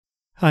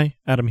Hi,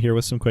 Adam here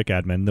with some quick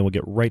admin, then we'll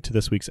get right to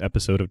this week's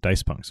episode of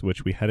Dice Punks,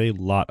 which we had a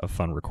lot of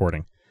fun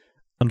recording.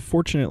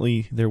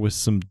 Unfortunately, there was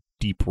some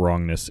deep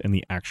wrongness in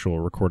the actual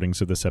recordings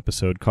of this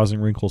episode,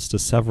 causing wrinkles to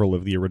several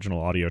of the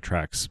original audio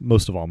tracks,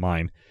 most of all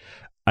mine.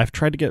 I've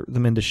tried to get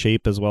them into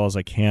shape as well as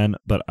I can,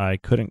 but I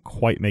couldn't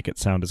quite make it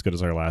sound as good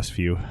as our last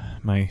few.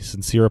 My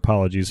sincere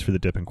apologies for the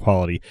dip in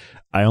quality.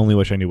 I only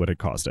wish I knew what had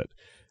caused it.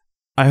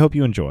 I hope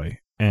you enjoy,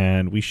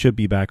 and we should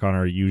be back on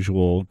our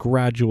usual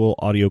gradual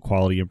audio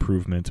quality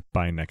improvement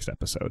by next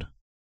episode.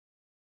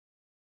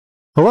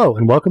 Hello,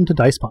 and welcome to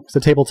Dice Punks,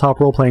 the tabletop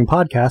role-playing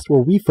podcast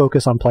where we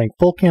focus on playing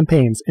full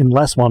campaigns in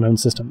less well-known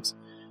systems.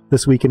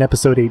 This week in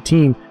episode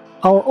 18,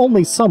 our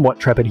only somewhat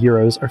trepid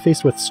heroes are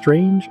faced with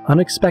strange,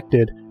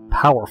 unexpected,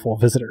 powerful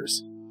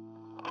visitors.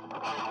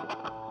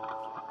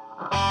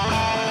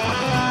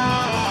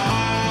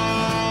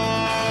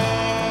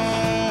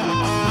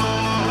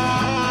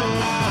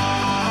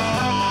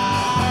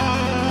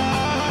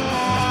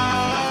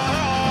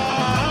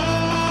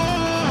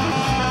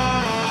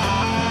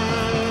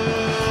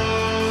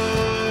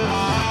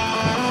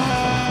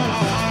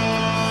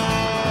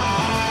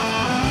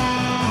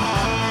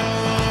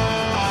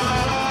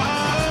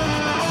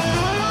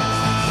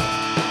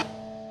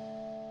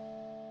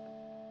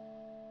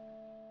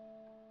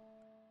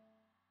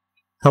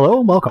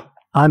 Hello and welcome.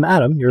 I'm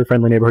Adam, your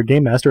friendly neighborhood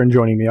game master, and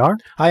joining me are...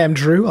 Hi, I'm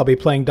Drew. I'll be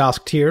playing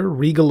Dask here,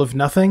 Regal of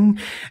Nothing,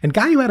 and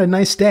guy who had a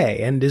nice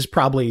day and is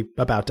probably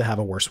about to have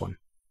a worse one.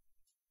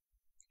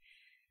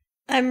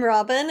 I'm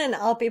Robin, and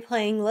I'll be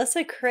playing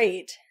Lyssa,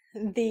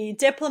 the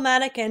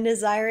diplomatic and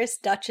desirous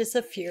Duchess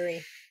of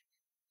Fury.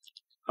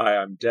 Hi,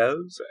 I'm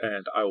Des,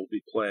 and I will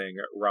be playing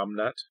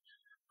Ramnet,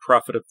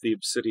 Prophet of the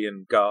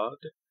Obsidian God,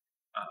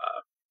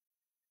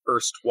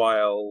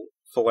 erstwhile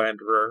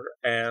philanderer,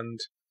 and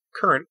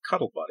current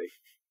cuddle buddy.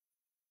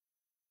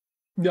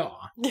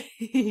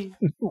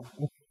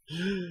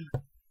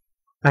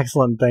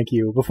 Excellent, thank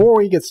you. Before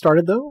we get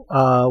started, though,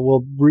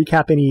 we'll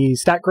recap any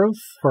stat growth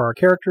for our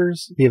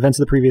characters, the events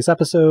of the previous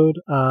episode,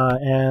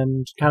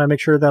 and kind of make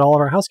sure that all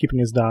of our housekeeping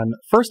is done.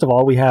 First of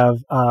all, we have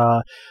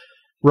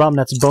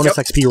Ramnet's bonus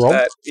XP roll.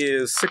 That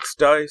is 6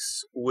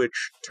 dice,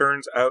 which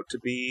turns out to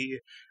be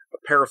a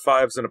pair of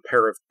 5s and a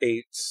pair of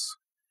 8s.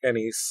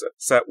 Any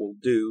set will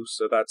do,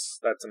 so that's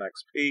an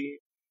XP.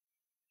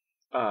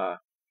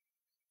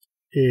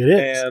 It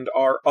is. And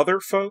are other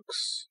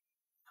folks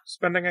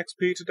spending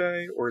XP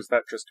today, or is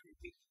that just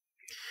me?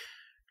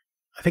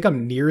 I think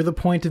I'm near the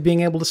point of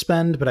being able to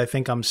spend, but I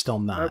think I'm still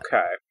not.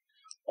 Okay.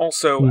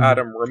 Also,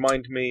 Adam,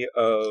 remind me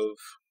of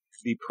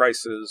the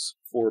prices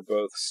for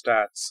both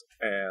stats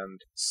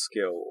and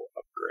skill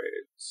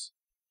upgrades.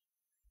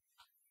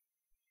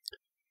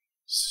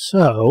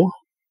 So,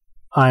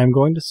 I'm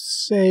going to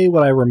say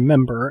what I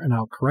remember, and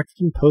I'll correct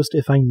it in post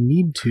if I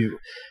need to.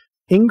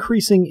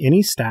 Increasing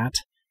any stat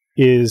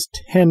is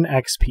 10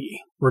 XP,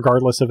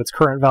 regardless of its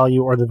current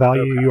value or the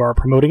value you are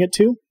promoting it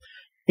to.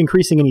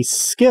 Increasing any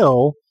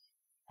skill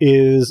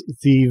is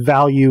the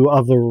value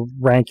of the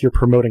rank you're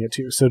promoting it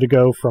to. So to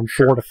go from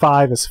 4 to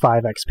 5 is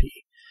 5 XP.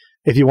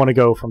 If you want to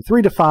go from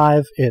 3 to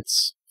 5,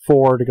 it's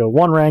 4 to go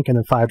one rank, and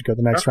then 5 to go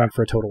the next rank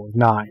for a total of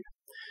 9.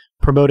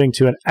 Promoting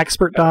to an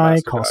expert die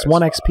costs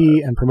 1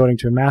 XP, and promoting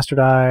to a master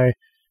die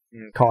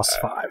costs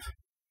 5.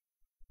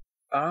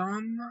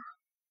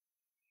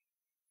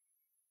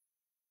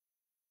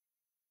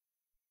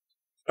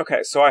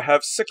 Okay, so I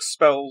have 6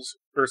 spells,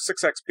 or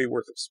 6 XP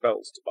worth of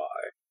spells to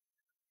buy,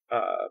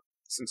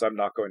 since I'm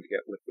not going to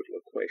get Liquid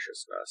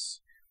Loquaciousness.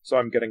 So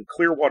I'm getting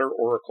Clearwater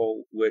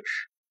Oracle,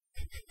 which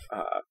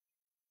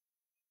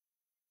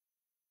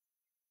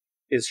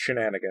is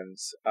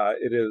shenanigans.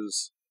 It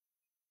is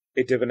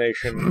a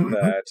divination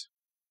that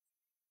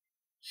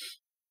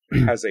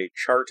has a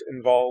chart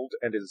involved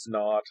and is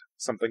not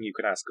something you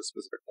can ask a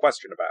specific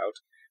question about.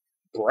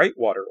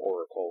 Brightwater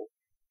Oracle,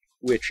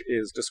 which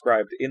is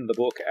described in the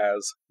book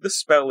as, this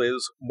spell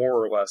is,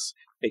 more or less,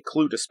 a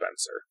clue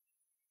dispenser.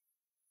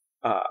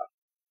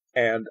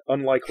 And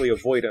Unlikely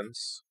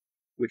Avoidance,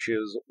 which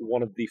is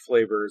one of the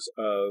flavors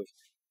of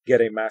get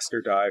a master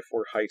die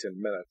for height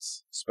and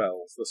minutes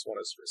spells. This one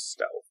is for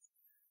stealth.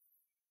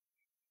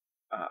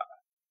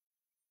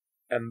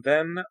 And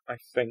then, I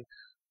think,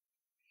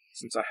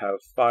 since I have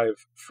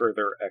 5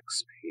 further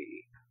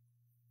XP,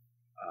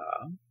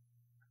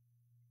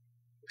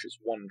 which is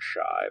 1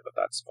 shy, but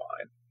that's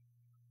fine,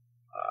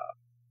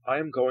 I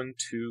am going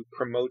to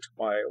promote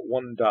my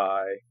 1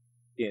 die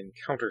in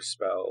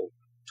Counterspell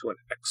to an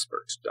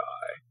Expert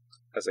die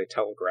as a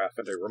telegraph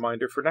and a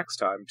reminder for next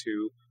time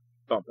to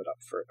bump it up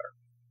further.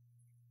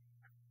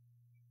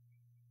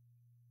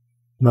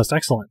 Most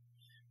excellent.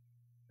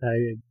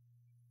 I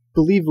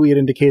believe we had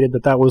indicated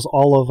that was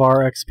all of our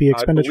XP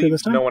expenditure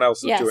this time. No one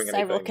else is doing anything. Yes,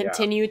 I will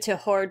continue to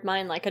hoard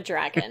mine like a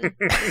dragon.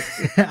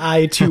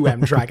 I, too,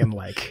 am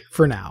dragon-like,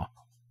 for now.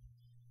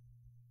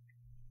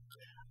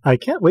 I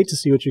can't wait to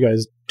see what you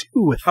guys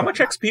do with How much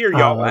XP are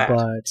y'all at?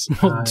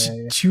 Well,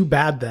 too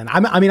bad then.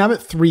 I'm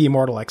at 3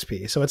 immortal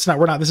XP, so it's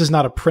not. This is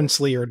not a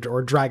princely or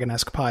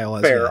dragon-esque pile.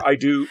 Fair. I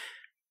do.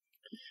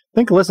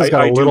 think Alyssa's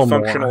got a little do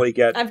more. functionally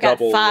get I've got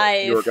double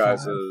 5. your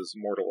guys'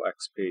 mortal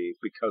XP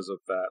because of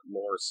that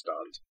lore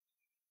stunt.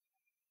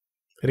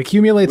 It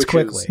accumulates Which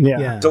quickly. is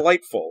Yeah.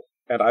 delightful.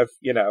 And I've,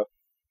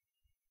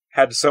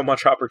 had so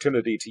much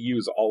opportunity to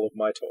use all of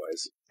my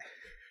toys.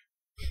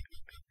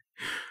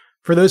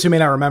 For those who may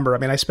not remember, I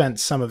mean, I spent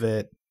some of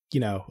it.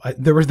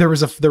 There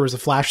was a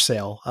flash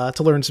sale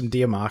to learn some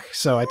Diamok,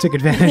 so I took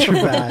advantage of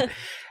that.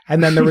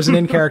 And then there was an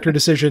in-character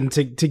decision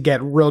to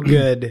get real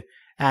good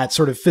at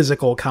sort of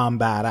physical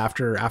combat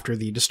after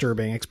the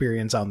disturbing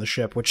experience on the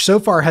ship, which so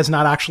far has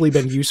not actually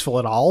been useful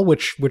at all,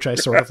 which I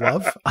sort of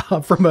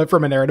love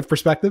from a narrative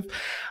perspective.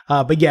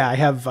 But yeah, I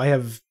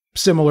have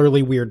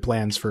similarly weird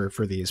plans for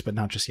these, but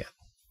not just yet.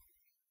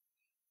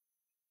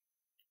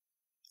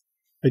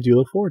 I do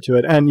look forward to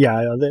it. And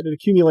yeah, it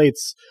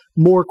accumulates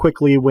more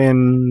quickly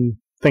when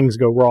things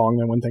go wrong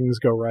than when things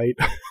go right.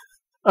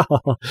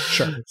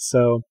 Sure.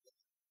 So,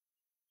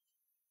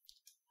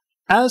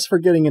 as for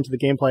getting into the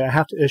gameplay, I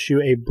have to issue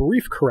a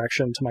brief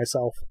correction to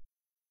myself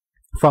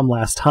from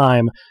last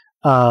time.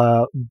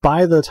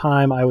 By the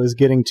time I was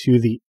getting to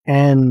the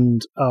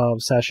end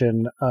of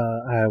session,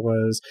 I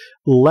was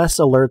less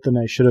alert than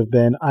I should have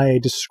been. I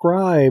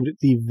described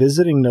the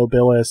visiting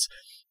nobilis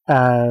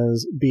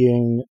as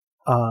being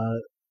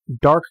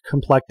dark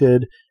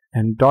complected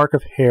and dark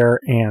of hair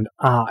and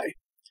eye.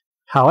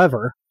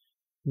 However,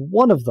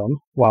 one of them,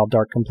 while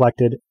dark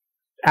complected,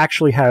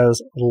 actually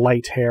has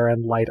light hair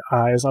and light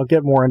eyes. I'll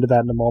get more into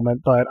that in a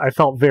moment, but I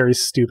felt very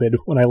stupid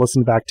when I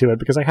listened back to it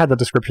because I had the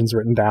descriptions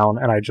written down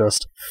and I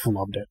just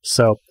flubbed it.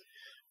 So,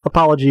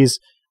 apologies.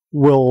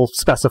 We'll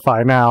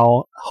specify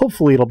now.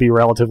 Hopefully it'll be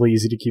relatively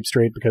easy to keep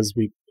straight because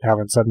we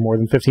haven't said more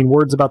than 15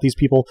 words about these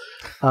people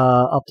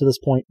up to this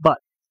point, but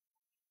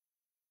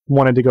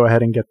wanted to go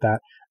ahead and get that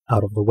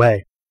out of the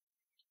way.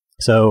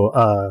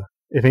 So,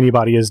 if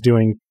anybody is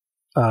doing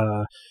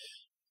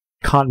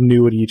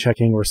continuity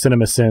checking or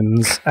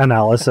CinemaSins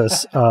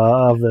analysis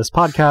of this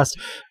podcast,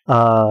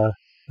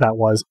 that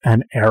was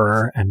an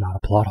error and not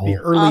a plot hole. The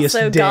earliest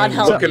Also, ding. God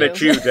help Looking you.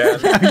 at you, Dan.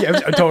 Yeah,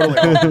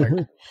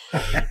 totally.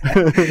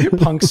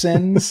 Punk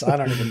sins? I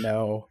don't even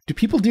know. Do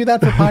people do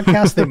that for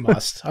podcasts? They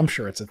must. I'm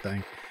sure it's a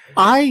thing.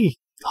 I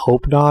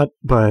hope not,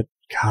 but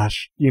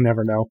gosh, you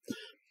never know.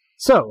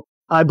 So,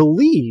 I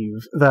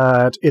believe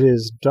that it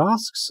is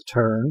Dask's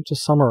turn to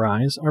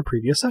summarize our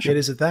previous session. It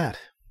is at that.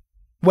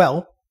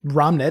 Well,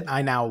 Ramnet,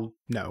 I now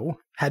know,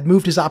 had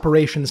moved his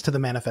operations to the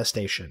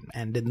manifestation,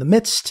 and in the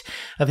midst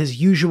of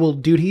his usual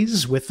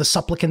duties with the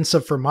supplicants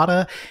of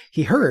Fermata,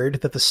 he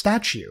heard that the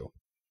statue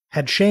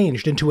had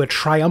changed into a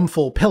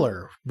triumphal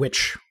pillar,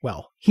 which,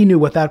 well, he knew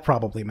what that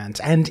probably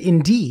meant. And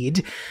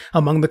indeed,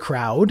 among the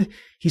crowd,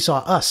 he saw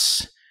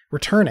us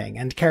returning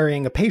and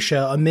carrying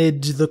Apatia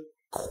amid the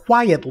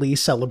quietly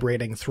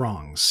celebrating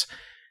throngs.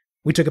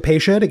 We took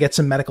Apatia to get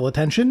some medical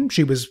attention.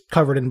 She was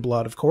covered in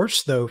blood, of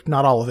course, though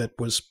not all of it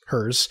was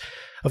hers,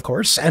 of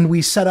course. And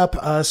we set up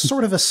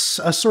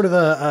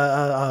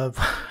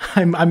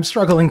I'm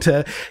struggling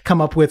to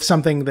come up with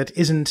something that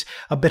isn't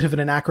a bit of an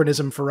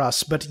anachronism for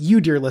us. But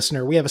you, dear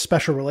listener, we have a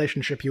special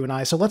relationship, you and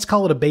I. So let's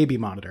call it a baby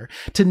monitor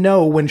to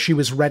know when she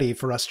was ready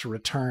for us to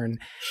return.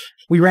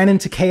 We ran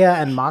into Kea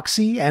and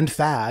Moxie and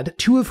Thad,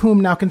 two of whom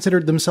now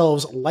considered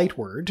themselves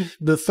lightward,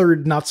 the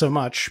third not so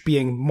much,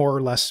 being more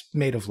or less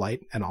made of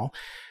light and all.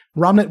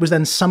 Ramnet was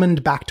then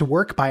summoned back to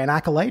work by an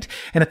acolyte,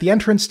 and at the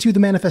entrance to the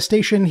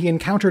manifestation, he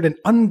encountered an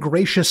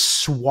ungracious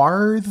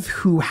swarth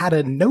who had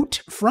a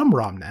note from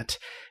Ramnet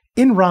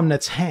in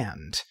Ramnet's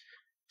hand,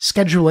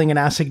 scheduling an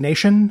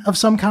assignation of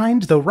some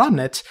kind, though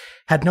Ramnet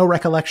had no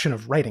recollection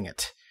of writing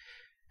it.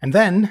 And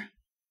then,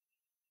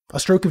 a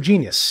stroke of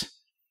genius.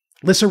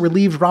 Lyssa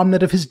relieved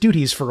Ramnet of his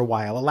duties for a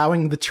while,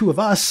 allowing the two of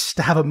us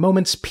to have a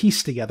moment's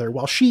peace together,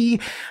 while she,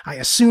 I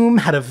assume,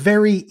 had a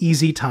very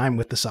easy time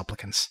with the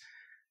supplicants.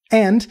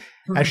 And,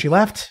 as she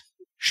left,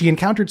 she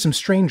encountered some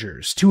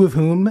strangers, two of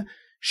whom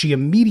she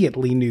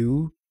immediately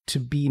knew to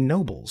be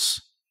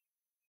nobles.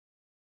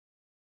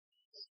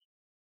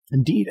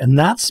 Indeed, and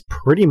that's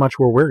pretty much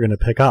where we're going to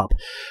pick up.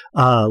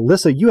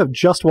 Lyssa, you have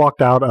just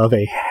walked out of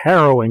a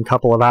harrowing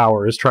couple of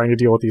hours trying to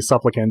deal with these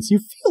supplicants. You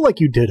feel like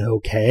you did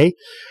okay,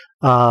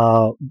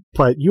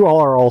 but you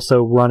all are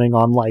also running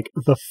on like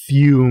the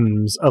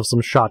fumes of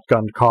some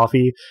shotgunned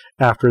coffee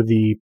after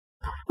the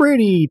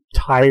pretty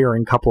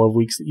tiring couple of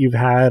weeks that you've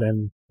had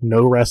and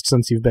no rest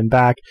since you've been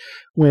back.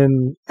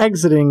 When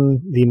exiting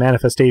the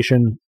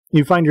manifestation,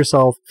 you find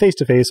yourself face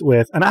to face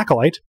with an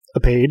acolyte, a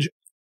page,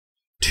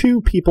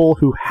 two people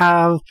who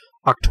have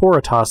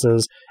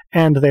Octoratoses,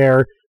 and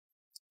their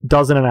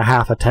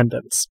 12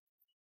 attendants.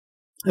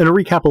 And to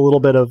recap a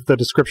little bit of the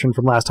description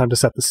from last time to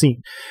set the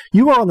scene.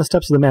 You are on the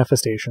steps of the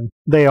manifestation.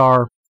 They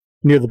are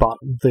near the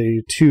bottom.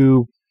 The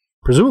two,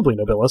 presumably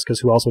nobilis, because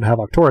who else would have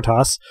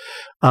Octoritas,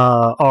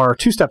 are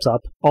 2 steps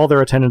up. All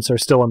their attendants are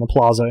still in the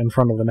plaza in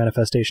front of the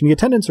manifestation. The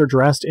attendants are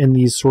dressed in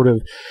these sort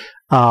of...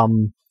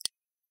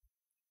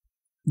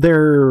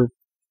 they're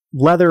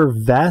leather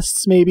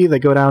vests maybe that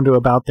go down to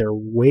about their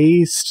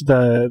waist,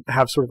 that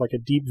have sort of like a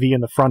deep V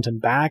in the front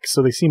and back,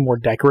 so they seem more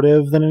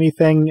decorative than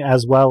anything,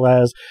 as well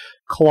as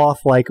cloth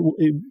like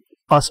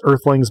us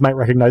earthlings might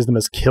recognize them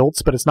as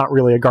kilts, but it's not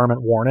really a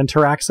garment worn in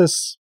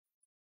Taraxis.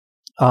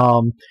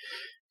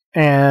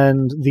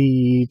 And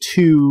the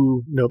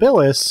two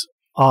nobilis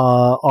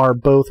are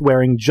both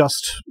wearing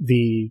just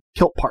the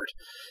kilt part.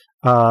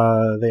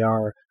 They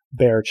are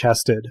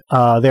bare-chested.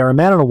 They are a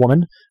man and a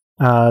woman.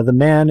 The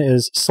man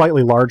is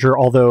slightly larger,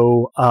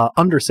 although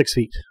under 6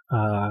 feet.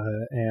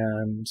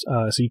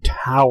 So you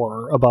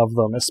tower above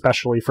them,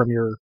 especially from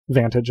your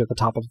vantage at the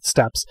top of the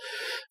steps.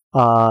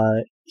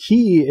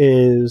 He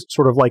is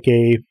sort of like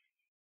a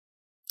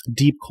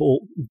deep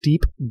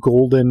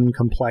golden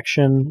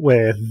complexion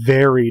with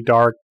very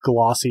dark,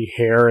 glossy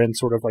hair and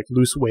sort of like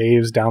loose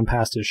waves down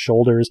past his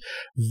shoulders,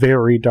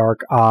 very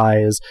dark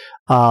eyes,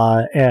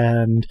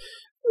 and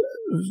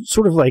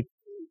sort of like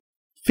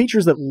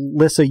features that,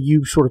 Lyssa,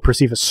 you sort of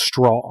perceive as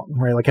strong,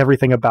 right? Like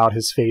everything about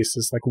his face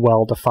is like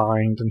well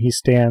defined, and he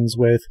stands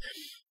with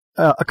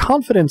a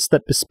confidence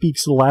that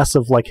bespeaks less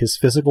of like his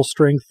physical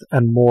strength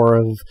and more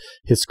of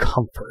his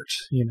comfort.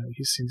 You know,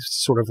 he seems to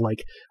sort of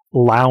like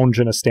lounge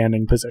in a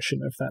standing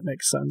position, if that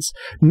makes sense.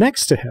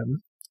 Next to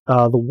him,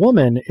 the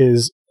woman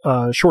is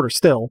shorter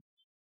still.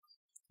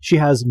 She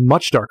has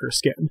much darker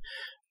skin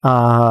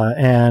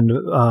and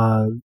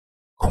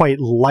quite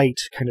light,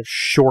 kind of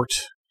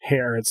short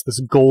hair. It's this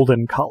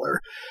golden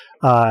color.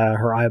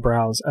 Her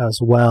eyebrows as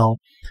well.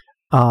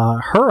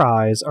 Her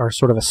eyes are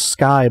sort of a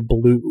sky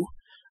blue,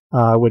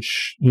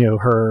 which, you know,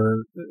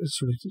 her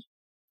sort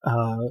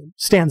of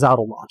stands out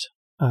a lot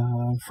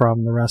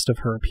from the rest of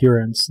her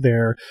appearance.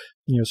 Their,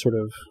 you know, sort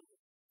of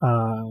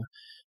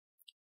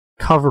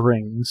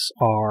coverings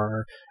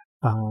are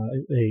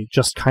a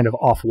just kind of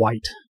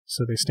off-white,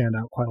 so they stand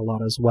out quite a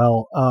lot as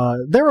well.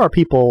 There are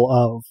people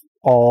of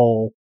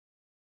all,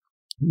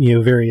 you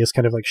know, various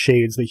kind of like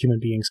shades that human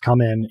beings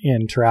come in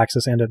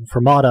Taraxis and in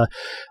Fermata,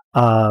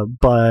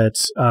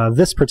 but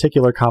this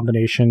particular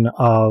combination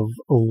of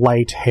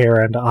light hair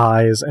and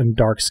eyes and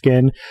dark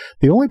skin,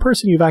 the only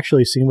person you've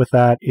actually seen with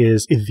that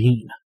is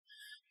Evine,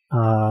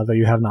 though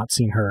you have not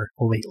seen her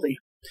lately.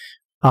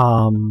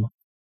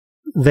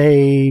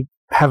 They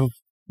have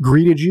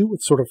greeted you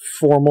with sort of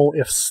formal,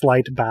 if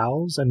slight,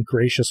 bows and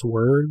gracious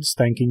words,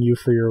 thanking you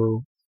for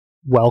your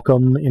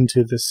welcome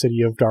into the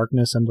city of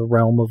darkness and the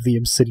realm of the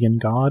obsidian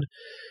god,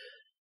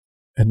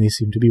 and they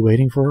seem to be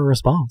waiting for a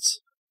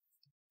response.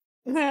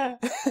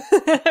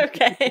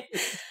 Okay.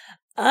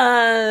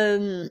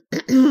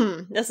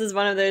 This is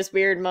one of those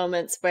weird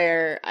moments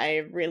where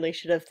I really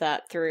should have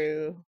thought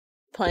through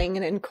playing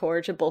an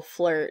incorrigible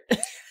flirt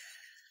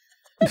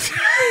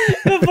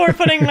before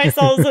putting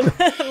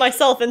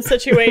myself in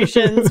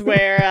situations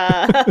where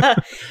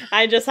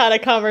I just had a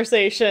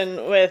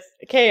conversation with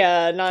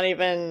Kea, not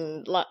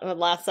even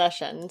last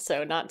session,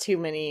 so not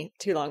too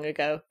long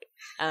ago.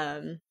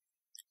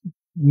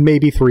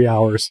 Maybe 3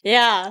 hours.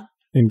 Yeah.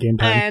 In game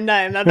time. And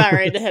I'm about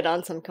ready to hit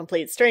on some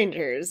complete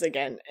strangers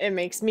again. It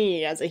makes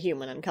me, as a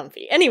human,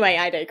 uncomfy. Anyway,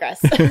 I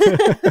digress.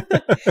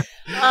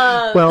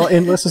 Well,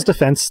 in Lyssa's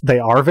defense, they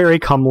are very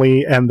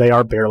comely and they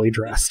are barely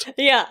dressed.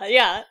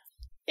 Yeah.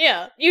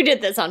 You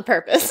did this on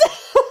purpose.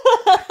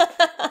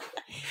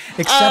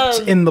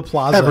 Except in the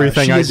plaza.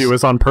 Everything I do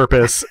is on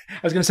purpose. I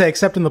was going to say,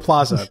 except in the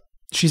plaza.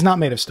 She's not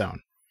made of stone.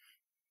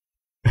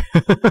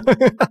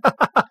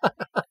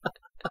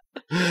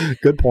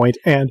 Good point.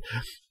 And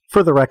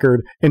for the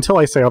record, until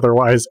I say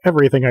otherwise,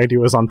 everything I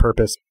do is on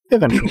purpose,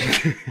 eventually.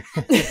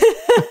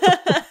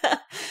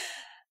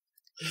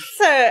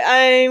 So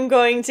I'm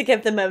going to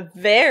give them a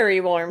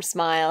very warm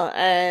smile,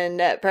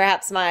 and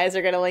perhaps my eyes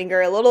are going to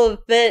linger a little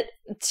bit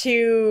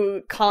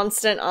too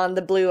constant on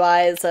the blue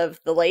eyes of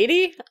the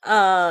lady,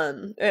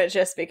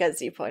 just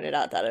because you pointed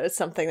out that it was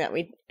something that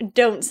we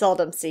don't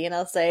seldom see, and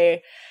I'll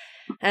say,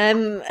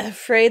 I'm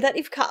afraid that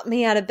you've caught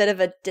me at a bit of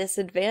a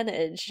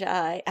disadvantage.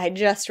 I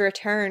just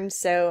returned,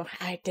 so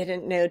I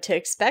didn't know to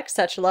expect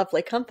such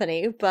lovely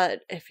company,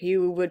 but if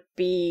you would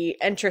be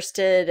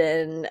interested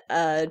in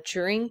a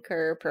drink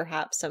or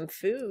perhaps some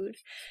food,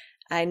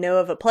 I know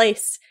of a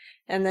place.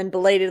 And then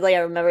belatedly,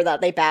 I remember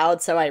that they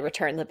bowed, so I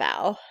returned the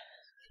bow.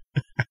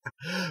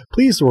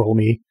 Please roll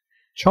me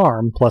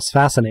Charm plus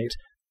Fascinate.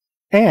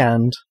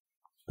 And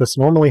this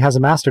normally has a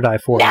master die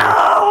for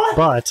you,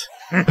 but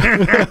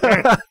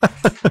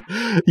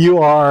you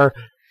are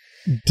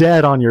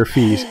dead on your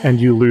feet and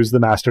you lose the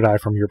master die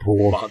from your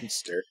pool.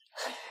 Monster.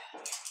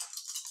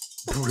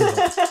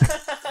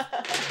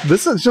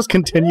 This is just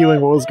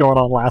continuing what was going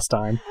on last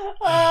time.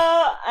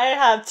 I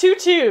have 2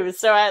 2s,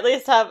 so I at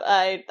least have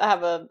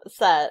a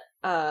set.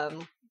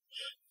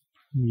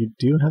 You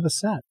do have a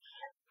set.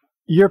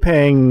 You're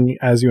paying,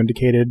 as you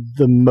indicated,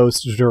 the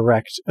most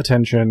direct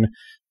attention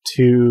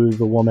to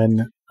the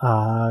woman.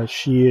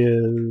 She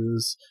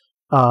is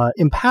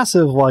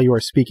impassive while you are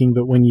speaking,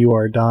 but when you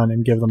are done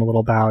and give them a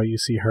little bow, you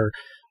see her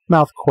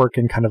mouth quirk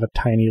in kind of a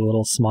tiny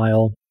little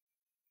smile.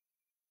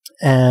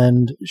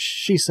 And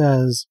she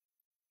says,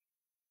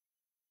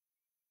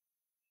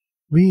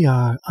 We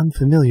are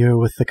unfamiliar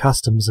with the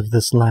customs of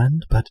this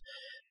land, but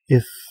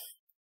if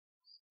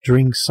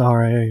drinks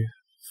are a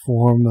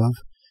form of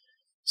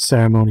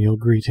ceremonial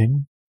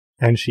greeting,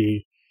 and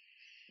she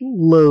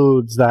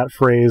loads that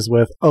phrase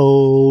with a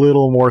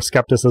little more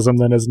skepticism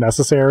than is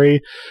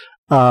necessary,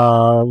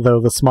 though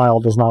the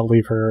smile does not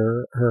leave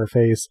her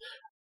face,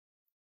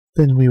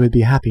 then we would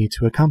be happy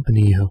to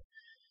accompany you.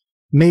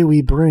 May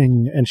we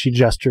bring, and she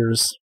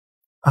gestures,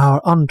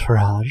 our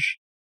entourage?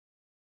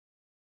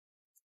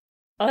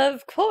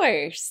 Of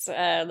course.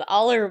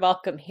 All are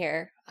welcome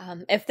here.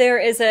 If there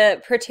is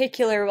a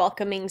particular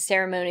welcoming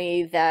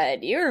ceremony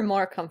that you're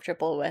more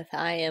comfortable with,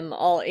 I am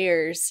all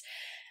ears.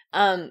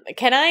 Can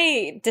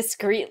I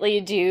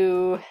discreetly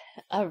do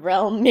a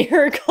realm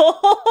miracle?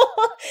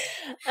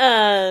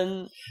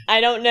 I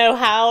don't know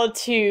how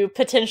to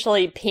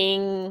potentially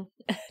ping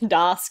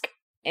Dask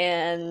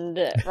and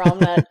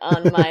Ramnet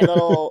on my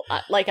little,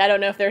 I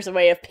don't know if there's a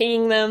way of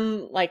pinging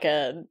them, like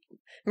a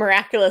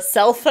miraculous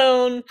cell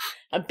phone,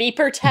 a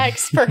beeper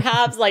text,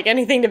 perhaps, like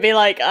anything to be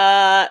like,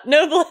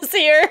 Noblesse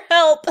here,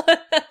 help!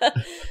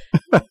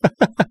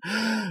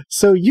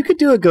 So you could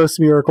do a ghost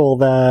miracle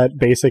that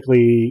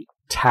basically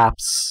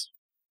taps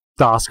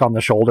Dask on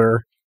the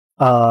shoulder.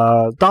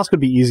 Dask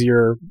would be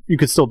easier. You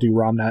could still do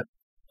Ramnet.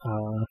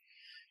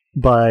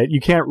 But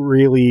you can't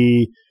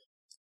really...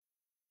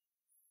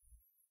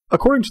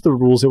 According to the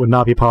rules, it would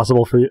not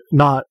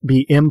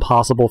be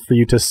impossible for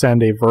you to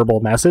send a verbal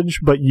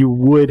message, but you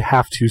would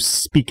have to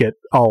speak it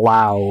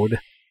aloud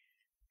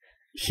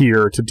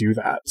here to do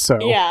that. So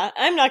yeah,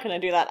 I'm not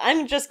going to do that.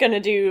 I'm just going to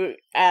do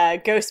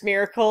Ghost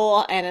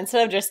Miracle, and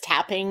instead of just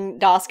tapping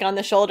Dask on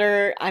the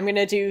shoulder, I'm going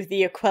to do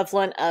the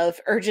equivalent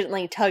of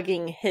urgently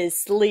tugging his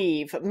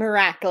sleeve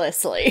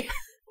miraculously.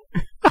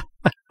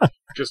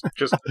 just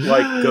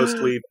like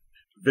ghostly,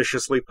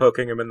 viciously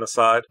poking him in the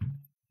side.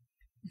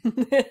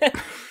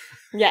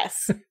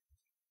 Yes.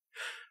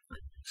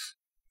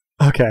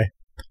 Okay.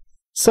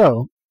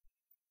 So,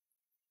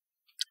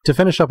 to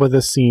finish up with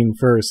this scene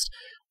first,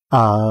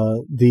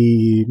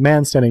 the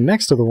man standing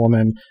next to the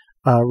woman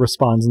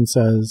responds and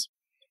says,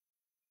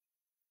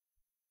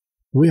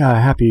 "We are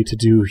happy to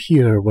do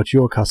here what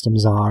your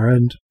customs are,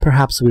 and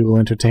perhaps we will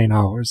entertain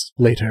ours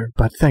later,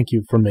 but thank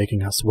you for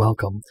making us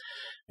welcome."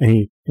 And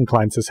he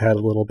inclines his head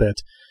a little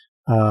bit,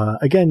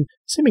 again,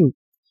 seeming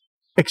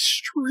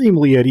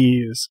extremely at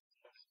ease.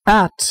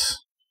 At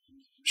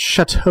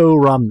Chateau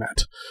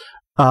Ramnet,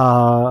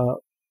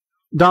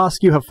 Dask,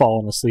 you have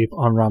fallen asleep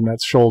on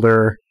Ramnet's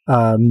shoulder,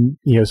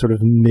 sort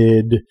of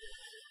mid-cuddle.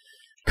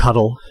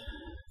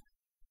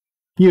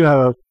 You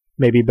have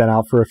maybe been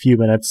out for a few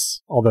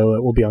minutes, although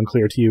it will be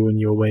unclear to you when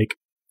you awake,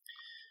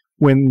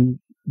 when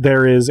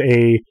there is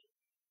a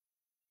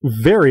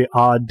very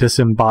odd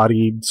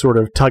disembodied sort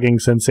of tugging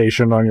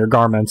sensation on your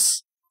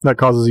garments that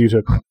causes you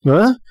to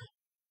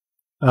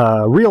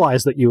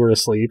realize that you were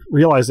asleep,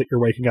 realize that you're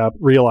waking up,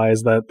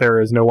 realize that there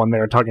is no one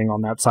there tugging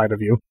on that side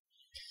of you.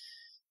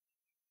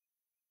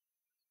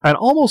 And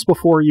almost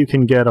before you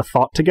can get a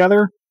thought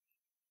together,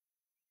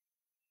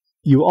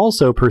 you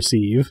also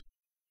perceive,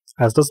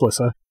 as does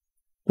Lyssa,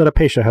 that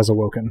Apatia has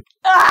awoken.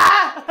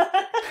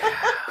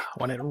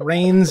 When it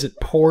rains, it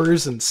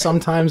pours, and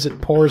sometimes it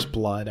pours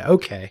blood.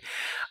 Okay.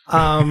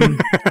 I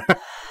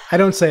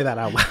don't say that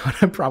out loud.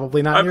 I'm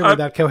probably not nearly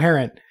that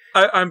coherent.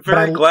 I'm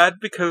very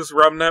glad, because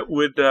Ramnet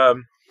would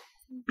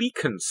be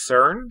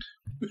concerned.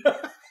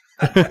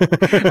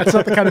 That's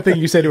not the kind of thing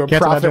you say to a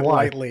prophet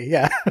lightly.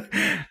 Yeah.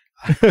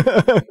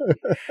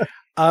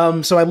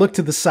 So I look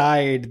to the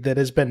side that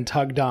has been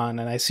tugged on,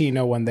 and I see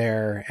no one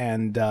there,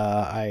 and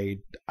I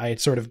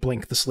sort of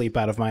blink the sleep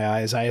out of my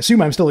eyes. I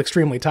assume I'm still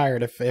extremely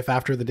tired if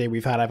after the day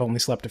we've had I've only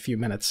slept a few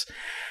minutes.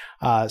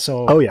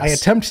 Oh, yes. I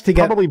attempt to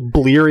get probably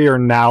blearier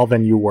now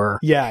than you were.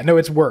 Yeah, no,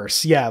 it's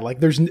worse. Yeah, like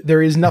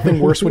there is nothing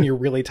worse when you're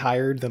really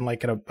tired than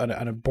like an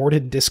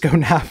aborted disco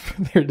nap.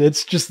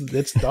 It's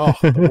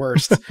the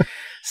worst.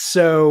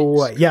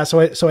 So yeah,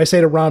 so I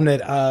say to Ramnet,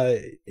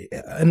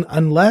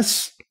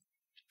 unless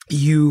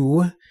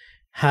you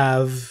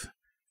have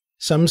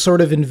some sort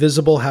of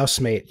invisible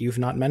housemate you've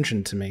not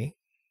mentioned to me,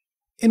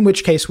 in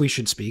which case we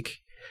should speak,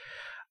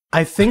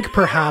 I think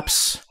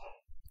perhaps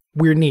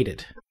we're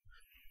needed.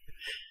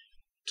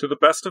 To the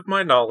best of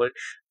my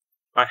knowledge,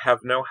 I have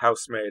no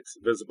housemates,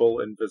 visible,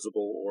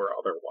 invisible, or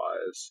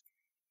otherwise.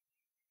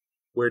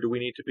 Where do we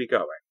need to be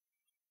going?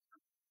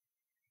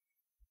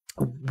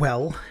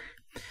 Well,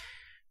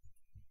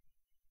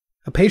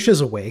 Apatia's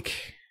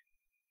awake,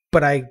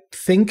 but I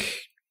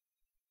think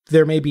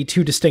there may be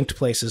two distinct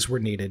places we're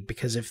needed,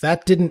 because if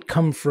that didn't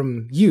come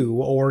from you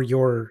or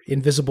your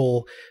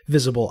invisible,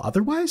 visible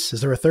otherwise,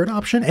 is there a third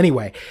option?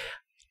 Anyway,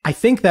 I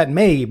think that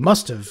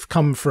must have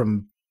come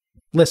from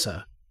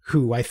Lyssa,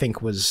 who I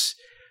think was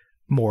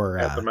more...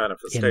 At the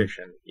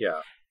manifestation, yeah.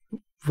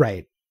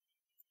 Right.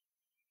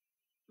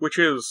 Which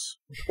is,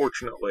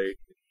 fortunately,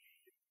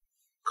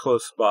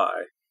 close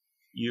by.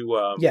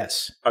 You,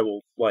 yes. I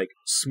will,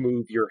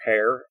 smooth your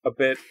hair a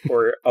bit,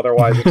 or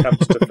otherwise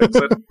attempt to fix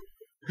it.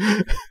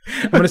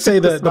 I'm going to say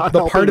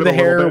the part of the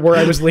hair where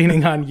I was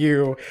leaning on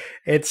you,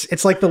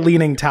 it's like the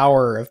Leaning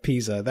Tower of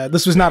Pisa.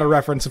 This was not a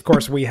reference, of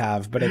course, we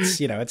have, but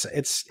it's,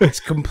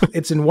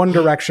 it's in one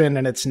direction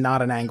and it's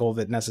not an angle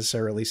that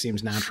necessarily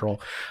seems natural.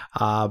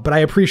 But I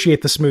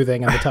appreciate the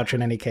smoothing and the touch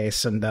in any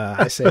case, and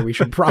I say we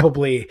should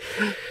probably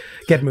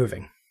get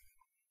moving.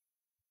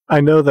 I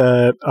know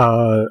that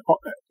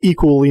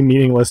equally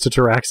meaningless to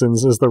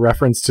Taraxans is the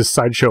reference to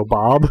Sideshow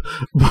Bob.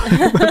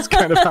 That's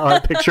kind of how I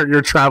picture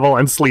your travel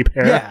and sleep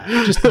hair.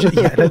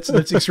 Yeah, that's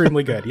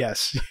extremely good.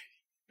 Yes.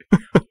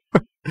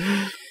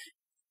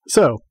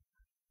 So,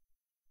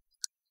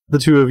 the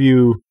two of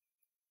you,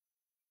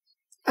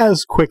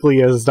 as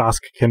quickly as Dask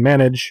can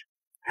manage,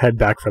 head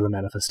back for the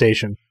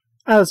manifestation.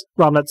 As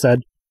Ramnet said,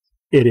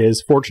 it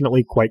is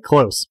fortunately quite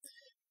close.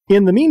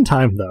 In the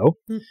meantime, though,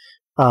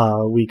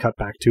 we cut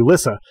back to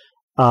Lyssa,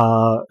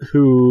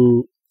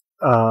 who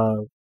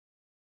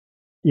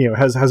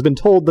has been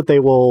told that they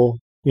will,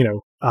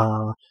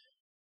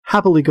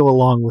 happily go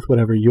along with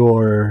whatever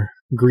your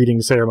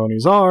greeting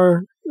ceremonies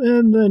are,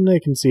 and then they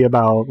can see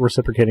about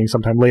reciprocating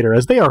sometime later,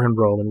 as they are in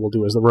Rome, and will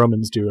do as the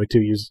Romans do, like, to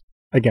use,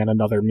 again,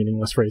 another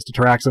meaningless phrase to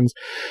Taraxans.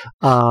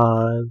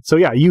 So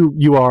yeah,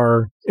 you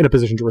are in a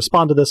position to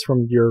respond to this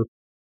from your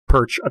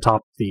perch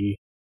atop the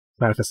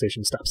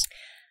manifestation steps.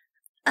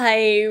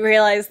 I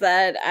realize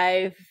that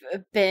I've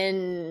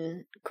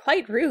been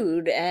quite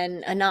rude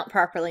and not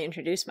properly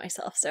introduced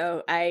myself,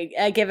 so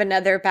I give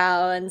another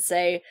bow and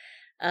say,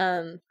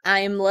 I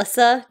am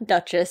Lyssa,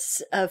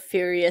 Duchess of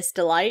Furious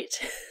Delight.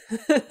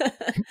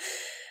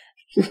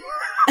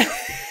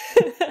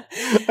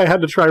 I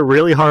had to try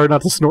really hard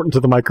not to snort into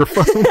the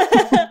microphone.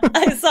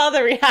 I saw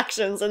the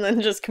reactions and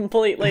then just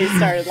completely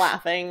started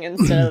laughing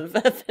instead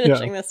of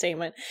finishing the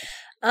statement.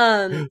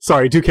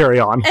 Sorry, do carry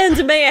on.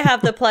 And may I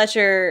have the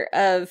pleasure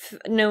of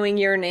knowing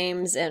your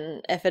names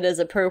and, if it is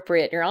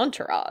appropriate, your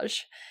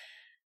entourage?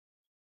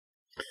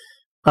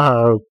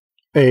 A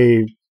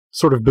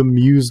sort of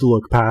bemused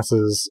look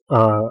passes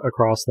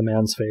across the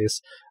man's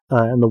face,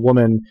 and the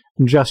woman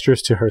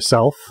gestures to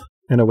herself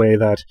in a way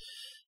that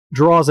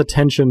draws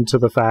attention to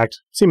the fact,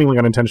 seemingly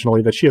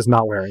unintentionally, that she is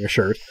not wearing a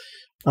shirt.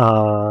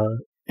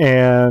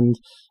 And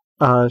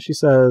she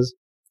says,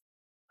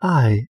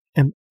 "I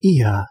am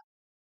Ia,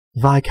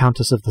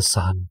 Viscountess of the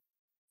Sun,"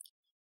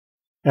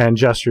 and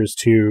gestures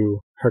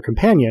to her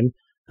companion,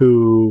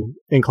 who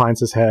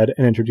inclines his head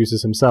and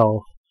introduces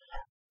himself.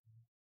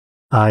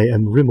 "I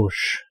am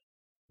Rimush,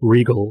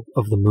 Regal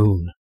of the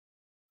Moon."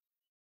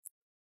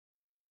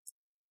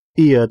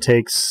 Ia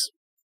takes,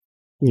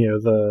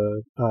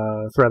 the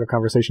thread of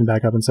conversation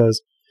back up and says,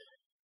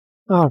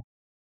 "Our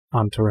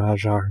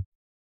entourage are,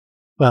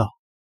 well,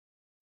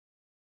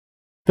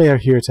 they are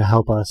here to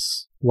help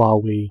us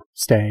while we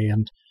stay,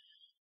 and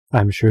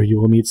I'm sure you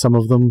will meet some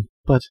of them,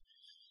 but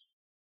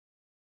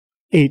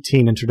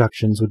 18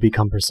 introductions would be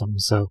cumbersome,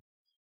 so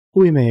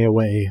we may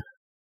away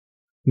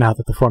now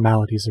that the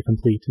formalities are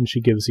complete." And she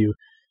gives you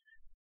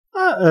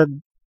a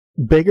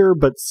bigger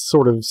but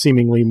sort of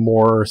seemingly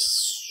more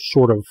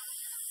sort of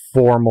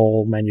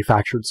formal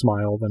manufactured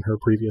smile than her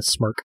previous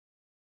smirk.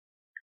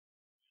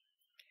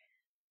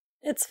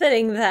 It's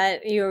fitting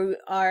that you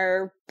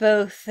are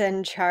both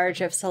in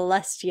charge of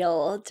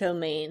celestial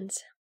domains.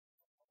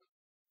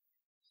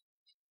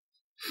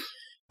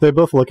 They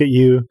both look at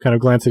you, kind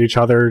of glance at each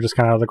other, just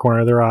kind of out of the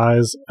corner of their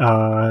eyes,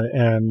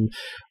 and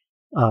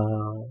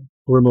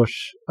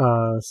Rimush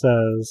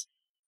says,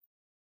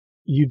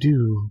 "You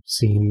do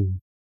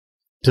seem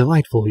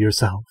delightful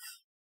yourself,"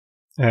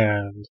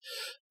 and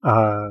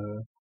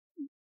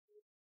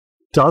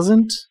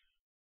doesn't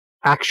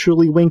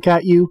actually wink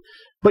at you,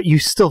 but you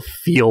still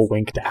feel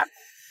winked at.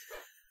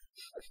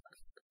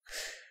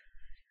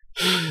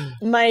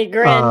 My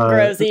grin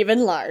grows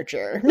even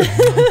larger.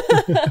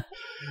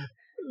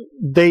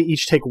 They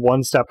each take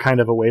one step kind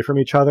of away from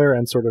each other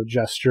and sort of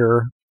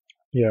gesture,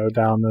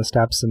 down the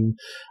steps, and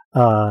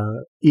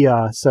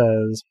Ia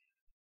says,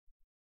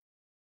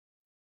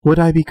 "Would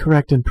I be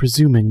correct in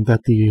presuming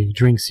that the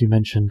drinks you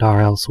mentioned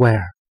are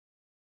elsewhere?"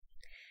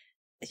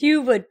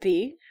 You would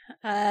be.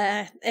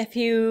 If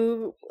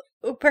you...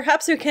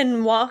 Perhaps we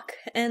can walk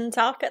and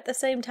talk at the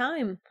same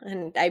time.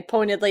 And I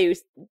pointedly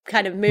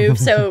kind of move,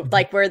 so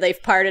like where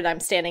they've parted, I'm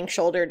standing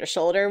shoulder to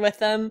shoulder with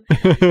them.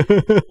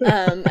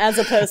 As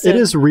opposed to... It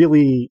is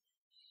really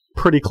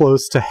pretty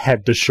close to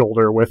head to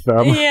shoulder with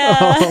them.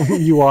 Yeah.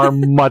 You are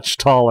much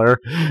taller.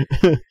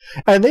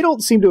 And they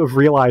don't seem to have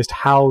realized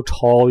how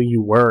tall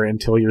you were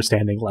until you're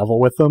standing level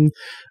with them.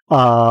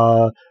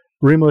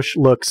 Rimush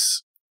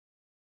looks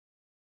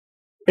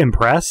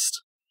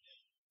impressed.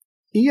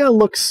 Ia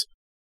looks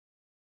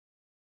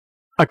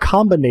a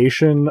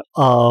combination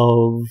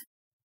of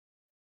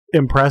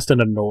impressed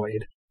and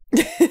annoyed.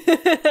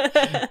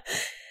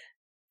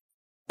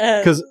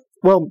 Because,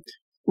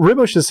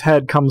 Rimush's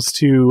head comes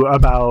to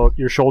about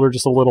your shoulder,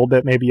 just a little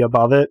bit, maybe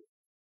above it.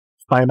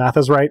 If my math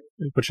is right,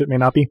 which it may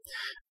not be.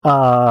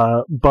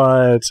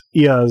 But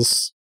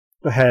Ia's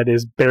head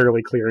is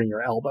barely clearing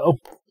your elbow.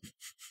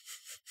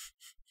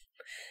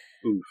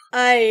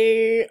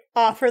 I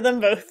offer them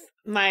both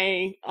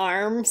my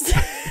arms.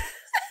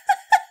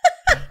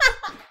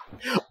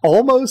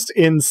 Almost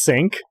in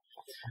sync,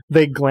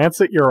 they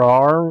glance at your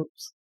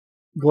arms,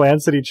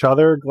 glance at each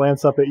other,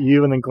 glance up at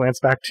you, and then glance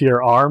back to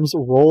your arms.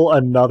 Roll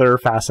another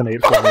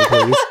fascinate for me,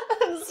 please.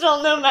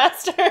 Still no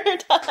master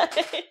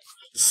die.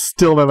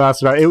 Still no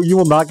master die. You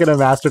will not get a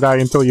master die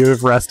until you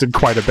have rested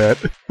quite a bit.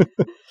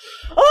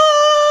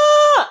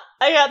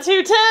 I got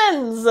 2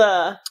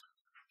 10s.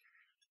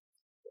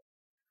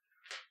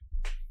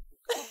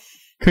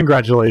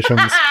 Congratulations.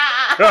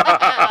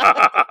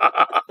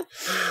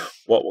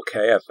 What will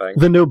Kaya think?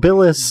 The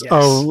nobilis Yes.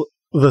 of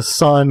the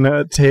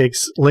sun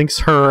links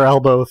her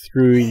elbow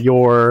through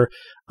your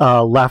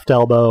left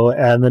elbow,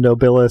 and the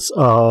nobilis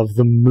of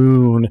the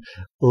moon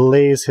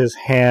lays his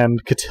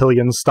hand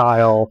cotillion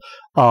style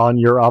on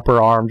your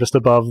upper arm, just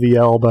above the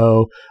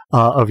elbow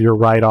of your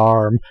right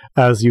arm,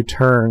 as you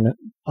turn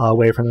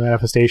away from the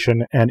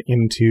manifestation and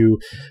into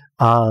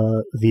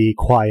the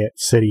quiet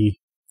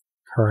city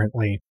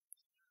currently.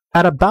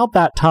 At about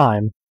that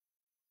time,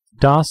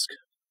 Dask,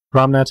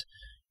 Ramnet,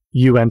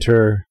 you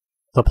enter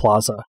the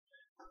plaza.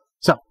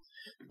 So,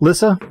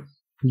 Lyssa,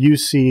 you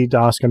see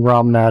Dask and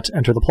Ramnet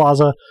enter the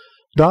plaza.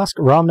 Dask,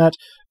 Ramnet,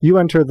 you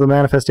enter the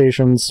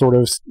manifestation's sort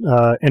of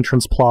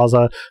entrance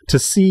plaza to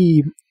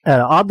see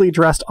an oddly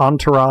dressed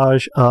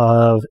entourage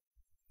of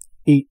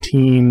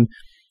 18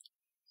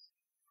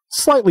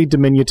 slightly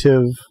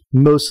diminutive,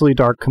 mostly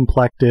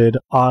dark-complected,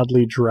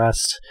 oddly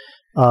dressed,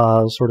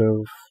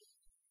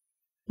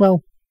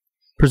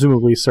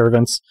 presumably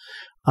servants,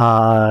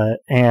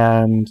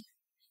 and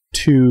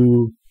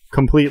 2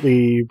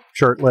 completely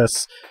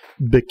shirtless,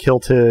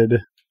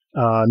 bekilted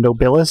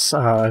nobilis.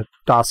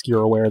 Dask,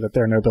 you're aware that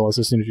they're nobilis.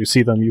 As soon as you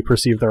see them, you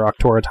perceive their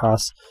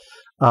auctoritas.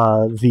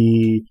 For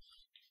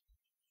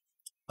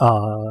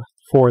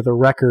the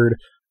record,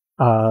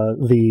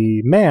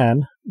 the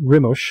man,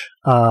 Rimush,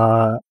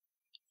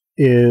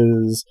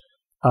 is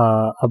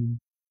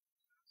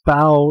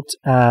about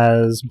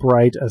as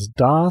bright as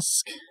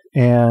Dask,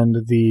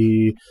 and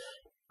the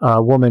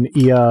woman,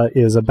 Ia,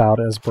 is about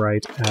as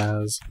bright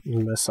as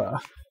Lyssa,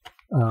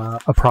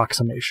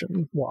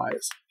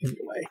 approximation-wise,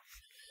 anyway.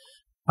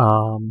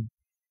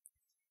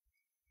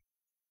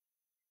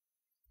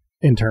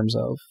 In terms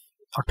of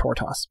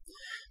auctoritas.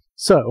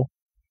 So,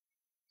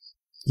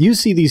 you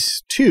see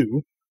these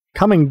 2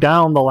 coming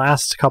down the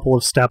last couple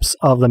of steps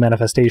of the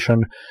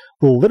manifestation,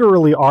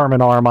 literally arm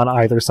in arm on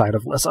either side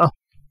of Lyssa.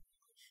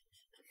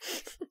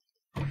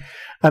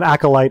 An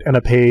acolyte and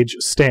a page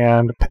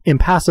stand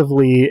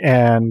impassively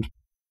and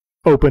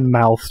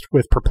open-mouthed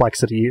with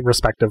perplexity,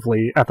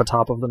 respectively, at the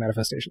top of the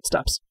manifestation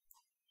steps.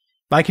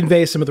 I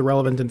convey some of the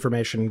relevant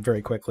information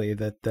very quickly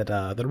that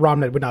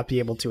Ramnet would not be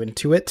able to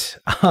intuit,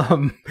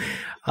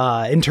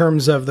 in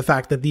terms of the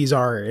fact that these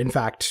are, in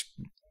fact,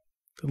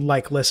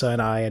 like Lyssa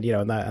and I, and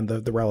and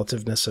the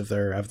relativeness of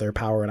their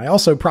power. And I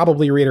also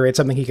probably reiterate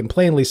something he can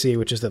plainly see,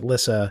 which is that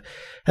Lyssa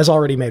has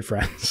already made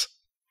friends.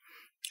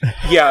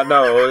 Yeah,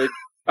 no.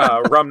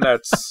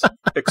 Ramnet's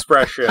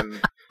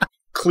expression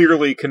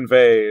clearly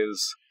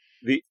conveys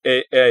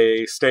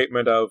a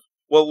statement of,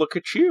 well, look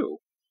at you,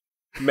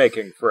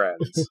 making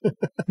friends.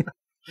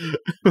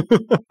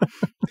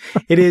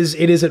 It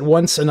is at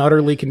once an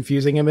utterly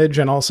confusing image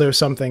and also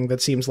something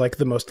that seems like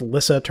the most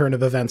Lyssa turn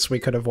of events we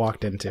could have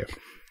walked into.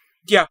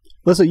 Yeah.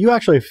 Lyssa, you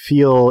actually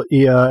feel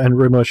Ia and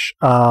Rimush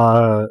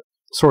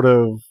sort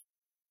of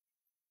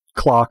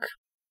clock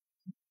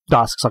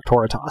Dask's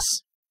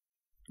auctoritas.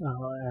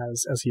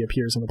 As he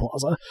appears in the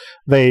plaza.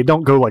 They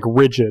don't go like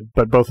rigid,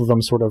 but both of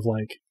them sort of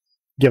like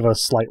give a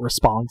slight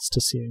response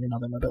to seeing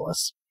another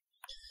nobilis.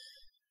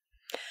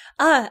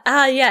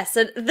 Yes.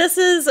 This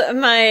is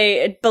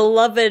my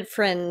beloved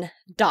friend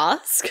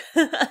Dask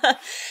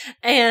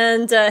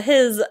and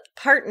his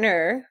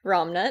partner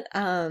Ramnet.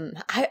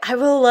 I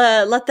will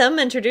let them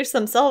introduce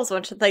themselves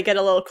once they get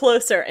a little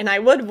closer, and I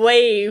would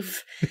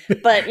wave,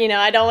 but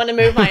I don't want to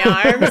move my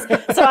arms,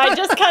 so I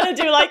just kind of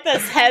do like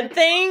this head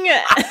thing,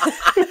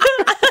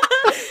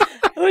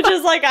 which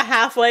is like a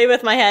halfway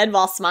with my head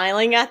while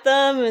smiling at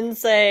them, and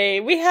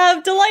say, "We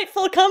have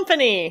delightful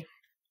company."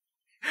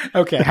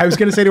 Okay, I was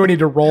going to say, do I need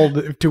to roll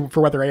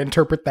for whether I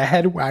interpret the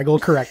head waggle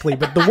correctly,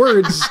 but the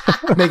words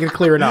make it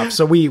clear enough,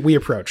 so we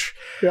approach.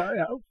 Yeah.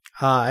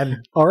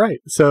 And all right,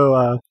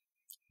 so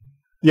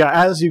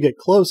as you get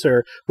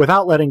closer,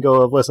 without letting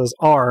go of Lyssa's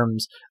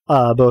arms,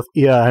 both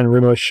Ia and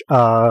Rimush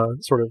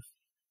sort of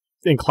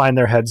incline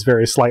their heads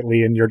very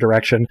slightly in your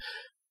direction,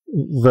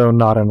 though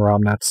not in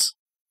Ramnet's.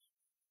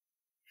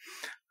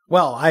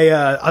 Well,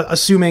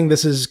 assuming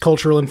this is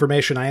cultural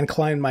information, I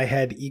incline my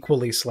head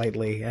equally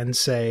slightly and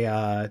say,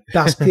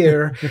 Dask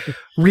here,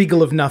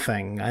 regal of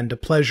nothing, and a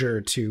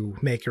pleasure to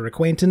make your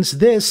acquaintance.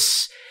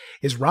 This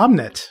is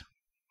Ramnet.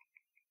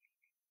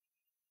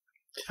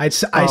 I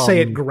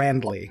say it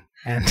grandly.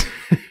 And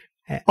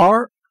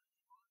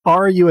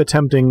Are you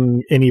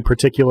attempting any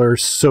particular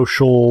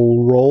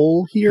social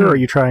role here? Are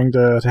you trying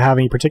to have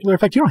any particular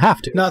effect? You don't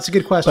have to. No, that's a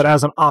good question. But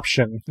as an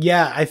option.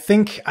 Yeah, I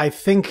think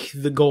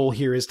the goal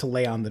here is to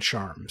lay on the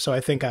charm. So I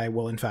think I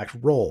will, in fact,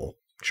 roll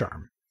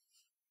charm.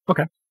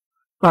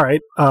 All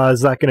right.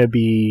 Is that going to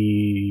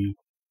be...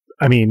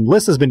 I mean,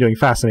 Lyssa's been doing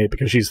Fascinate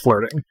because she's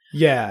flirting.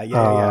 Yeah.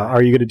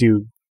 Are you going to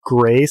do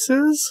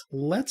Graces?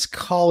 Let's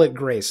call it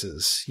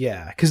Graces.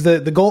 Yeah, because the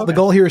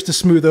goal here is to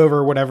smooth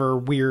over whatever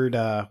weird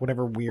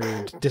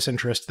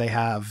disinterest they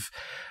have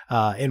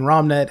in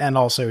Ramnet, and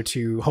also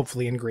to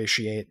hopefully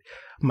ingratiate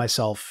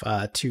myself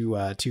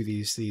to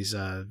these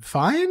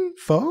fine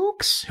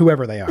folks,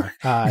 whoever they are.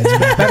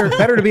 It's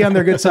better to be on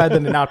their good side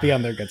than to not be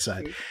on their good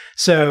side.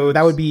 So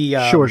that would be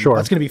sure.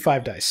 That's going to be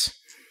 5 dice.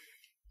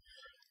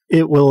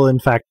 It will, in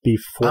fact, be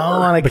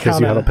 4 because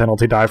you have a of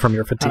penalty die from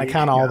your fatigue. On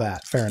account of all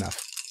that. Fair enough.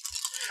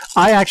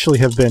 I actually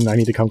have been, I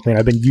need to come clean,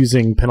 I've been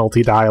using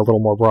penalty die a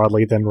little more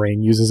broadly than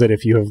Rain uses it.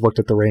 If you have looked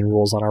at the Rain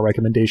rules on our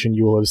recommendation,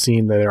 you will have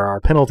seen that there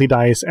are penalty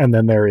dice, and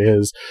then there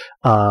is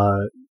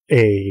a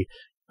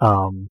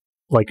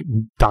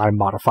die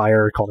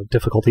modifier called a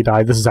difficulty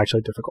die. This is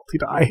actually a difficulty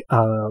die,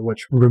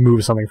 which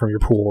removes something from your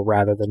pool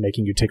rather than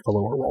making you take the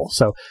lower roll.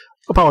 So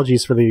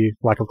apologies for the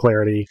lack of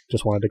clarity.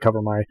 Just wanted to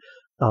cover my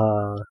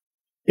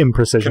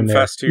imprecision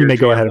Confess there. to your You may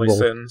go ahead and roll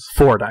sins.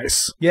 4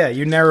 dice. Yeah,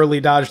 you narrowly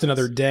dodged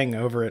another ding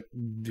over at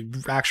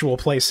actual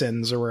play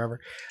sins or wherever.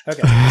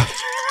 Okay,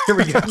 here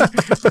we go.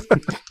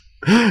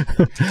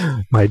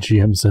 My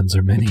GM sins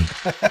are many.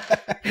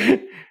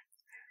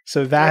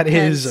 So that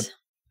is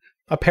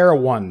a pair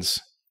of 1s.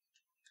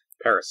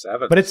 Pair of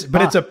 7. But it's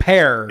a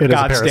pair. It is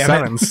God a pair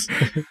damn of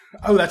 7s.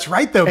 Oh, that's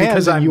right though,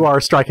 because you are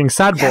striking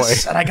sad boy.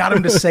 Yes, and I got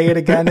him to say it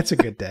again. It's a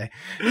good day.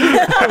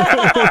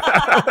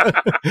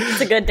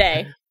 It's a good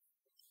day.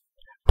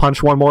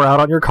 Punch one more out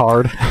on your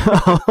card.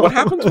 What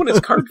happens when his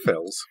card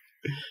fills?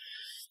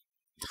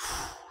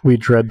 We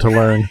dread to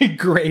learn.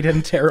 Great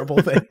and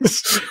terrible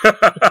things.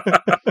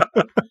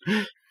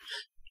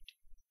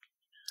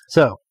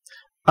 So,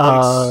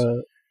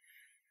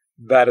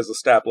 that is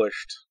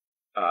established,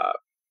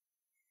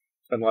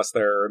 unless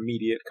there are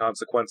immediate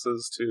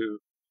consequences to...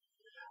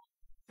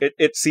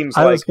 It seems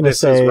like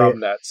this is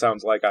Ramnet.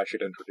 Sounds like I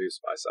should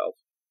introduce myself.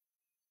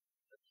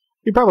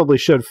 You probably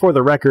should. For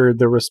the record,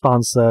 the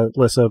response that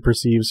Lyssa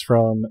perceives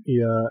from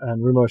Ia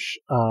and Rumush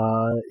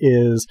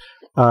is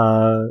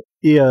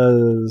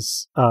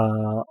Ia's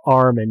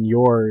arm and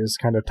yours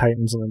kind of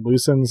tightens and then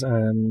loosens,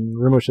 and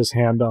Rumush's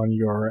hand on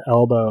your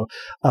elbow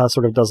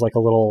sort of does like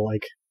a little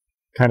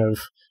kind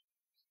of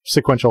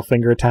sequential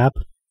finger tap.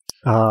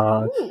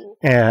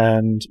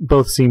 And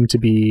both seem to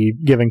be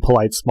giving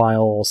polite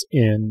smiles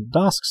in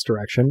Dask's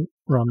direction.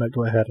 Ramnet,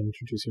 go ahead and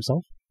introduce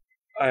yourself.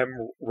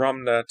 I'm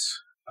Ramnet,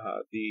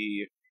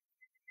 the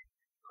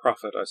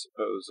prophet, I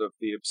suppose, of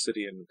the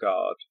Obsidian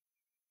God.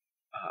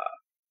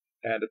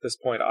 And at this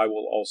point I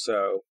will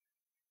also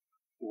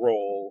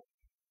roll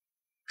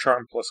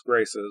Charm plus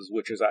Graces,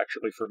 which is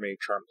actually for me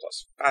Charm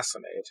plus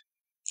Fascinate.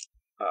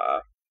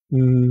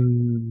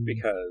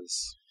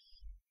 Because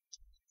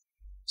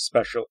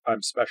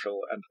I'm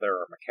special and there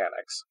are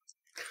mechanics.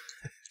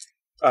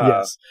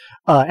 Yes.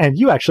 And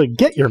you actually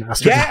get your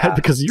master's hat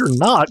because you're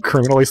not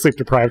criminally sleep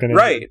deprived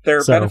anymore. Right, there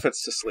are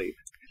benefits to sleep.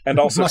 And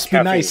also must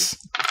caffeine. be nice.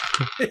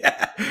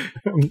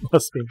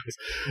 Must be nice.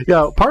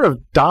 Yeah, part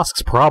of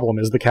Dask's problem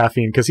is the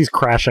caffeine because he's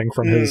crashing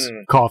from his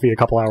coffee a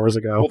couple hours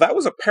ago. Well, that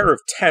was a pair of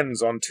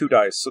 10s on 2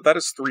 dice, so that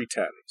is 3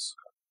 10s.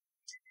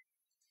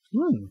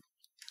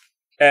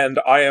 And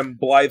I am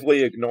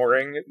blithely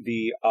ignoring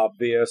the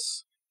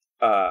obvious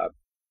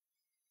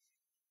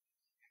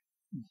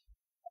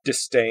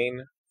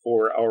disdain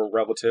for our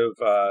relative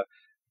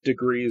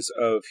degrees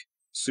of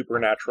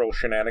supernatural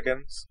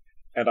shenanigans.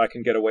 And I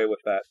can get away with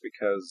that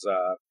because,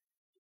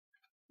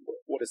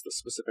 what is the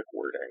specific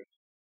wording?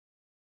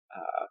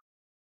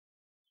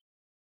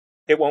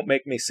 It won't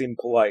make me seem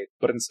polite,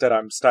 but instead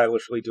I'm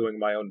stylishly doing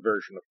my own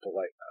version of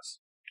politeness.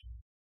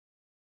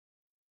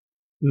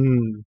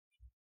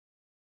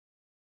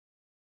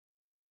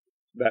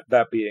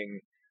 That being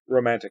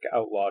romantic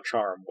outlaw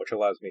charm, which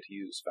allows me to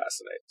use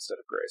Fascinate instead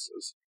of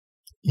Graces.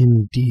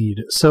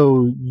 Indeed.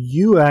 So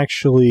you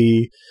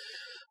actually...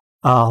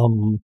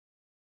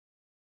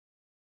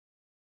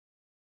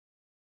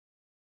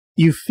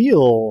 you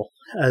feel,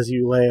 as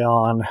you lay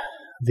on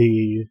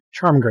the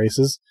Charm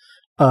Graces,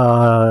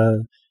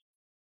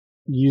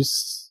 you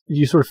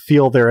sort of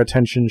feel their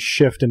attention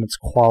shift in its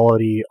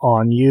quality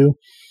on you,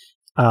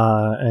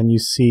 and you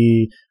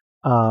see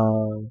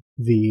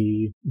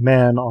the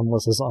man on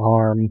Lyssa's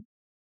arm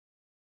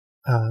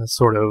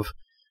sort of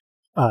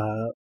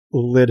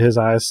lid his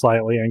eyes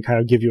slightly and kind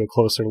of give you a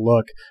closer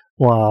look,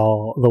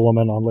 while the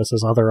woman on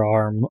Lyssa's other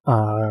arm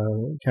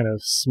kind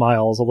of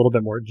smiles a little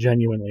bit more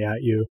genuinely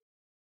at you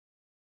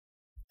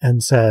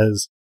and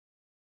says,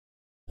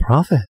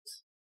 "Prophet,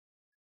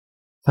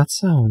 that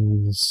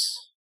sounds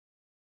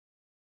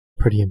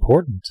pretty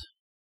important."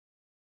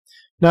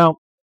 Now,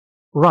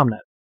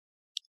 Ramnet,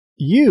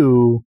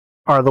 you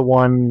are the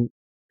one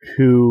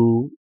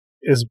who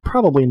is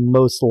probably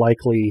most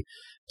likely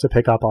to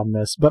pick up on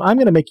this, but I'm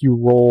going to make you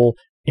roll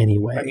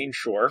anyway. I mean,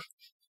 sure.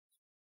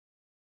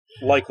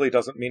 Likely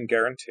doesn't mean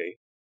guarantee.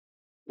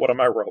 What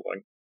am I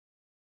rolling?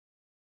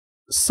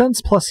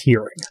 Sense plus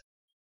hearing.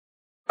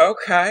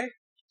 Okay.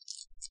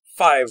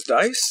 5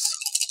 dice.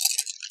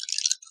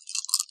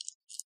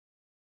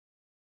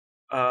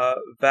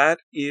 That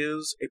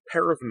is a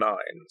pair of 9s.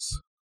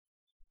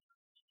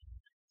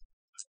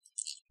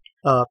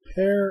 A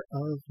pair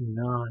of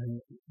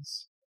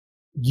 9s.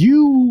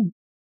 You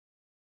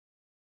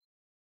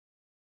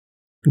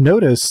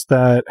notice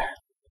that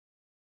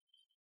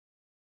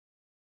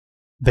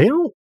they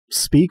don't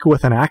speak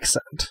with an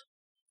accent.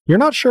 You're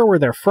not sure where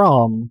they're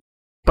from,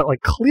 but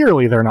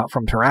clearly they're not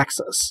from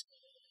Taraxis.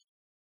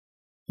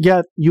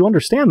 Yet you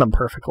understand them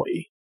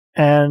perfectly,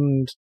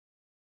 and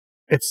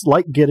it's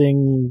like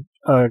getting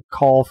a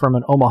call from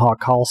an Omaha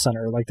call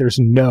center. There's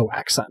no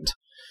accent.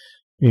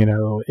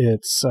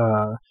 It's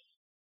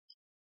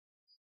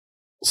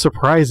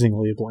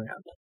surprisingly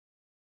bland.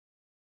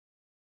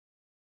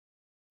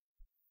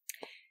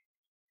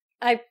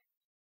 I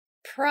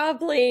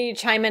probably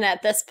chime in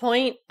at this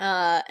point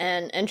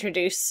and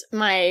introduce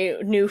my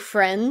new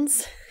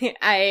friends.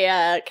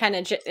 I kind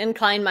of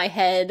incline my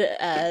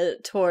head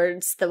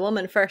towards the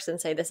woman first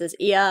and say, this is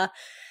Ia,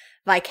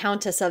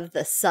 Viscountess of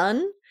the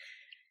Sun,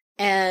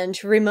 and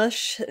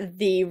Rimush,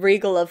 the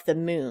Regal of the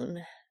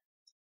Moon.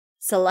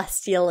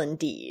 Celestial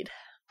indeed.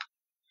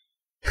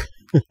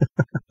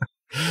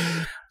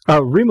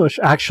 Rimush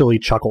actually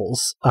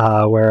chuckles,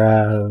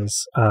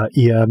 whereas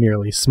Ia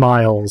merely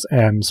smiles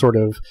and sort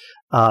of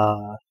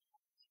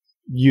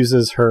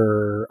uses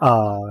her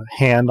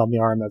hand on the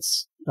arm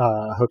that's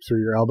hooked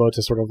through your elbow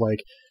to sort of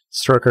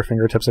stroke her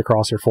fingertips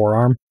across your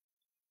forearm.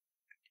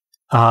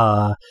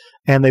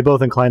 And they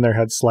both incline their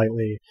heads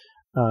slightly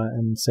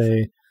and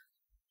say,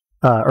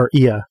 or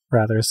Ia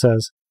rather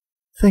says,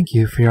 "Thank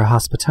you for your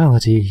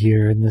hospitality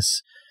here in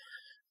this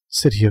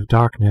city of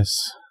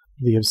darkness.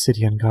 The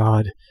Obsidian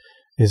God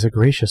is a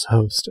gracious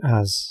host,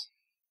 as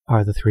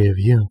are the three of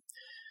you."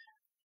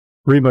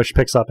 Rimush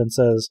picks up and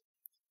says,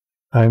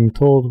 "I'm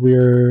told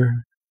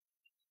we're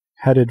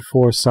headed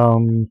for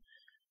some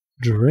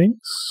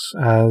drinks,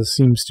 as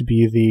seems to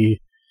be the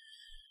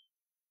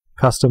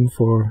custom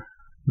for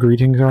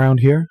greetings around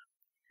here."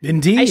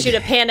 Indeed. I should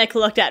have panic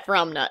looked at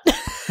Ramnet.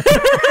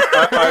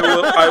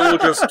 I will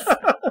just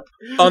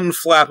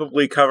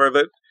unflappably cover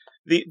that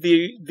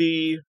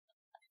the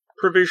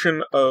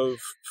provision of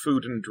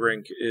food and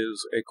drink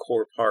is a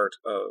core part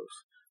of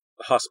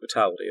the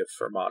hospitality of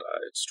Fermata,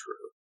 it's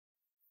true.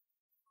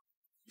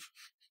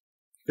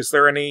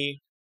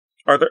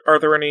 Are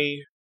there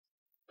any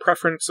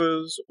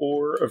preferences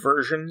or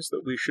aversions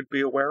that we should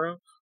be aware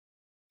of?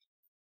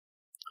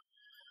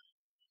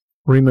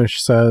 Rimush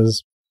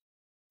says,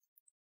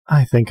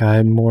 "I think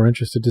I'm more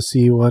interested to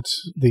see what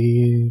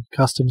the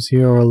customs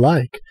here are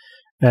like."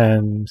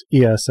 And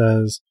Ia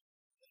says,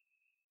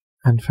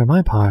 "And for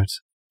my part,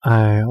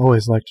 I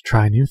always like to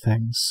try new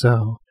things,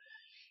 so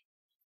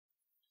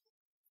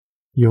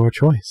your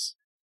choice."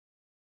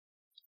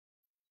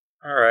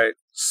 All right,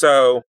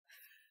 so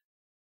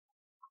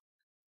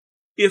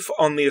if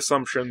on the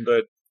assumption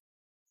that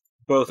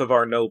both of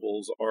our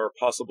nobles are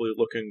possibly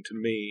looking to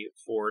me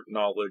for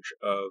knowledge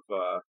of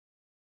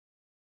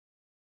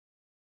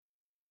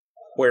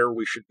where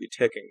we should be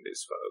taking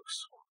these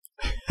folks,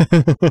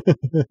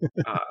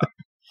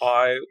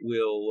 I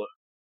will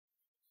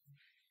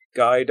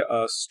guide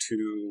us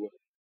to...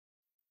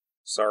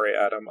 Sorry,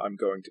 Adam, I'm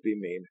going to be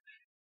mean.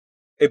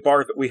 A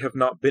bar that we have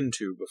not been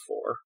to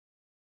before.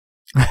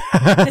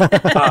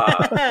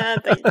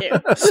 Thank you.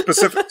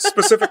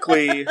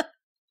 Specifically,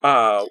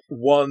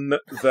 one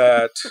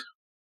that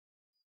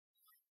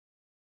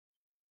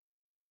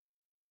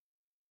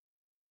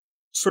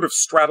sort of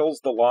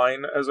straddles the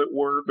line, as it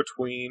were,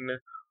 between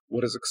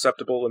what is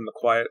acceptable in the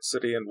quiet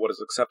city and what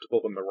is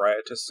acceptable in the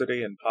riotous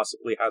city, and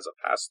possibly has a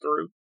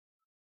pass-through.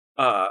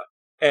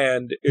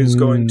 And is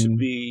going to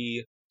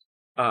be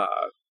a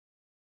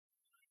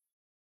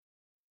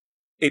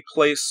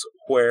place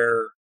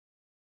where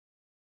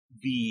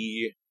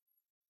the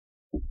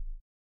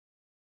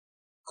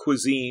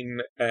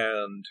cuisine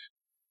and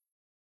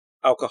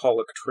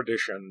alcoholic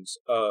traditions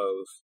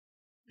of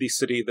the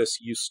city this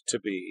used to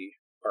be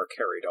are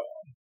carried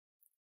on.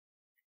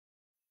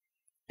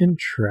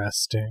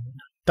 Interesting.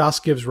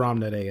 Dask gives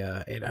Ramnet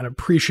an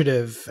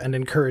appreciative and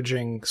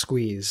encouraging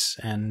squeeze,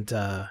 and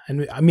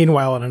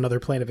meanwhile, on another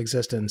plane of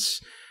existence,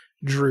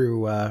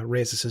 Drew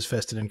raises his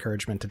fist in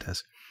encouragement to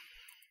Dask.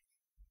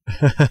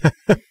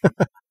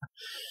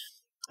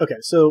 Okay,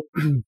 so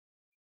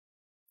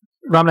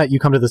Ramnet, you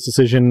come to this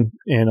decision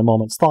in a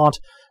moment's thought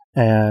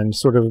and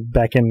sort of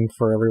beckon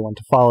for everyone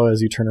to follow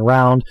as you turn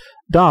around.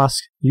 Dask,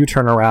 you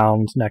turn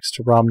around next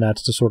to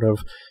Ramnet to sort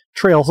of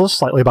trail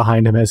slightly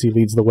behind him as he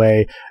leads the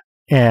way,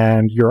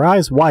 and your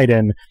eyes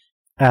widen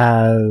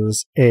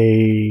as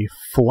a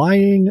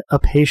flying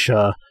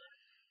acacia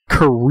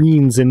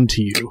careens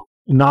into you,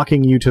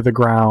 knocking you to the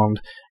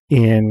ground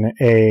in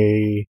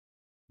a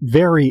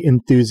very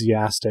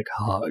enthusiastic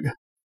hug.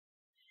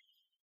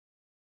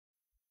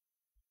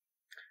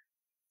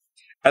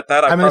 At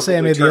that, I'm going to say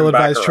I made the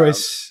ill-advised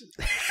choice.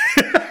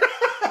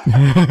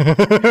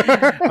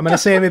 I'm going to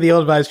say I made the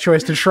ill-advised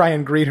choice to try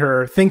and greet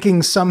her,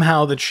 thinking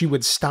somehow that she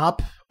would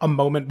stop a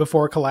moment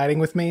before colliding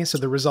with me, so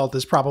the result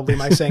is probably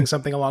my saying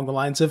something along the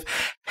lines of,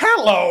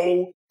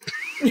 "Hello!"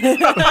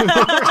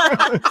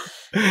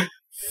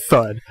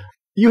 Thud.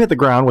 You hit the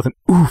ground with an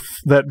oof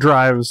that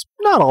drives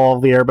not all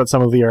of the air, but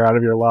some of the air out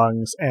of your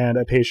lungs, and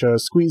Apatia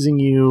squeezing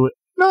you,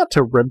 not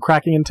to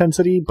rib-cracking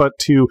intensity, but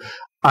to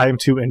I'm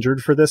too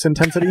injured for this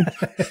intensity.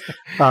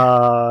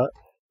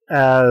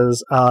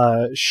 As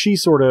she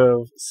sort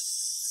of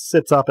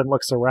sits up and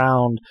looks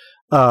around,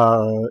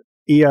 Ia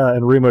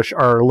and Rumush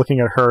are looking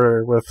at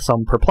her with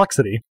some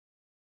perplexity.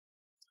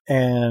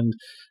 And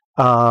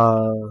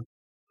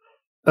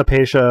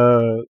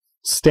Apatia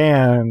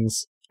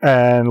stands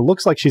and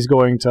looks like she's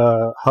going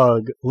to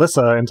hug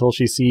Lyssa until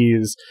she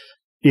sees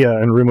Ia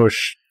and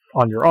Rumush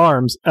on your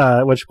arms,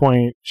 at which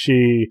point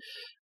she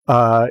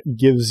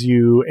gives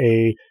you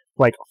a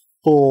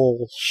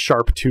full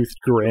sharp-toothed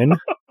grin,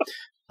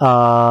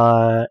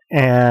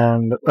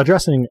 and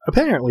addressing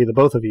apparently the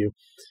both of you,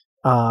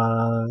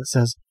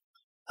 says,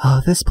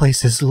 "Oh, this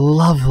place is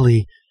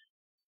lovely.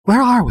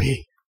 Where are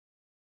we?"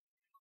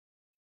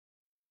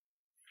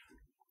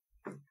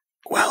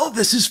 Well,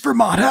 this is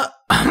Fermata,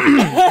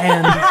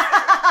 and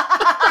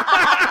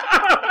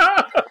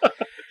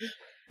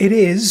it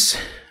is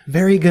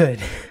very good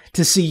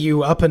to see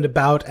you up and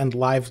about and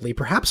lively.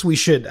 Perhaps we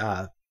should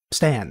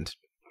stand.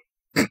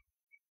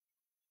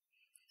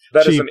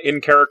 That is an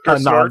in-character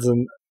snort.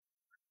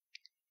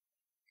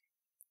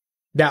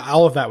 Now,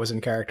 all of that was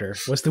in character.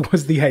 Was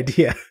the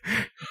idea?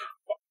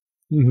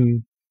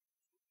 Mm-hmm.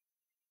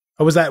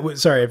 Oh, was that?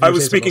 Sorry, if I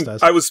was speaking.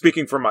 I was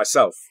speaking for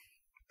myself.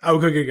 Oh,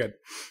 good.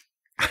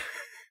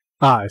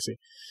 I see.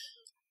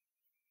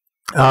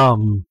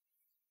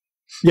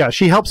 Yeah,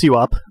 she helps you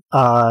up,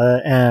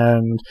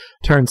 and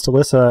turns to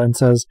Lyssa and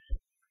says,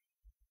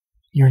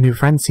 "Your new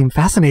friends seem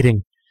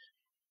fascinating."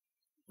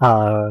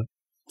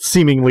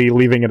 Seemingly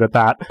leaving it at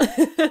that.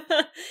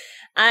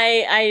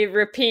 I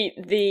repeat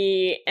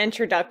the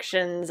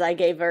introductions I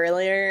gave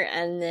earlier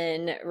and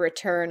then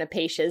return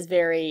Apatia's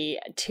very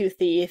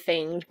toothy,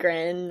 fanged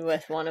grin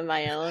with one of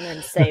my own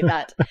and say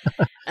that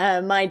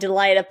my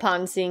delight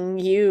upon seeing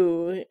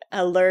you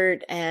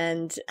alert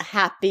and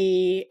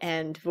happy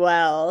and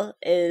well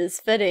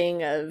is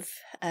fitting of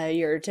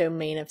your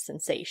domain of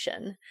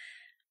sensation.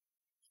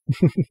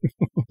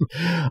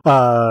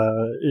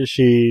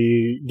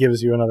 She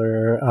gives you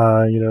another,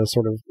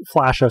 sort of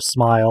flash of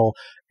smile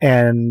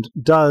and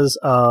does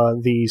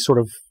the sort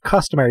of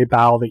customary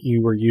bow that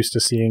you were used to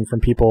seeing from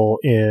people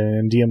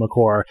in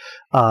Diamakor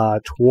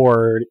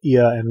toward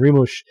Ia and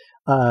Rumush,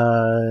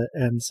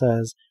 and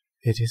says,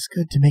 "It is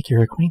good to make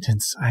your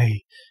acquaintance. I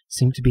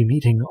seem to be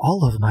meeting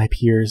all of my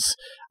peers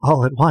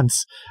all at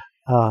once,"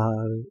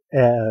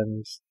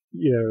 and,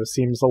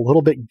 seems a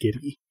little bit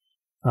giddy,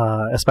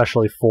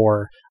 especially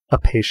for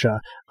Apatia.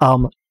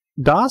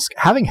 Dask,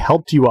 having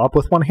helped you up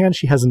with one hand,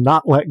 she has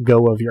not let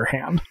go of your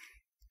hand.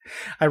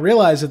 I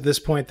realize at this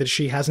point that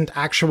she hasn't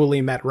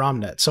actually met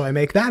Ramnet, so I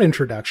make that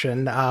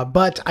introduction,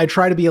 but I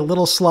try to be a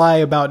little sly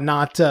about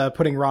not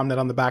putting Ramnet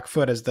on the back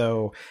foot as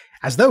though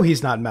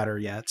he's not met her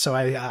yet. So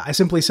I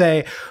simply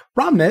say,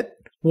 Ramnet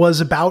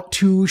was about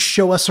to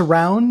show us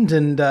around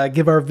and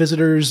give our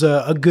visitors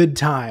a good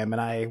time,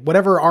 and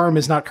whatever arm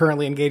is not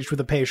currently engaged with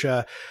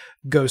Apatia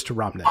goes to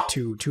Ramnet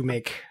to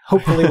make,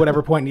 hopefully,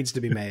 whatever point needs to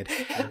be made.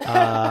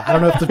 I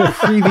don't know if the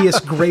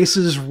previous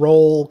Grace's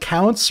roll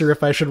counts, or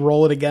if I should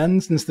roll it again,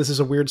 since this is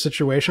a weird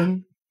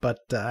situation, but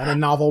a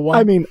novel one.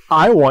 I mean,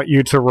 I want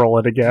you to roll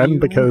it again,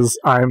 because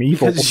I'm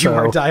evil. Because you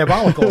are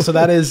diabolical, so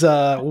that is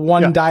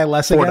one die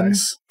less 4 again?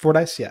 dice. 4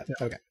 dice? Yeah,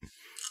 okay.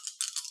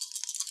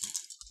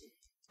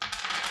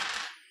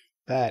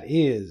 That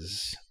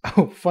is...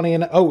 funny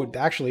enough,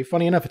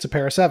 it's a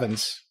pair of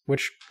 7s,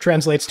 which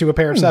translates to a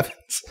pair of 7s.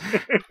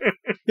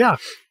 Yeah,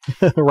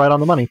 right on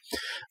the money.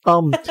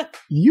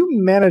 You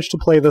managed to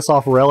play this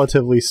off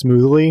relatively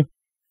smoothly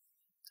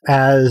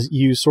as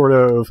you sort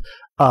of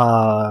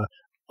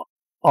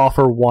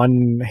offer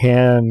one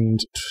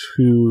hand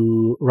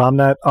to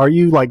Ramnet. Are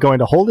you going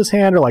to hold his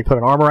hand, or put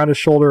an arm around his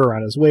shoulder,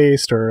 around his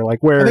waist, or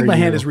where? I think my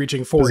hand is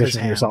reaching for his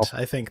hand. Yourself?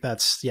 I think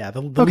that's the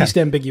least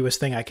ambiguous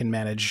thing I can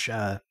manage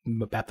at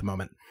the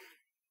moment.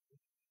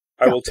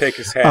 I will take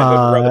his hand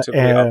and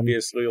relatively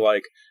obviously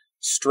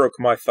stroke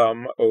my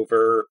thumb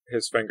over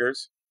his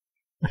fingers.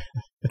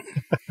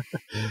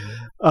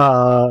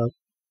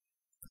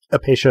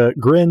 Apatia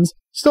grins,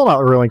 still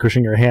not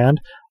relinquishing your hand,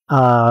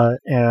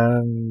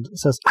 and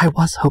says, "I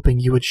was hoping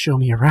you would show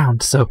me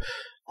around, so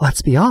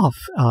let's be off."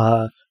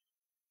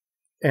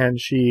 And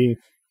she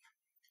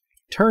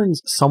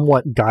turns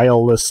somewhat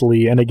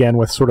guilelessly, and again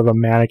with sort of a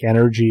manic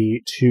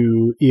energy,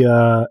 to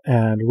Ia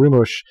and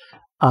Rumush,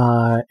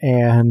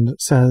 and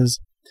says,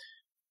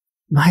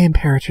 "My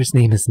Imperator's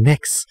name is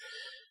Nyx.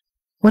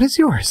 What is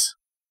yours?"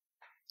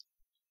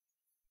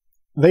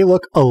 They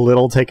look a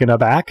little taken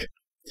aback,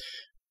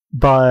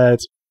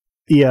 but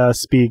Ia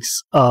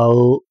speaks a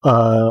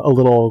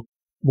little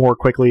more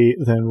quickly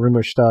than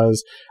Rumush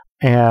does,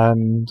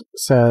 and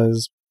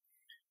says,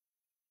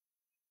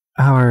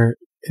 "Our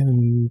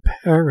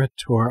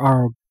Imperator,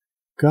 our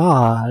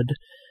god,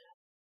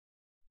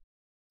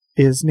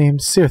 is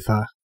named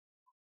Sirtha.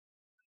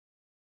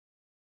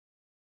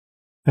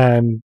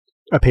 And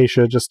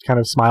Apatia just kind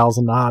of smiles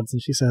and nods,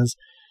 and she says,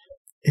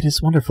 "It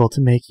is wonderful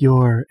to make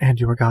your and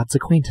your god's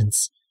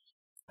acquaintance."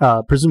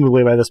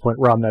 Presumably by this point,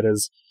 Ramnet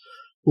is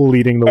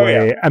leading the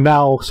way, and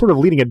now sort of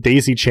leading a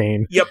daisy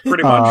chain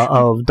pretty much.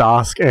 of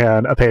Dask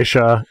and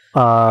Apatia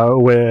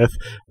with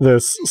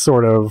this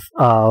sort of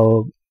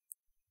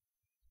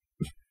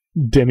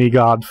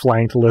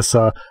demigod-flanked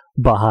Lyssa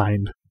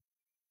behind.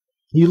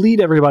 You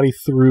lead everybody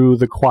through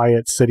the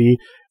quiet city.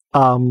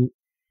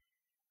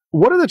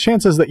 What are the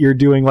chances that you're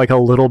doing like a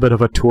little bit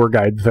of a tour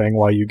guide thing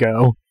while you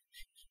go?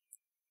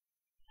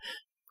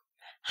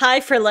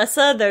 High for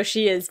Lyssa, though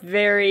she is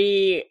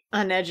very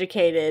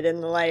uneducated in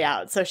the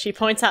layout. So she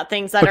points out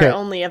things that are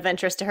only of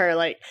interest to her.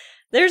 Like,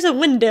 there's a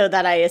window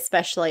that I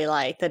especially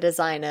like the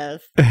design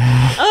of.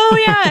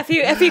 Oh yeah,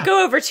 if you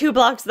go over 2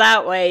 blocks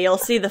that way, you'll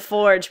see the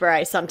forge where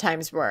I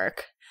sometimes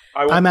work.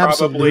 I'm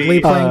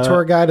absolutely playing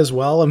tour guide as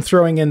well. I'm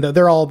throwing in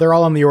they're all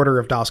on the order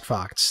of Dask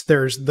Fox.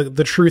 There's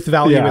the truth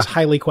value is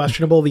highly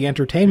questionable. The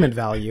entertainment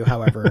value,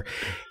 however,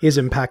 is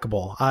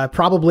impeccable.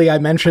 Probably I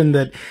mentioned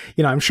that,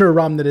 I'm sure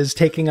Ramnet is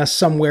taking us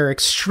somewhere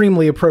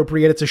extremely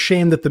appropriate. It's a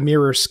shame that the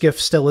mirror skiff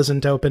still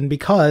isn't open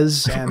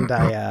because, and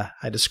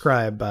I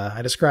describe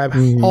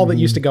all that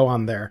used to go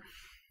on there.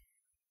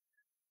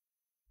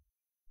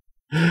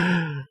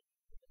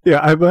 Yeah,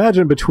 I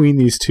imagine between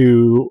these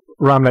two,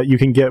 Ramnet, you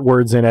can get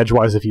words in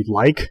edgewise if you'd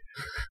like,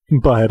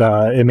 but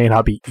it may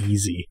not be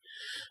easy.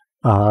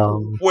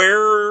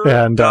 Where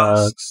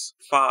Dask's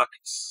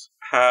facts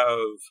have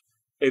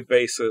a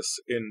basis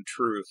in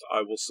truth,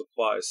 I will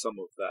supply some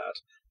of that.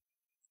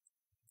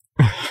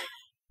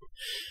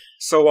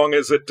 So long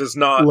as it does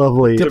not...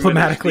 Lovely.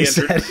 Diplomatically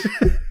said.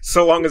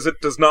 So long as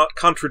it does not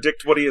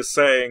contradict what he is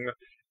saying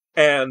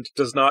and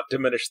does not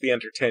diminish the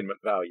entertainment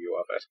value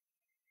of it.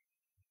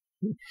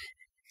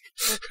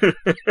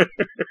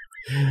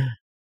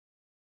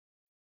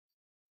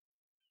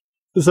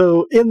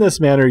 So, in this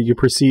manner, you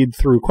proceed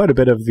through quite a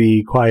bit of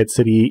the quiet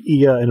city.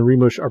 Iya and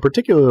Rimush are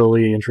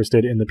particularly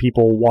interested in the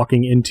people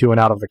walking into and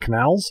out of the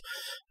canals,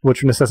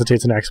 which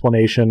necessitates an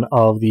explanation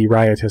of the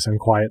riotous and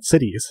quiet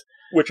cities.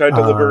 Which I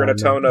deliver in a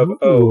tone of,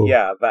 oh,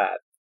 yeah, that.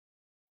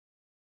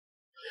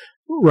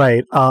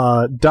 Right.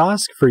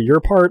 Dask, for your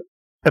part,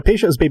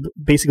 Apatia is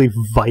basically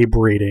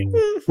vibrating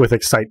with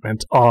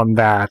excitement on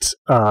that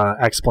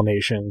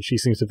explanation. She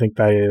seems to think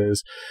that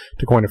is,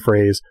 to coin a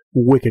phrase,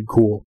 wicked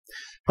cool.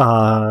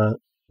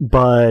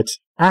 But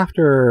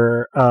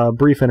after a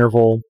brief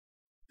interval,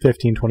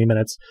 15-20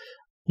 minutes,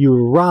 you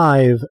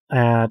arrive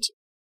at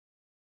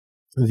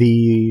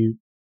the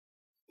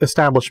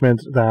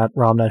establishment that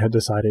Ramnet had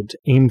decided to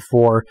aim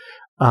for,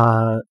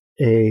 a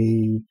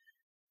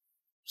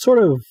sort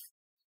of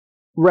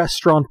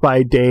restaurant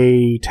by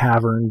day,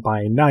 tavern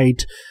by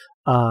night,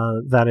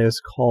 that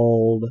is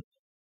called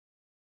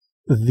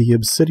the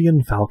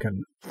Obsidian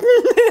Falcon.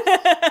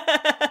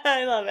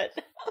 I love it.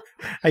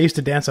 I used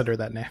to dance under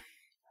that name.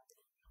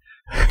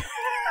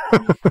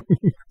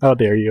 How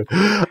dare you?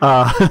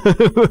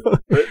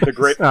 The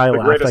greatest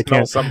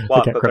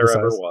subplot that there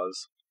ever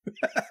was.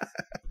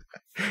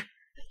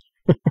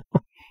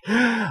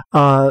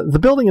 The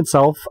building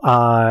itself,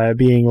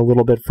 being a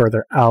little bit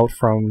further out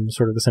from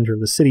sort of the center of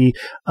the city,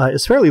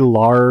 is fairly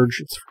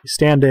large. It's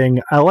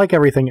freestanding. I like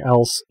everything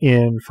else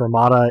in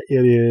Fermata.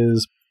 It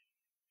is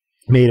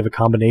made of a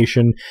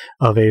combination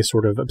of a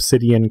sort of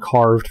obsidian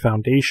carved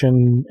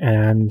foundation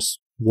and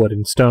wood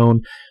and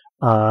stone.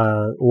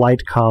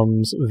 Light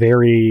comes in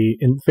very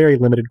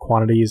limited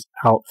quantities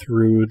out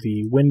through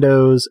the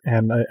windows,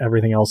 and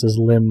everything else is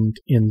limned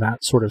in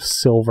that sort of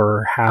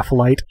silver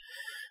half-light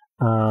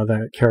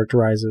that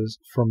characterizes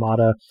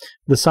Fermata.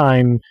 The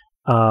sign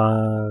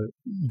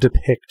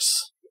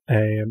depicts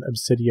an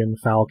obsidian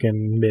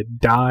falcon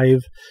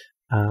mid-dive,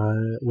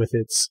 with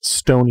its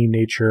stony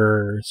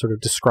nature sort of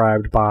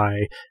described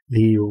by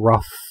the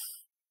rough,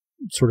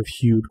 sort of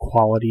hued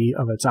quality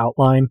of its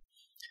outline.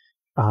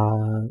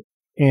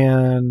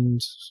 And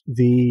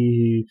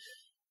the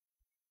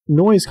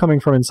noise coming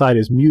from inside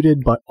is muted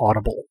but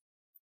audible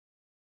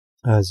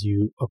as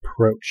you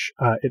approach.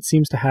 It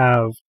seems to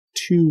have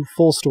 2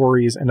 full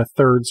stories and a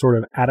third sort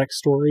of attic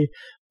story,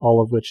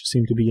 all of which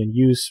seem to be in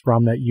use.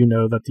 Ramnet, you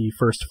know that the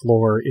first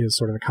floor is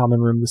sort of a common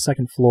room. The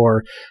second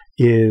floor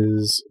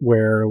is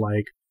where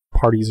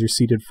parties are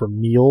seated for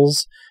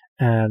meals,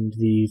 and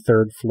the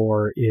third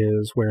floor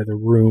is where the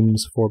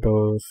rooms for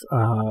both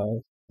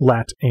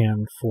let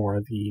and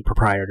for the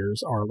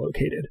proprietors are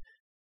located.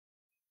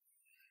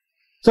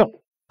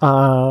 So,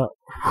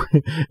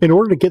 in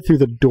order to get through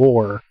the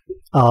door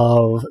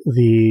of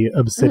the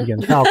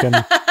Obsidian Falcon,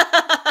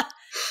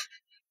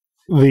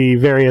 the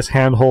various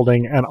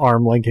hand-holding and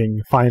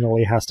arm-linking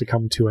finally has to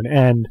come to an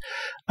end.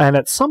 And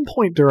at some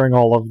point during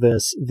all of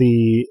this,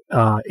 the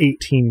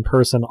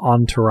 18-person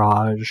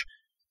entourage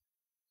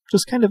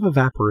just kind of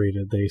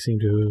evaporated. They seem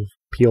to have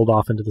peeled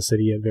off into the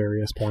city at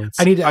various points.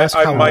 I need to ask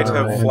I might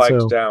have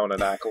flagged down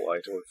an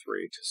acolyte or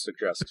 3 to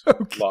suggest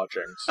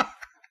lodgings.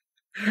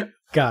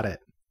 Got it.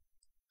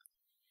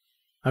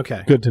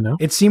 Okay. Good to know.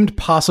 It seemed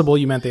possible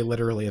you meant they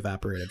literally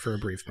evaporated for a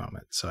brief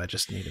moment, so I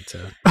just needed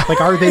to... Like,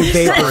 are they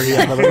vapory?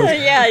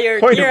 Yeah, you're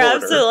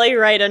absolutely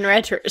right in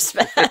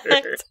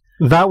retrospect.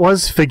 That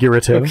was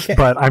figurative, Okay.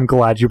 but I'm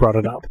glad you brought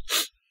it up.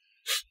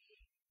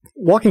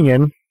 Walking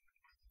in,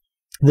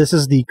 this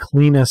is the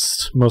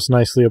cleanest, most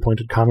nicely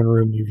appointed common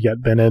room you've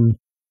yet been in.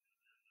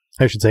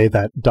 I should say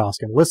that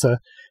Dask and Lyssa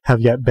have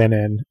yet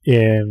been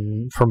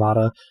in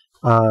Fermata.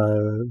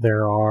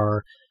 There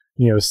are,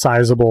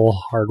 sizable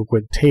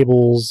hardwood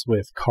tables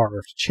with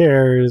carved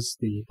chairs.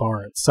 The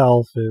bar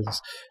itself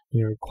is,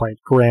 quite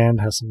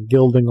grand, has some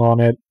gilding on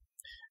it.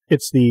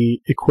 It's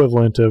the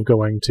equivalent of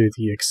going to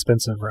the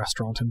expensive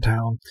restaurant in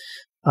town.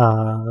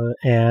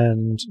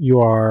 And you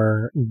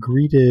are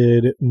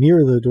greeted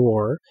near the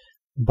door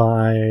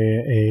by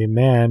a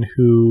man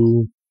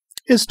who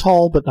is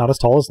tall, but not as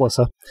tall as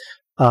Lyssa.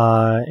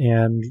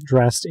 And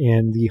dressed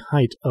in the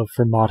height of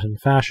Fermatan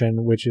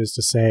fashion, which is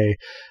to say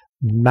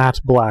matte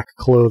black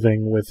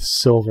clothing with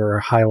silver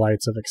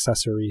highlights of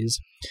accessories.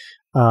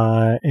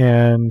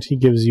 And he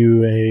gives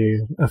you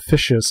a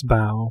officious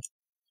bow,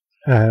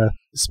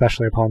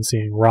 especially upon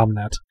seeing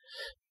Ramnet,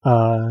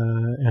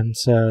 and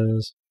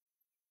says,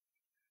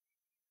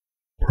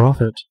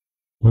 "Prophet,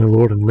 my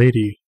lord and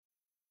lady,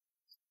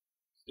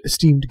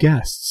 esteemed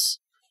guests."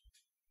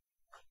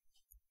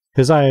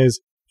 His eyes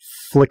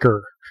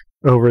flicker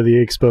over the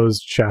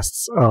exposed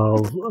chests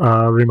of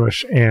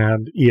Rimush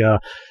and Ia.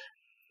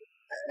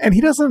 And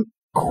he doesn't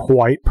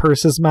quite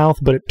purse his mouth,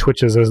 but it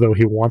twitches as though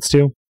he wants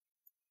to.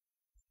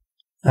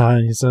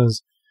 He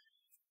says,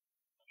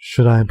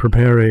 "Should I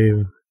prepare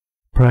a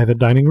private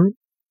dining room?"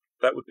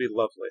 That would be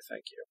lovely,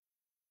 thank you.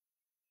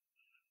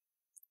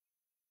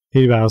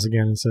 He bows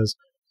again and says,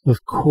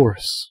 "Of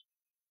course,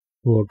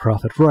 Lord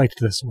Prophet, right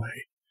this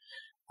way."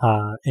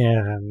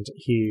 And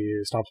he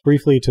stops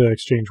briefly to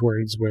exchange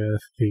words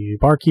with the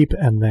barkeep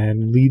and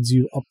then leads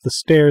you up the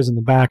stairs in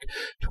the back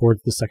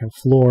towards the second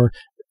floor.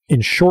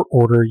 In short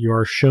order, you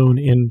are shown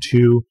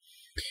into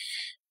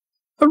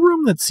a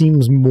room that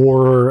seems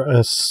more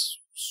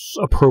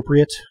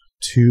appropriate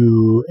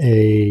to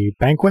a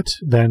banquet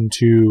than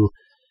to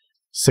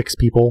 6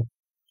 people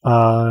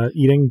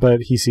eating,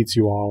 but he seats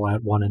you all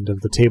at one end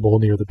of the table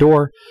near the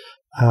door,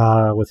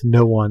 with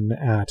no one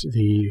at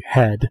the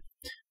head,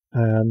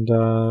 and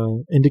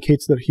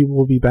indicates that he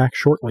will be back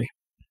shortly.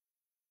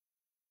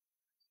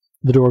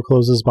 The door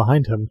closes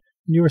behind him,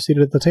 and you are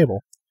seated at the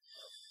table.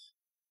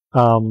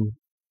 The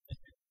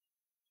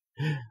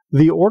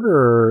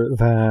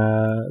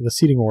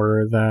seating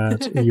order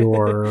that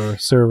your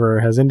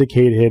server has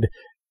indicated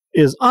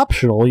is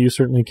optional. You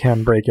certainly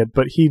can break it,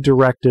 but he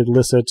directed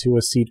Lyssa to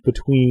a seat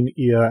between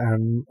Ia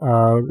and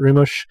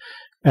Rimush,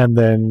 and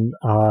then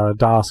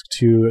Dask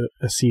to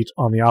a seat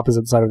on the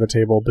opposite side of the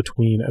table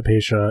between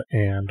Apatia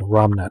and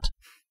Ramnet.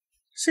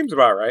 Seems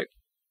about right.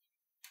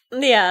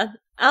 Yeah,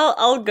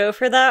 I'll go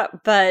for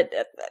that, but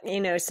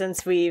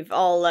since we've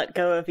all let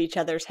go of each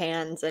other's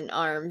hands and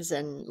arms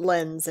and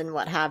limbs and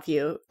what have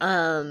you,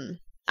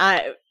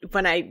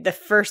 the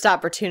first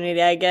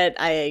opportunity I get,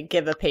 I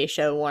give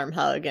Apatia a warm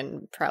hug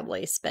and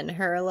probably spin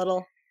her a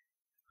little.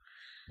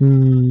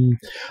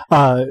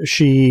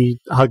 She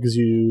hugs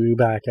you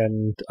back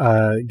and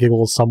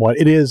giggles somewhat.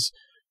 It is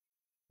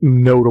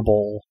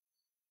notable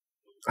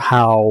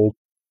how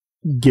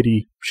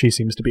giddy she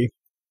seems to be.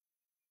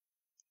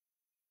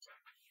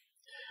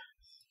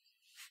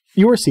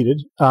 You are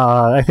seated.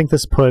 I think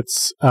this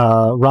puts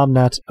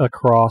Ramnet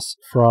across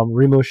from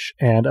Rimush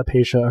and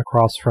Apatia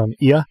across from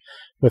Ia,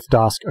 with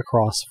Dask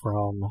across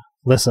from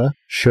Lyssa,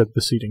 should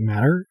the seating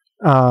matter.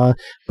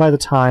 By the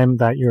time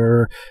that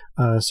your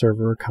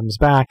server comes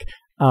back,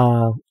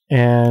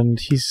 and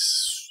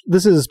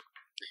this is,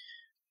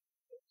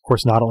 of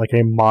course, not like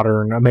a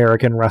modern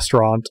American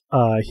restaurant.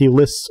 He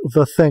lists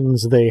the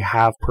things they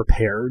have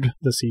prepared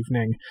this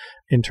evening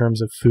in terms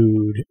of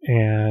food,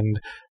 and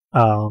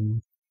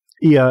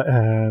Ia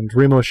and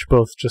Rimush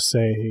both just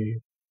say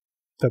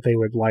that they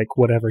would like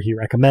whatever he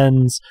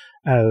recommends,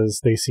 as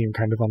they seem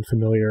kind of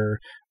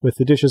unfamiliar with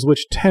the dishes,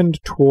 which tend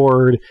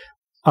toward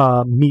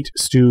meat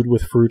stewed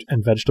with fruit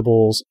and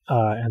vegetables,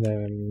 and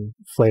then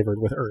flavored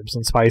with herbs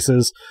and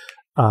spices.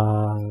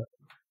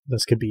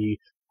 This could be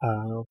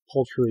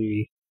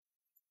poultry,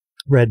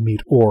 red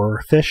meat,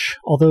 or fish,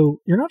 although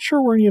you're not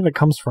sure where any of it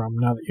comes from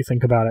now that you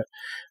think about it.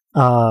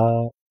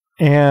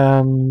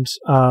 And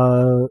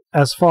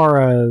as far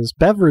as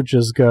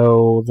beverages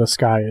go, the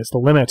sky is the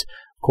limit.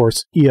 Of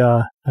course,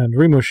 Ia and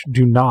Rimush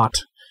do not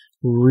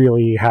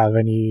really have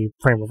any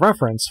frame of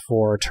reference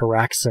for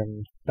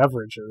Taraxan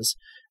beverages.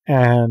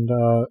 And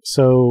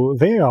so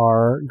they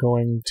are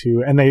going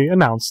to, and they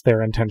announce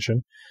their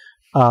intention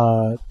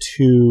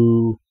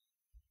to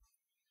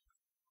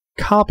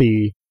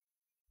copy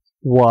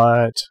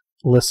what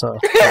Lyssa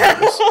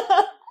does.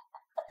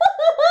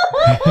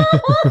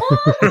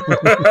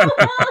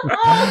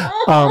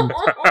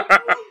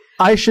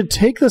 I should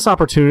take this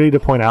opportunity to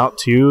point out,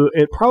 too,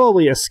 it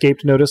probably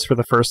escaped notice for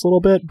the first little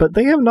bit, but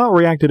they have not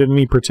reacted in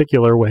any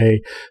particular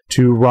way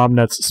to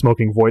Ramnet's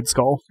smoking void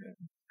skull.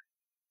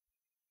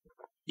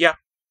 Yeah,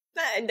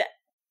 And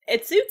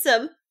it suits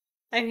him.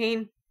 I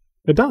mean,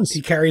 It does.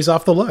 He carries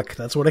off the look.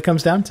 That's what it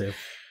comes down to.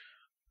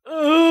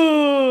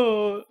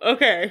 ooh,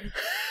 okay.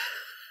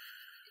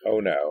 Oh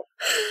no.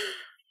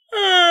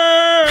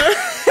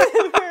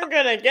 We're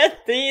gonna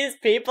get these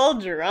people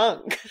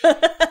drunk.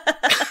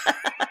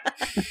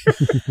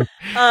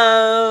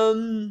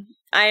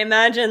 I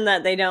imagine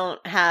that they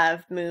don't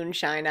have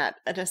moonshine at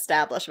an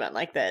establishment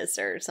like this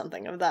or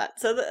something of that.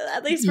 So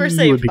at least we're You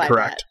safe would be by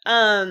correct.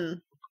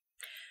 that.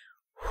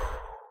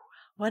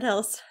 What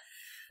else?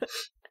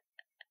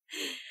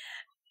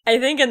 I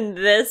think in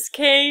this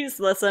case,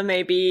 Lyssa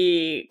may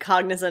be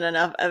cognizant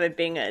enough of it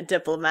being a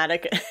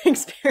diplomatic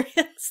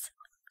experience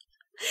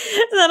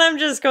that I'm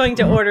just going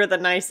to order the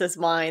nicest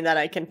wine that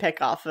I can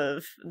pick off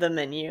of the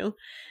menu.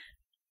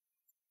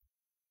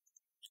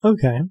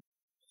 Okay.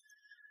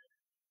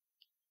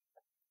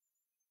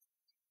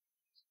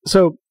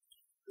 So,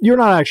 you're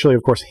not actually,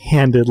 of course,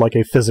 handed like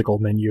a physical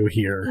menu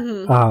here.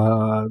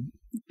 Mhm.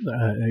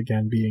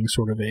 Again, being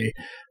sort of a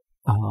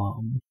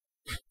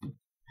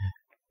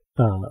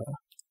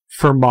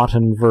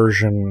Fermotan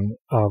version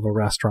of a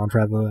restaurant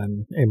rather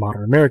than a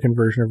modern American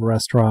version of a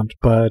restaurant,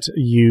 but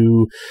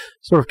you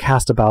sort of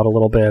cast about a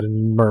little bit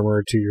and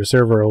murmur to your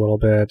server a little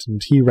bit,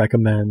 and he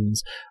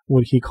recommends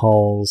what he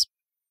calls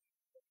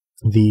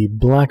the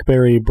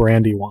blackberry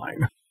brandy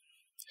wine.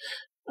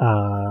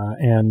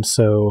 And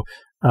so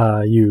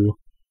you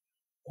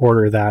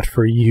order that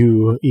for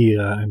you,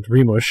 Ia, and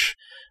Rimush.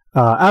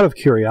 Out of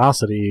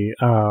curiosity,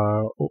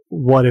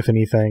 what, if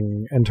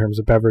anything, in terms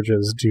of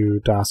beverages,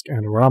 do Dask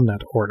and Ramnet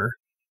order?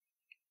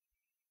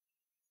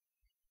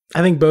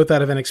 I think both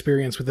out of an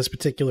experience with this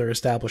particular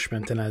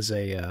establishment and as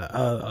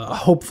a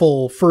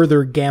hopeful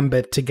further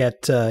gambit to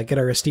get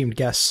our esteemed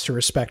guests to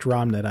respect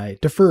Ramnet, I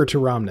defer to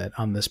Ramnet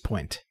on this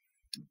point.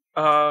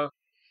 I'll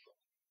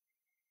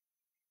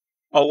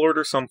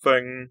order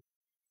something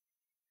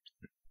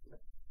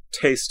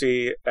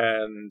tasty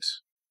and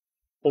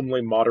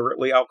only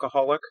moderately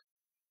alcoholic.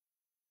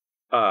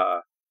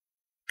 Out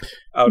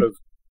of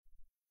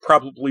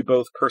probably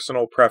both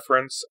personal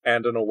preference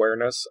and an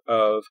awareness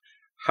of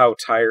how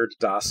tired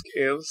Dask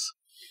is.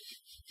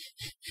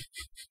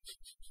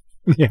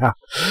 Yeah.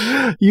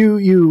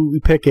 You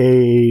pick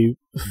a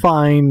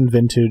fine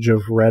vintage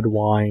of red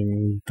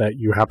wine that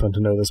you happen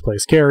to know this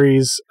place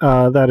carries.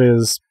 That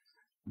is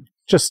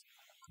just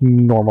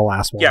normal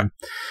ass wine.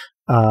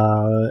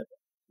 Yeah.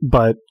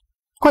 But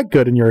quite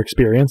good in your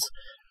experience.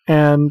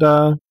 And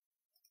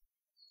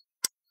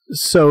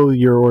so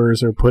your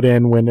orders are put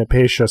in when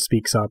Apatia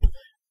speaks up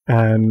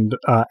and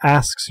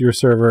asks your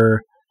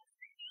server,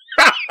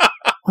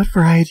 what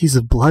varieties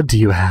of blood do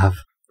you have?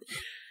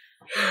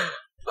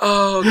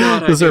 Oh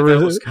god, I The knew server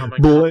that was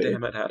coming. God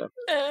damn it, Adam.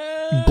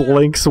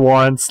 blinks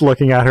once,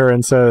 looking at her,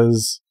 and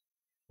says,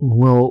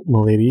 well,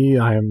 milady,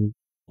 I'm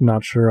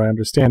not sure I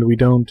understand. We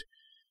don't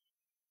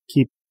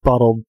keep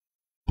bottled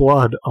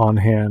blood on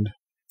hand.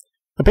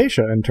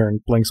 Apatia, in turn,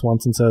 blinks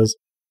once and says,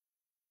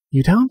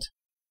 you don't?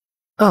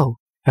 Oh.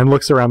 And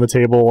looks around the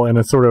table in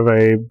a sort of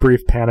a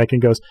brief panic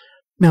and goes,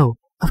 no,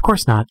 of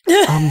course not.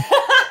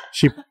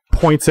 She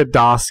points at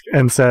Dask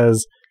and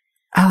says,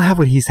 I'll have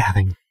what he's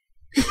having.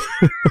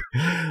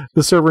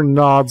 The server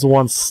nods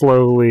once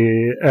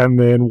slowly and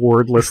then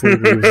wordlessly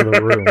leaves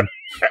the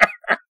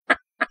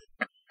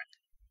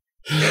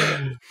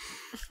room.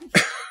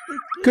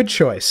 Good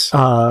choice.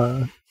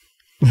 Ia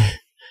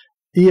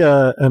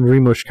and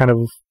Rimush kind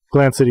of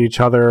glance at each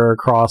other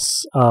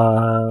across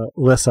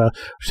Lyssa,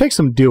 which takes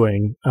some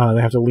doing.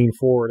 They have to lean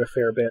forward a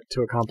fair bit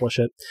to accomplish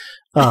it.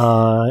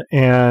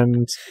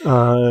 And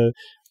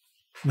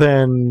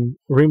then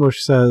Rimush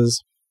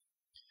says,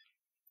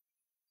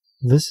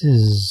 this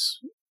is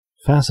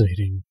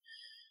fascinating.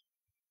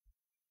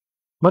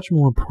 Much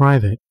more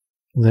private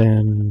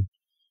than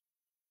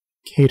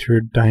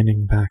catered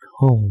dining back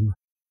home.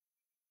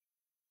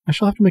 I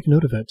shall have to make a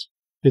note of it.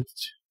 It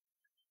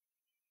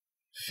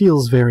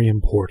feels very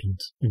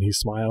important. And he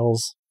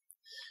smiles.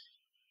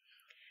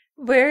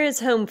 Where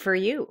is home for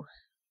you?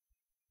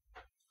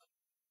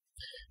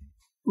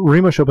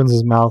 Rimush opens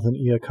his mouth and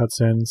Ia cuts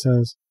in and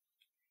says,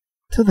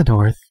 to the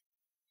north.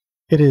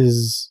 It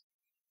is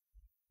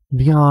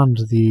beyond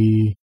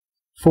the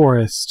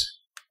forest.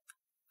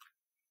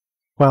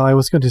 Well, I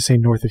was going to say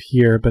north of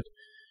here, but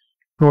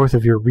north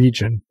of your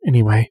region,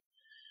 anyway.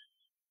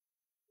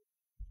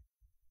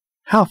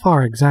 How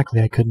far exactly,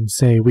 I couldn't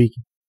say. We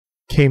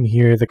came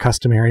here the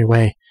customary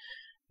way.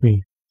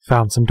 We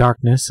found some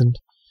darkness and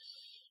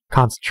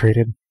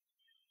concentrated.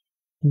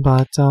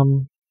 But,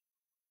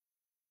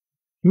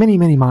 many,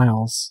 many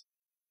miles.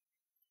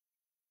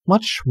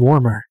 Much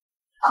warmer.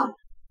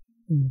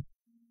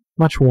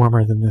 Much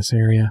warmer than this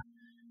area.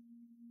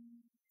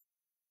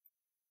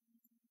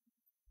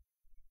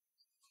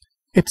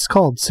 It's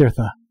called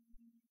Sirtha.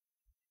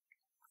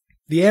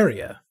 The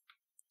area,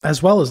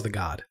 as well as the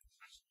god.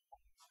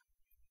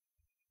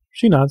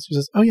 She nods. She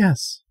says, oh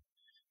yes.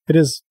 It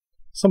is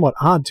somewhat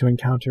odd to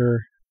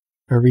encounter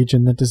a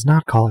region that does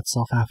not call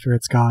itself after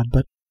its god,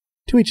 but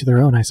to each their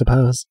own, I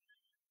suppose.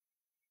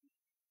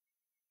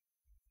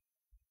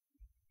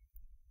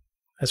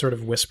 I sort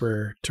of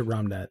whisper to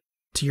Ramnet,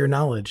 to your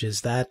knowledge,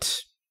 is that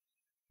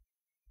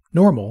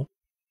normal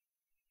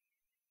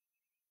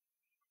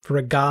for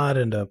a god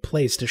and a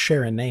place to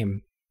share a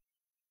name?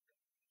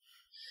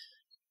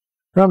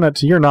 Ramnet,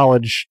 to your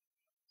knowledge,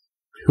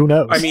 who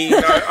knows? I mean,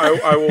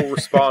 I will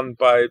respond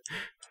by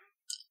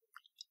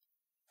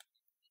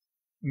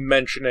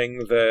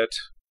mentioning that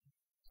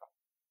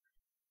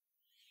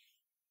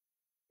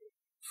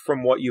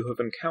from what you have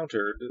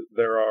encountered,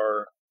 there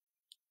are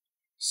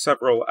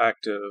several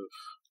active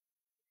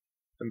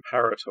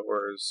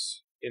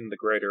imparators in the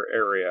greater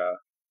area,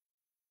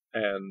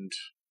 and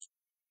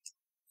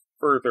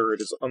further,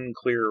 it is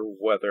unclear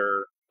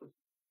whether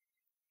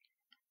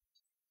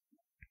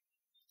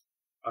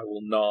I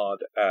will nod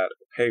at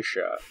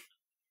Apatia.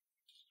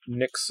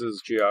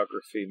 Nyx's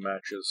geography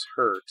matches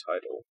her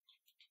title.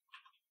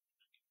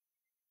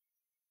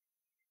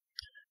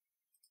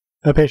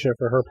 Apatia,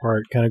 for her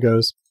part, kind of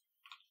goes,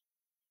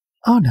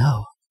 "Oh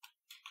no.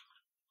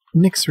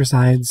 Nyx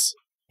resides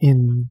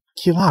in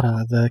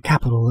Kilata, the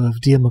capital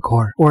of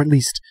Diamakor, or at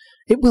least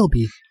it will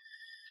be."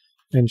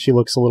 And she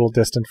looks a little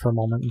distant for a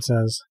moment and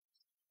says,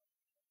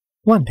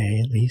 "One day,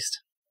 at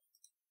least."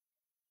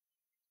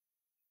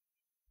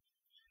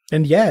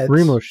 And yet...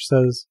 Rimush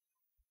says...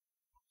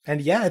 And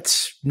yet,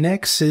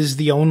 Nyx is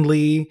the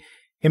only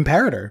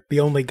imperator, the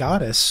only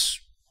goddess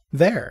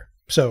there.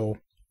 So,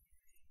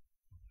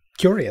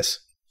 curious.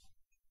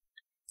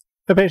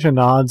 Apatia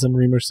nods and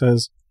Rimush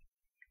says,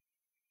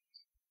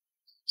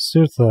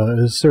 "Sirtha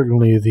is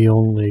certainly the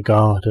only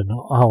god in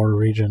our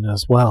region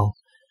as well.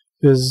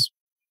 Is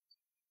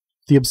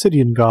the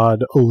Obsidian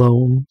god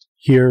alone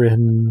here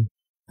in..."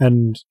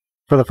 And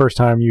for the first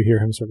time you hear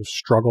him sort of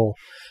struggle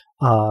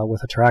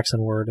with a Taraxan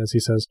word as he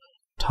says,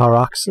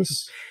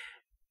 "Taraxis?"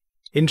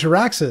 In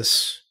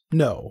Taraxis,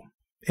 no.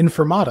 In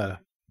Fermata,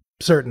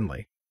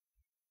 certainly.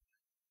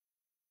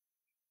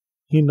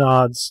 He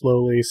nods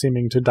slowly,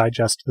 seeming to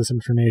digest this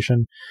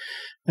information,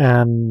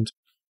 and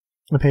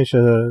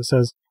Apatia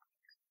says,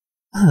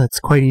 "It's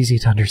quite easy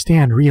to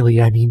understand,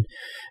 really. I mean,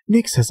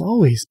 Nyx has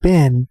always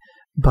been,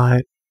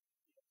 but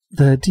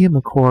the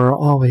Diamakor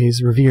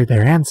always revered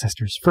their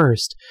ancestors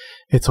first.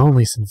 It's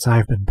only since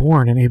I've been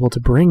born and able to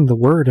bring the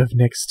word of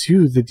Nyx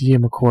to the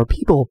Diamakor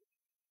people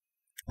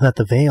that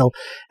the Vale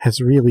has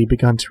really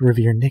begun to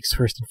revere Nyx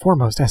first and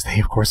foremost, as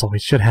they of course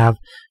always should have."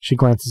 She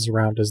glances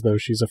around as though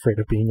she's afraid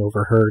of being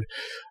overheard,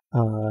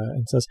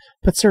 and says,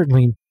 "But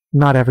certainly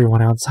not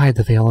everyone outside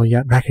the Vale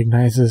yet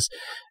recognizes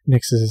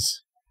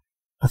Nyx's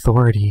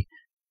authority,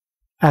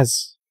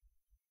 as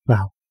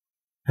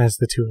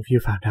the two of you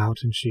found out."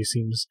 And she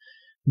seems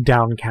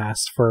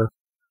downcast for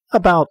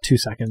about 2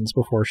 seconds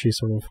before she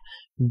sort of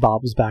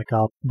bobs back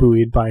up,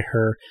 buoyed by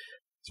her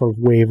sort of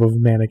wave of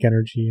manic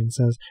energy, and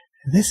says,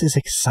 "This is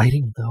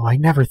exciting, though. I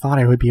never thought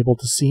I would be able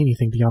to see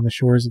anything beyond the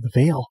shores of the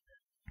Vale."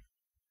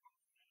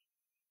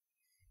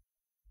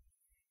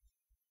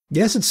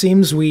 Yes, it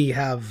seems we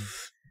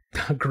have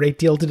a great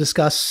deal to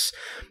discuss,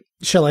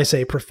 shall I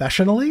say,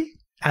 professionally,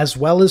 as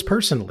well as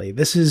personally.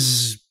 This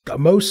is a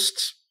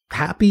most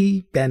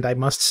happy, and I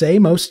must say,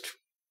 most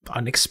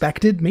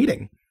unexpected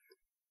meeting.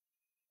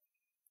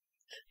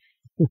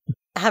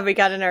 Have we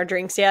gotten our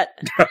drinks yet?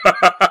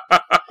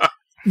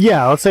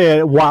 Yeah, let's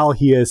say while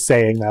he is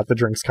saying that, the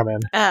drinks come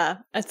in.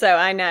 So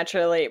I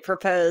naturally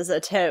propose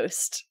a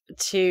toast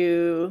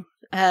to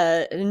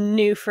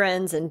new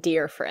friends and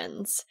dear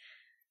friends.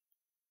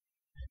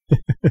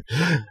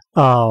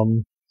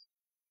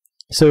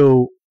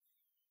 So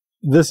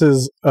this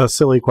is a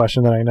silly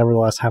question that I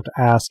nevertheless have to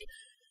ask.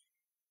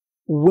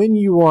 When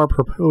you are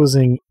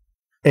proposing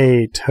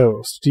a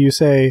toast, do you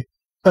say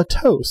a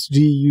toast?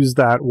 Do you use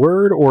that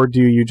word, or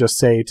do you just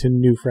say to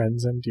new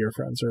friends and dear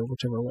friends, or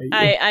whichever way you...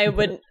 I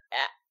wouldn't...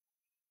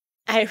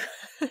 I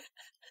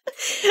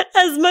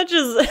as much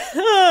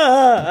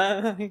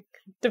as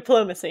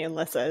diplomacy in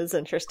Lyssa is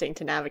interesting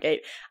to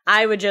navigate,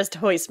 I would just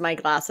hoist my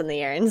glass in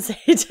the air and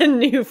say to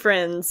new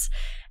friends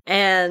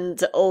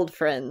and old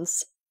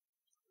friends.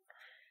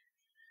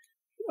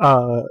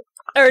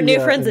 Or new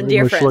friends and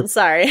dear friends,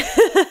 sorry. New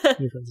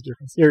friends and dear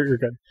friends. You're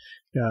good.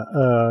 Yeah.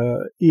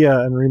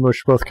 Ia and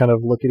Rimush both kind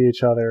of look at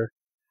each other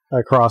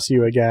across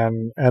you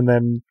again, and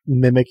then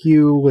mimic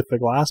you with the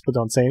glass, but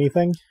don't say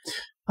anything.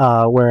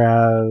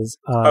 Whereas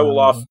I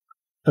will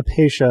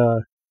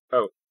Apatia...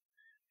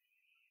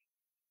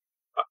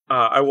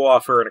 I will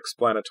offer an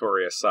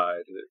explanatory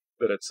aside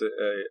that it's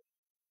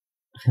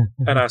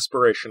an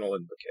aspirational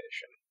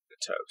invocation, a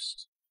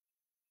toast.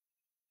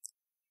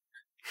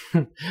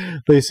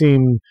 They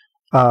seem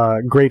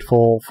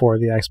grateful for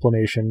the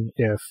explanation,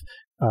 if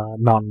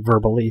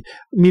non-verbally.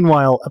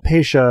 Meanwhile,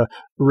 Apatia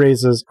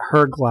raises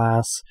her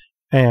glass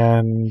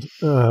and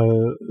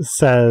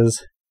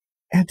says,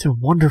 "And to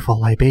wonderful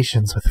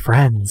libations with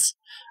friends,"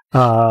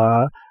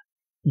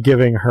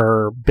 giving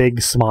her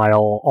big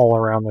smile all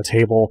around the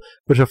table,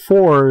 which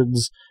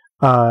affords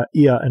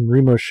Ia and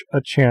Rimush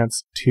a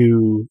chance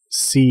to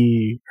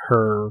see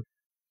her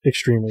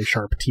extremely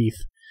sharp teeth.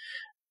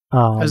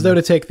 As though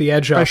to take the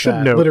edge off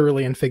that, note,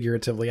 literally and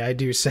figuratively, I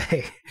do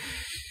say,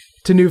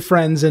 To new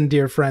friends and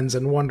dear friends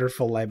and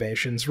wonderful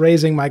libations,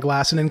 raising my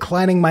glass and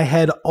inclining my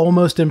head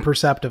almost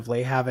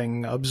imperceptibly,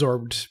 having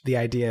absorbed the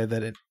idea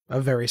that a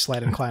very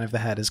slight incline of the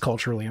head is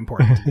culturally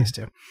important to these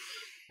two.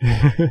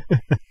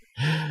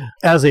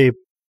 As a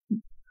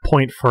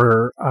point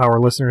for our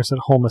listeners at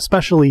home,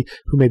 especially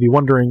who may be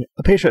wondering,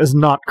 Apatia is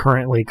not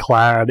currently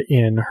clad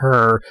in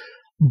her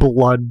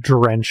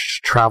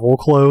blood-drenched travel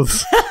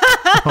clothes.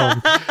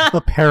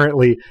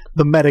 Apparently,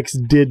 the medics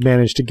did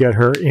manage to get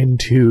her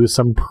into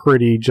some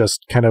pretty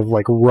just kind of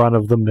like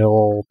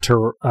run-of-the-mill,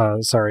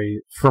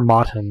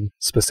 Fermatan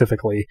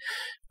specifically,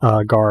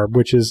 garb,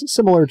 which is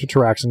similar to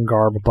Taraxan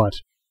garb, but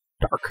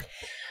dark.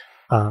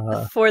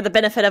 For the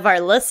benefit of our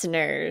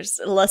listeners,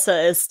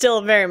 Lyssa is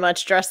still very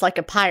much dressed like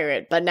a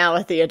pirate, but now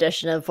with the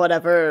addition of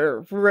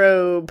whatever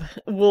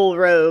wool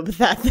robe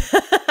that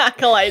the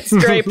acolytes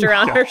draped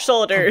around her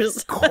shoulders.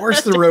 Of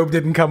course the robe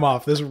didn't come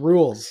off. This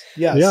rules.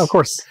 Yes. Yeah, of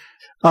course.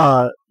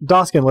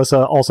 Dask and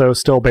Lyssa also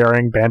still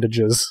bearing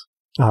bandages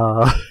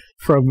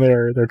from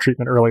their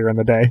treatment earlier in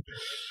the day.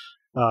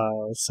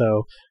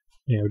 So,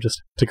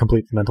 just to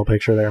complete the mental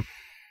picture there.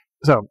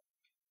 So,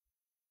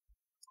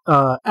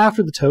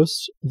 after the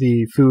toast,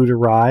 the food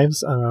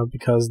arrives,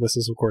 because this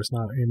is, of course,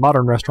 not a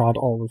modern restaurant.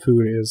 All the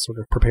food is sort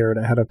of prepared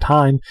ahead of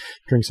time.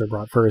 Drinks are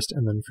brought first,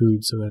 and then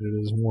food so that it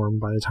is warm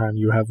by the time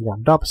you have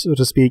warmed up, so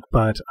to speak,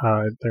 but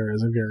there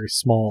is a very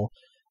small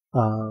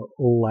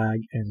lag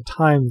in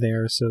time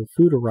there, so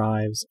food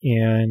arrives,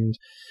 and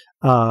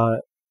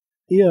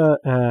Ia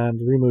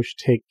and Rimush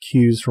take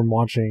cues from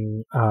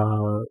watching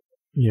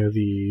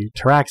the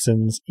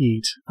Taraxans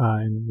eat,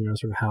 and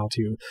sort of how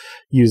to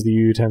use the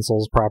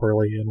utensils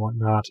properly and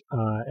whatnot,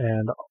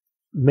 and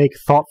make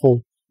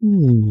thoughtful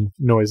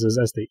noises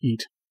as they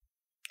eat.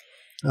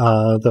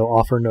 They'll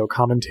offer no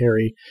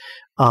commentary.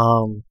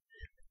 Apatia,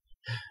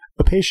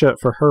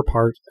 for her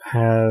part,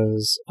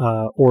 has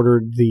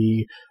ordered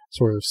the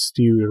sort of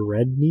stewed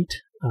red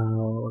meat.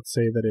 Let's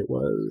say that it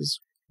was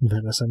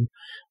venison,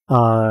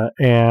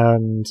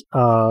 and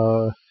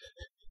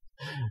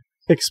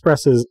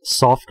expresses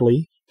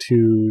softly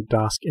to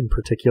Dask in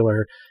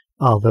particular,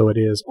 although it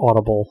is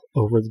audible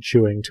over the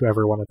chewing to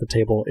everyone at the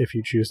table if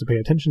you choose to pay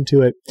attention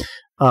to it,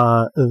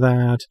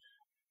 that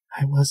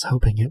I was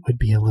hoping it would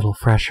be a little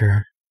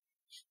fresher.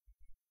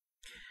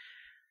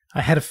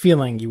 I had a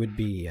feeling you would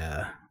be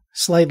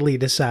slightly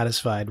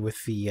dissatisfied with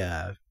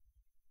the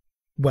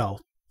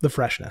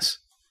freshness.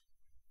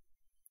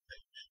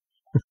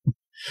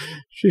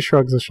 She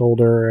shrugs a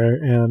shoulder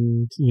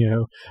and,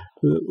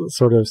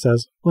 sort of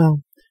says,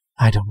 well,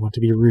 I don't want to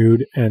be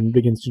rude, and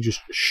begins to just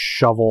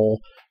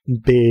shovel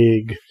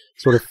big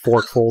sort of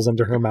forkfuls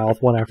into her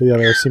mouth, one after the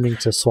other, seeming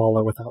to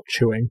swallow without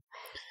chewing.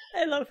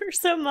 I love her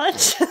so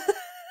much.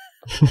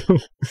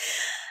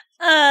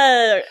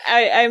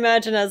 I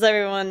imagine as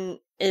everyone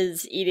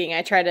is eating,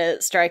 I try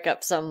to strike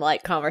up some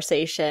light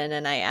conversation,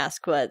 and I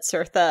ask what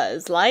Surtha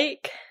is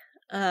like.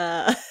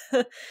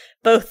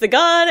 Both the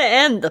god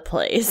and the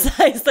place,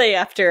 I say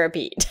after a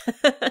beat.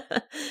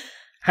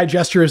 I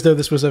gesture as though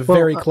this was a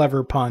very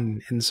clever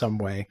pun in some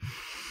way.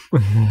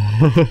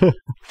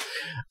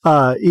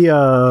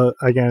 Ia,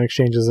 again,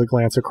 exchanges a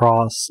glance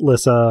across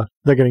Lyssa.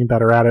 They're getting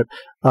better at it,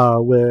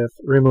 with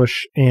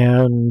Rimush,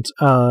 and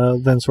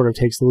then sort of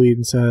takes the lead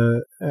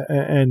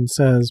and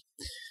says,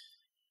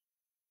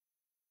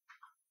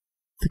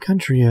 the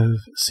country of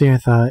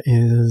Cirtha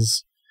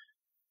is,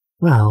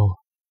 well,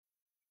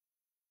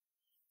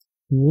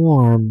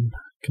 warm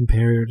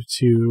compared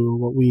to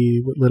what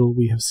little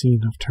we have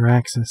seen of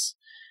Taraxis,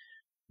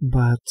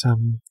 but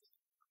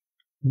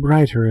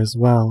brighter as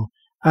well.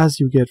 As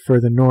you get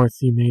further north,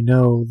 you may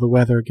know the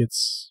weather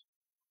gets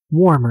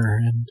warmer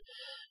and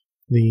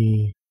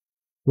the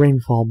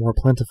rainfall more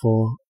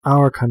plentiful.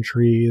 Our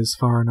country is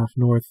far enough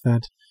north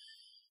that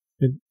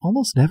it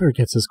almost never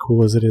gets as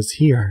cool as it is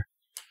here.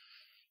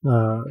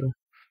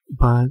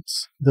 But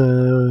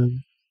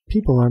the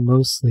people are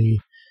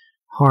mostly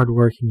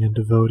hard-working and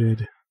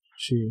devoted,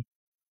 she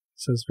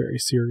says very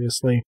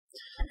seriously.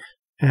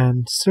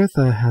 And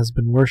Cirtha has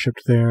been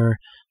worshipped there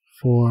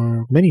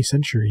for many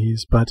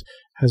centuries, but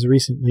has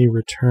recently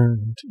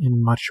returned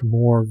in much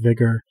more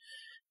vigor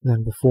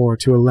than before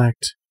to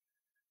elect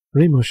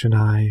Rimush and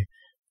I,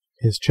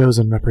 his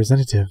chosen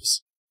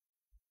representatives.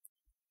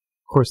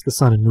 Of course, the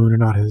sun and moon are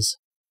not his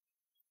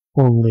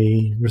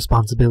only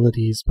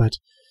responsibilities, but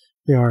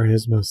they are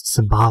his most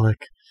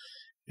symbolic,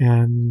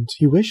 and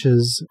he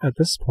wishes, at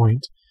this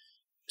point,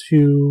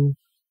 to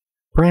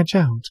branch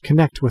out,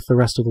 connect with the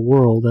rest of the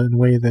world in a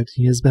way that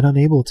he has been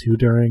unable to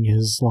during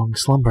his long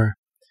slumber.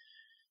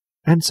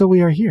 And so we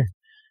are here,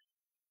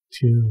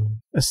 to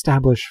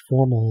establish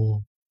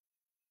formal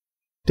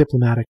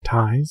diplomatic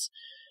ties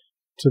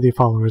to the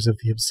followers of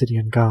the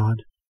Obsidian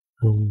God,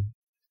 whom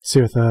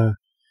Cirtha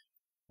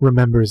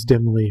remembers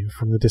dimly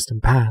from the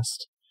distant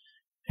past,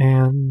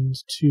 and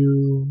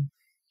to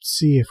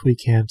see if we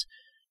can't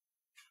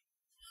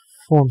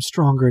form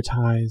stronger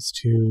ties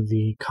to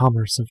the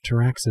commerce of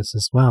Taraxis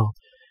as well.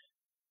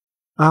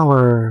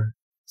 Our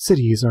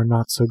cities are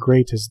not so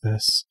great as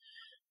this,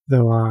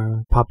 though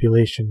our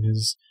population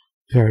is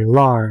very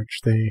large.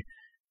 They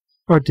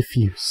are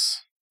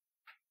diffuse.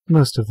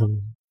 Most of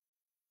them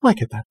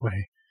like it that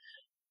way.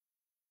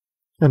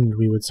 And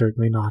we would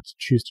certainly not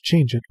choose to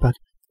change it, but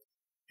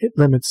it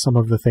limits some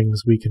of the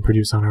things we can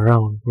produce on our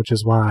own, which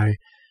is why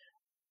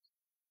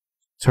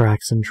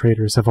Taraxan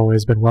traders have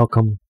always been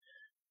welcome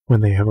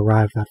when they have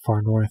arrived that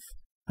far north.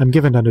 I'm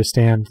given to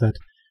understand that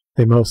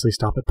they mostly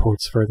stop at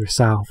ports further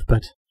south,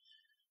 but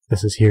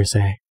this is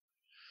hearsay.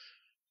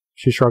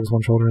 She shrugs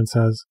one shoulder and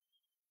says,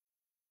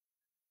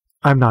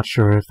 I'm not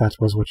sure if that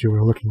was what you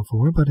were looking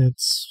for, but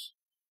it's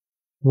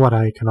what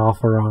I can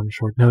offer on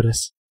short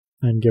notice,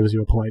 and gives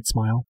you a polite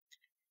smile.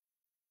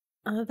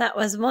 Oh, that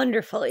was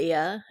wonderful,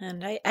 Ia,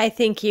 and I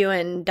think you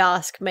and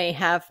Dask may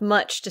have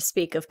much to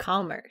speak of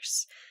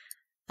commerce.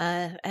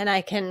 And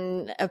I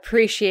can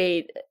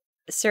appreciate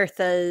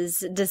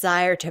Sirtha's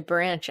desire to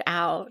branch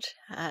out.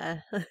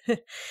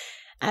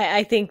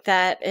 I think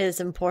that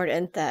is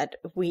important that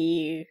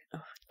we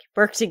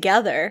work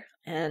together,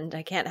 and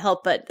I can't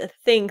help but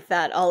think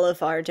that all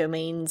of our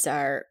domains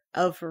are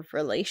of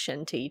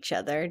relation to each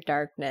other.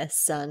 Darkness,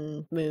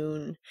 sun,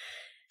 moon,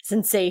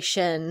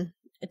 sensation,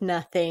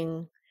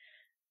 nothing.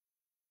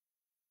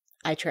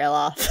 I trail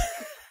off.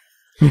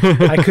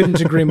 I couldn't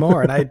agree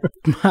more, and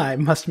I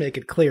must make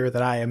it clear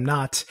that I am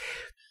not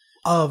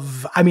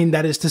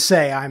that is to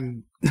say,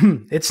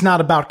 it's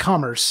not about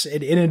commerce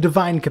in a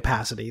divine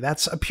capacity.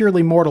 That's a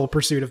purely mortal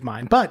pursuit of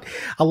mine, but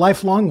a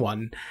lifelong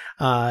one.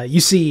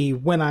 You see,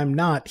 when I'm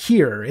not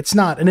here, it's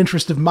not an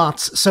interest of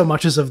Mott's so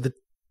much as of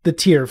the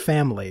Tyr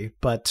family,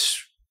 but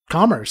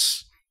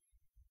commerce.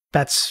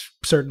 That's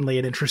certainly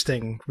an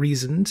interesting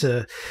reason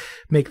to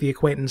make the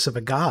acquaintance of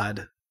a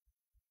god.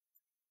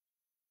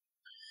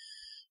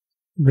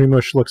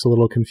 Rimush looks a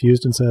little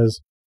confused and says,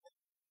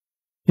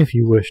 if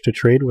you wish to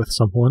trade with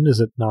someone, is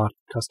it not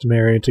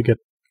customary to get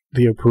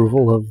the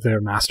approval of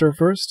their master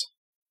first?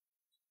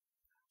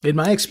 In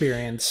my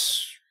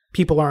experience,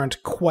 people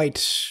aren't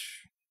quite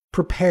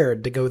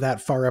prepared to go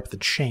that far up the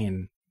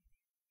chain.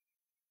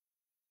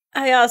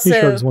 He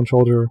shrugs one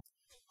shoulder.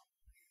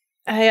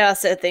 I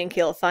also think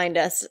you'll find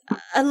us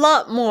a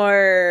lot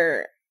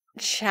more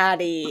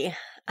chatty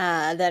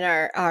than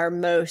our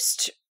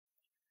most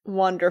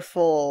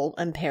wonderful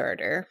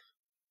imperator.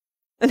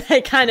 And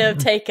I kind of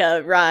take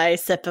a wry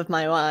sip of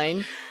my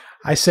wine.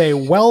 I say,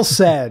 well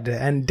said,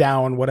 and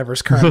down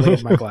whatever's currently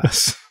in my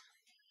glass.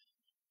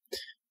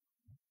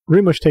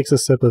 Rimush takes a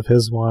sip of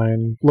his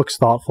wine, looks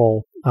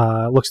thoughtfully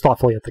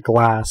at the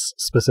glass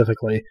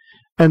specifically,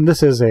 and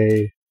this is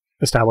a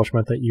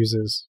establishment that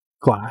uses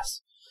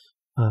glass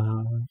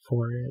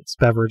for its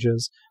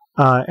beverages,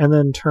 and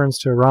then turns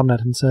to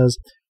Ramnet and says,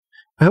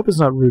 I hope it's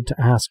not rude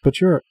to ask, but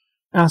your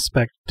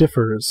aspect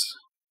differs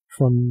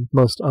from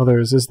most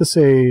others. Is this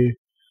a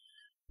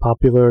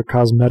popular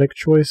cosmetic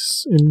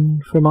choice in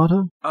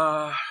Fermata?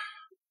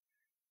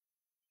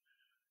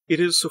 It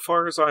is, so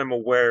far as I'm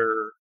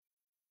aware,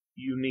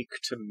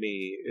 unique to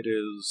me. It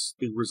is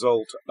the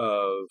result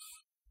of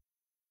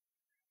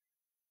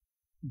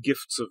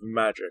gifts of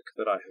magic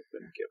that I have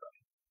been given.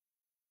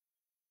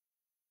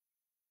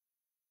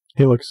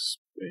 He looks,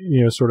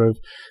 sort of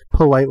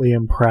politely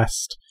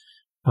impressed,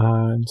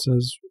 and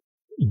says,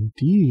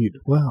 indeed,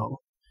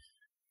 well.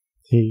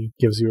 He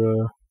gives you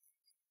a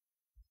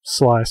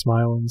sly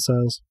smile and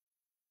says,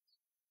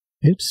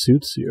 it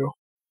suits you.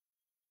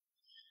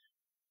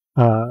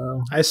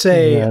 I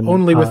say,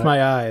 only with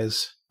my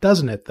eyes.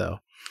 Doesn't it, though?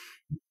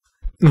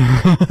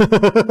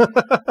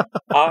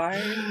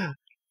 I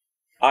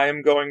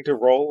am going to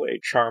roll a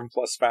charm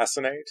plus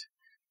fascinate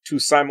to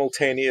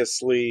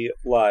simultaneously,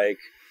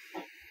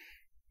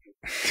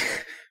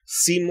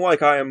 seem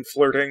like I am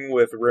flirting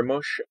with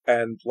Rimush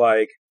and,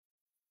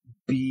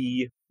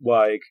 be,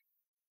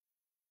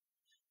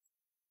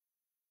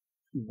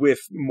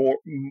 with more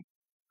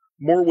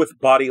with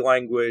body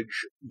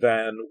language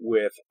than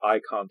with eye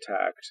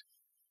contact,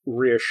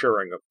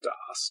 reassuring of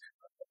Dask.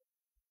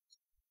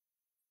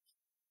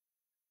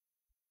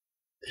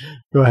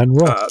 Go ahead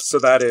and roll. So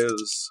that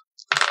is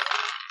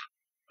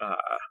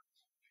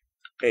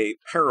a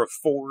pair of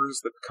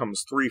 4s that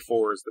becomes 3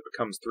 4s that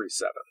becomes 3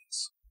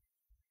 7s.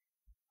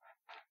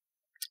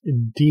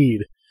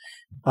 Indeed.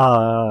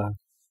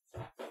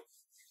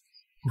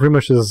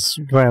 Rimush's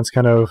glance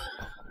kind of,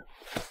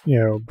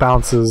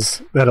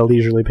 bounces at a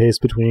leisurely pace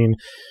between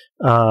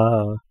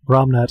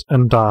Ramnet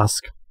and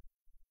Dask,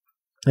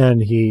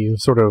 and he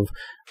sort of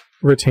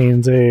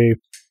retains a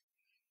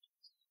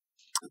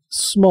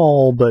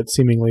small but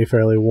seemingly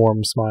fairly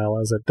warm smile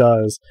as it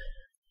does,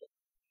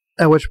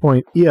 at which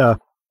point,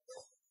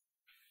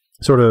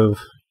 sort of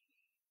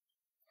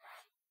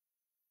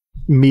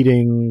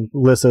meeting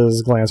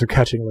Lyssa's glance, or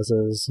catching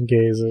Lyssa's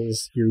gaze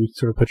as you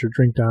sort of put your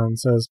drink down, and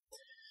says,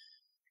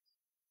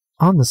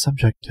 on the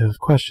subject of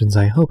questions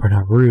I hope are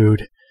not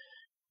rude,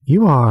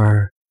 you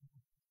are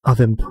of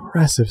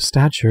impressive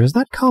stature. Is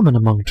that common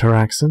among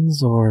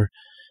Taraxans, or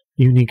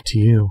unique to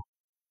you?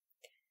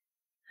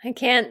 I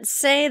can't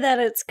say that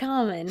it's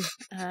common.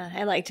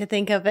 I like to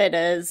think of it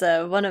as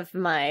one of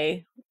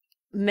my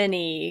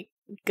many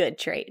good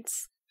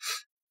traits.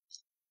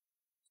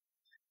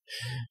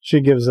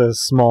 She gives a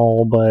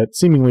small but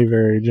seemingly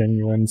very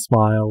genuine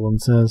smile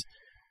and says,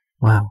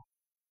 "Wow,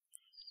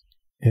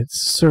 it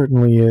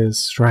certainly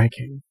is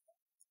striking."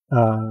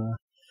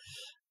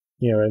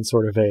 In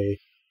sort of a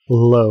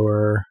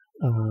lower,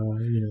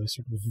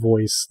 sort of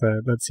voice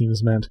that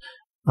seems meant,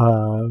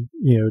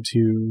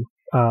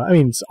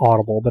 it's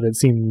audible, but it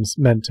seems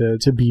meant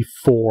to be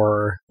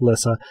for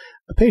Lyssa.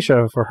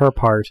 Apatia, for her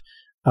part,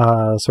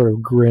 sort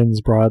of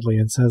grins broadly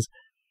and says,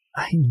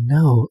 "I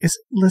know.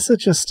 Isn't Lyssa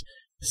just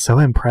so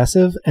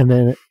impressive?" And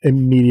then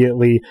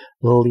immediately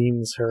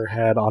leans her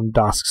head on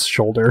Dask's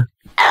shoulder.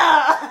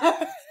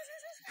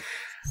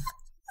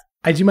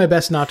 I do my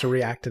best not to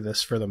react to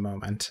this for the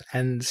moment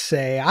and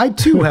say, I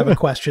too have a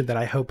question that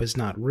I hope is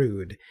not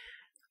rude.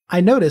 I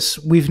notice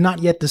we've not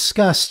yet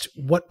discussed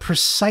what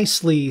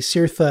precisely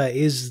Cirtha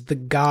is the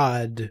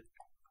god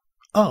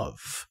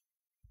of.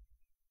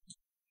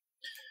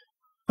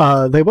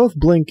 They both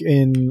blink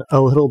in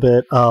a little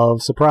bit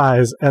of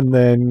surprise and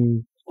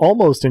then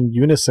almost in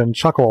unison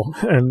chuckle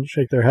and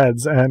shake their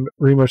heads. And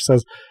Remush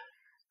says,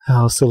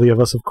 "How silly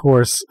of us, of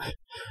course."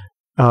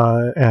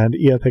 And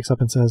Ia picks up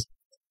and says,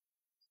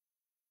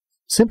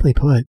 "Simply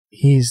put,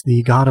 he's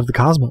the god of the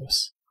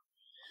cosmos."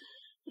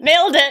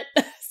 Nailed it.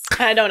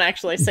 I don't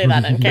actually say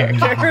that in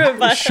character,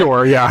 but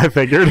Sure, yeah, I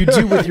figured. You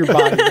do with your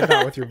body, but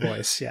not with your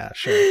voice. Yeah,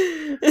 sure.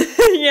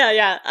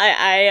 yeah.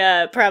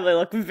 I probably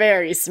look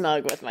very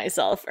smug with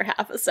myself for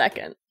half a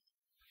second.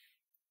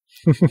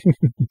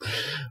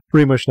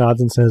 Remush nods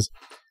and says,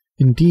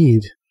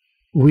 "Indeed,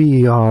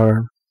 we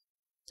are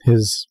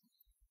his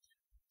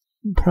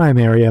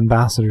primary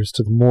ambassadors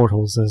to the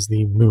mortals as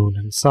the moon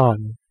and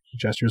sun." He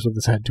gestures with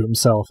his head to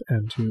himself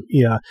and to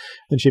Ia,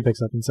 and she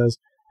picks up and says,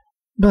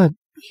 "But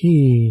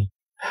he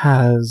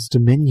has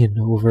dominion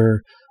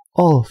over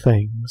all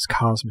things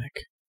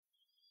cosmic,"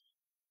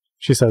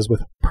 she says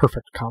with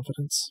perfect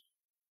confidence.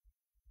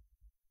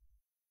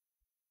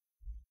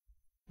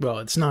 Well,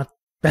 it's not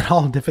at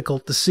all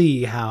difficult to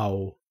see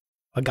how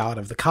a god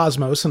of the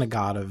cosmos and a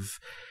god of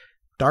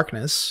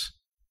darkness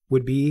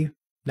would be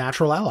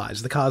natural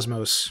allies. The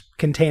cosmos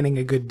containing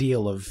a good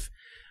deal of,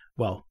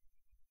 well,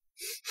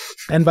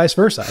 and vice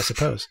versa, I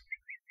suppose.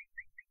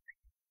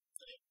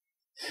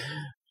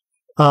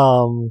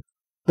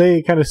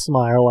 They kind of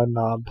smile and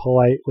nod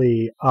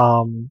politely.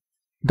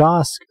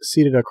 Dask,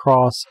 seated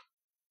across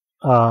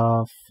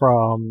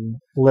from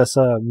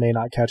Lyssa, may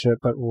not catch it,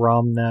 but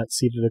Ramnet,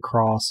 seated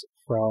across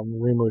from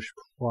Remush,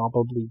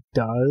 probably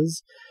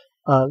does.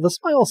 The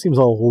smile seems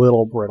a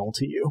little brittle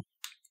to you.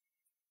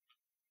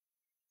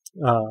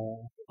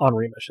 On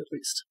Remush, at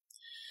least.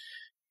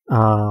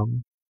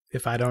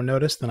 If I don't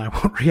notice, then I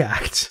won't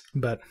react.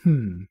 But,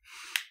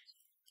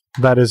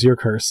 That is your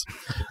curse.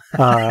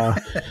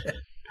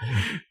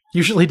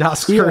 Usually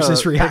Dask's curse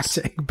is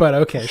reacting, but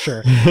okay,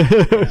 sure.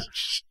 Yeah.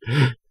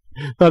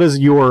 That is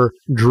your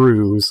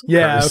Drew's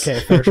curse. Okay,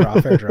 fair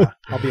draw.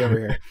 I'll be over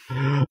here.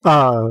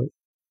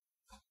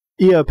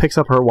 Ia picks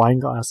up her wine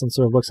glass and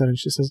sort of looks at it and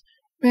she says,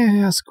 "May I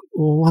ask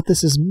what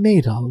this is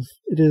made of?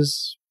 It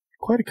is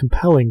quite a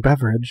compelling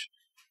beverage."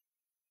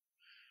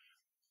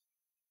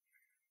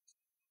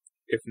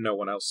 If no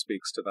one else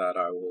speaks to that,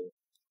 I will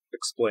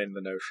explain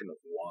the notion of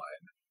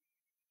wine.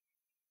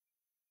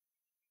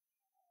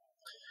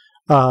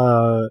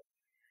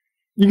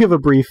 You give a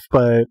brief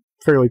but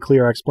fairly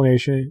clear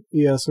explanation.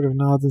 Ia sort of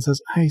nods and says,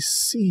 "I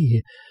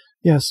see.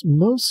 Yes,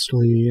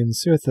 mostly in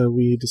Cirtha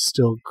we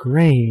distill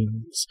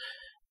grains,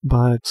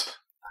 but..."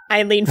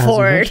 I lean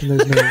forward.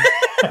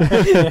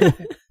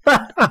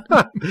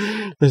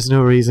 There's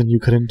no reason you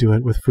couldn't do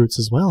it with fruits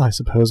as well, I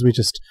suppose. We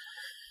just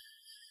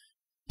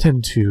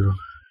tend to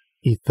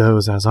eat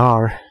those as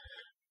are,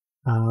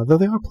 though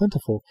they are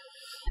plentiful.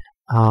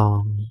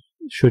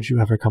 Should you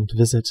ever come to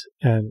visit,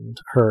 and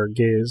her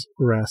gaze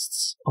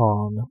rests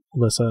on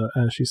Lyssa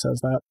as she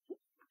says that.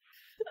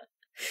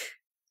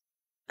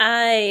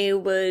 I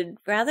would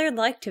rather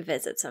like to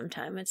visit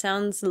sometime. It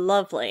sounds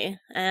lovely,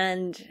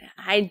 and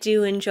I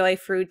do enjoy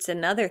fruits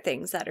and other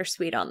things that are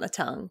sweet on the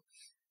tongue.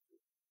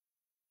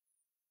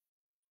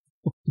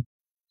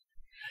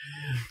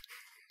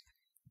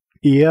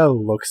 Ia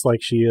looks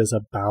like she is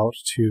about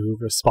to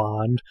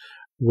respond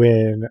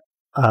when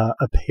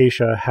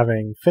Apatia,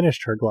 having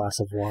finished her glass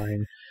of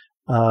wine,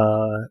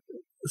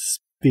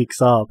 speaks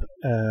up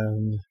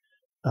and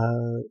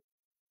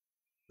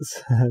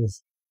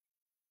says...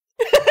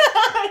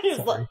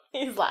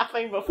 He's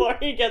laughing before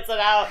he gets it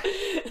out.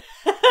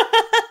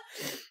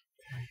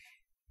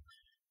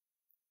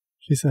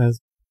 She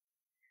says,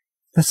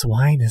 "This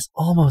wine is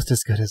almost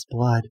as good as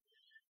blood.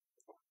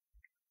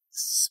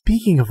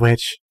 Speaking of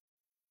which..."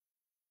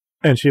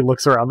 And she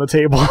looks around the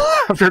table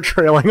after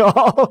trailing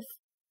off.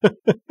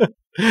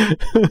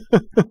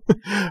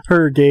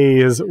 Her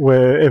gaze,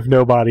 if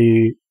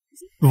nobody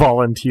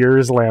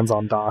volunteers, lands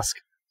on Dask.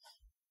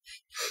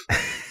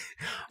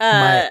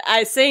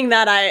 Seeing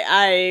that,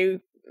 I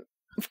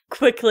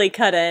quickly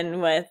cut in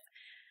with,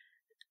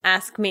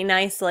 "Ask me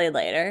nicely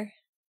later."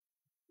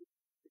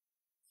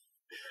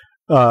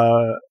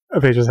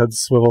 Apasia's head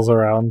swivels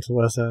around to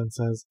Lyssa and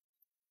says,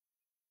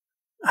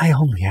 I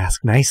only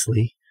ask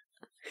nicely.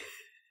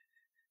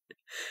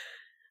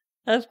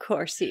 Of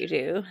course you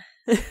do.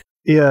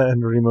 Ia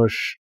and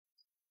Rimush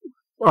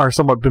are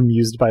somewhat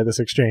bemused by this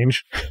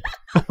exchange.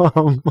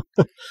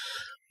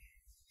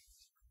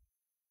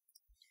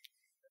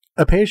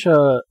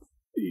 Apatia,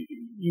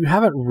 you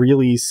haven't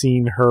really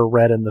seen her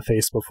red in the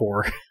face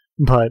before,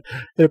 but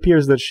it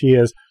appears that she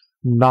is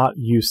not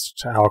used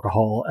to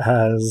alcohol,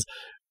 as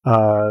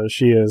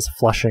she is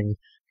flushing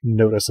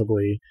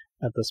noticeably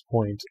at this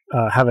point,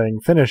 having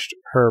finished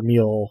her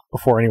meal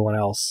before anyone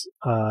else,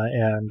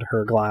 and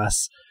her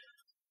glass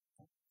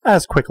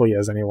as quickly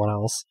as anyone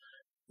else.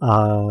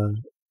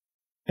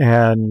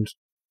 And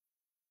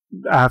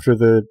after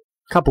the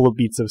couple of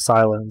beats of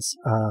silence,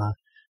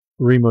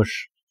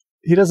 Rimush,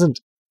 he doesn't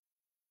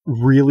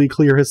really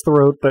clear his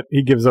throat, but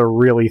he gives a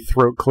really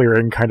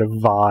throat-clearing kind of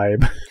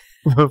vibe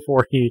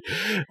before he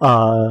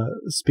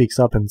speaks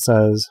up and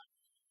says,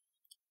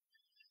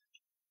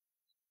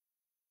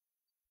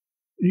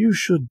 "You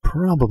should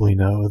probably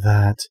know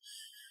that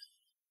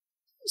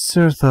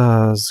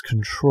Cirtha's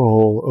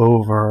control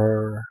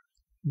over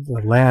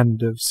the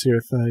land of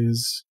Cirtha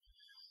is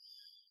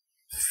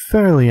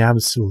fairly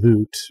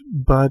absolute,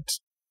 but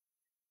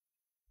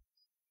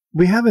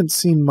we haven't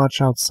seen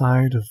much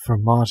outside of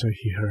Fermata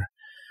here.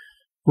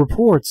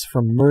 Reports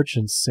from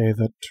merchants say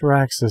that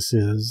Traxxas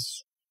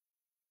is,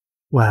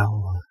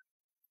 well..."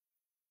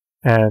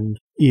 And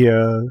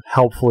Ia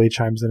helpfully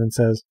chimes in and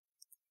says,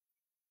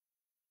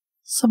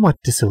 "somewhat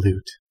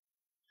dissolute."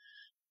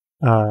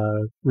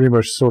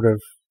 Rimush sort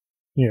of,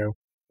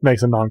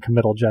 makes a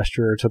non-committal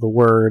gesture to the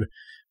word,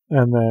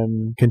 and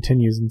then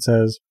continues and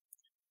says,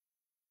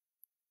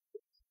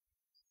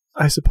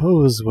 "I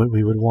suppose what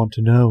we would want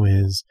to know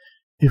is,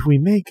 if we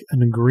make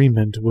an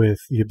agreement with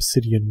the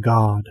Obsidian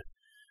God,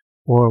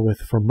 or with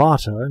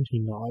Fermata," and he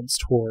nods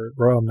toward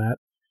Ramnet,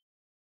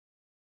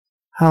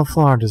 "how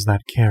far does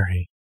that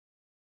carry?"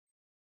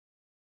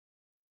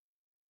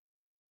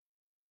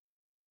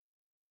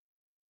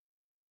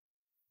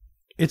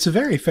 It's a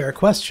very fair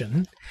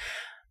question.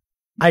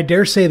 I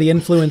dare say the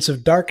influence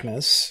of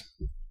darkness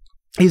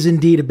is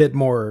indeed a bit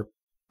more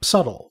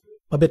subtle,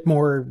 a bit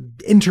more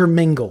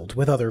intermingled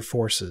with other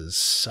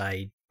forces.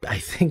 I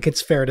think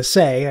it's fair to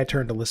say, I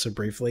turn to Lyssa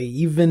briefly,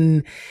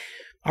 even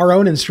our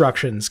own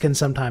instructions can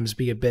sometimes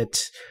be a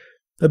bit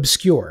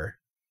obscure.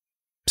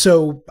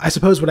 So I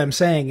suppose what I'm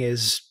saying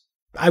is,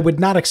 I would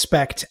not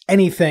expect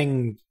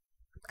anything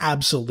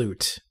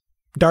absolute.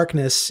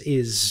 Darkness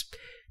is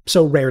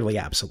so rarely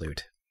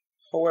absolute.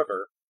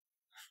 However,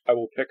 I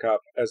will pick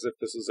up as if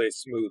this is a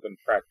smooth and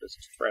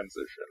practiced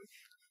transition.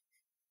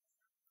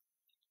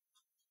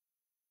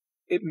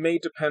 It may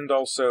depend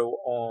also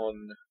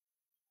on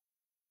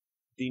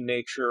the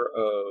nature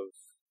of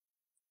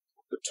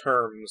the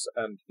terms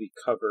and the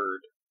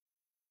covered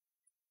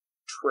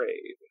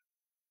trade.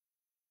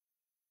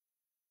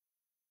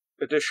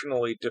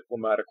 Additionally,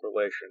 diplomatic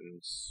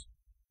relations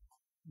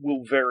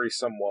will vary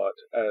somewhat,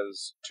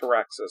 as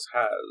Traxxas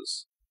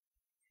has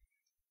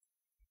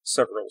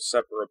several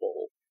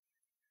separable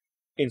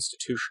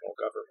institutional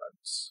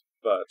governments,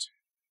 but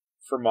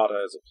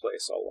Fermata is a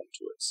place all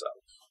unto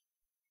itself.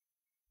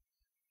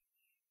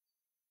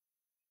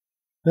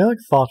 They look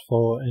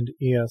thoughtful, and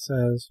Ia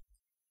says,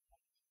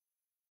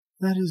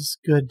 "That is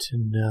good to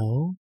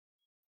know.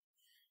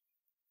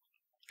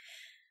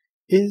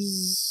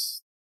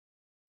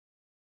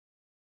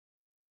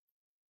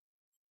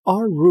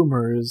 Are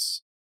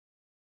rumors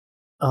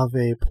of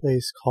a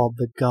place called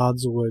the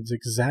God's Woods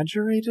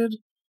exaggerated?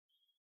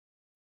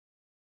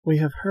 We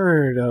have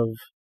heard of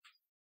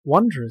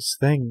wondrous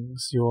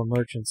things your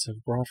merchants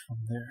have brought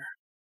from there."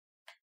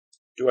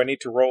 Do I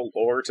need to roll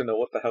lore to know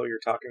what the hell you're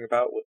talking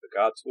about with the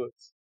God's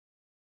Woods?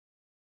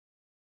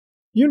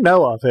 You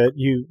know of it.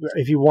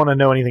 If you want to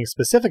know anything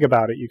specific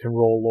about it, you can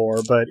roll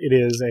lore, but it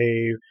is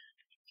a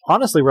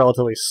honestly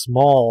relatively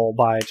small,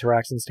 by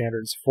Taraxan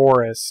standards,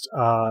 forest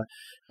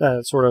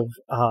that sort of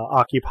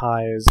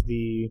occupies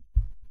the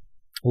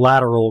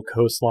lateral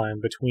coastline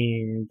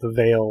between the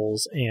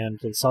Vales and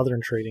the southern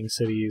trading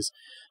cities,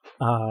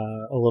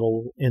 a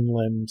little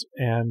inland,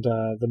 and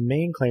the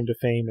main claim to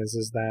fame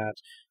is that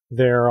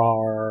there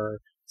are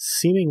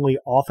seemingly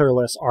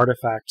authorless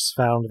artifacts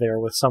found there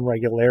with some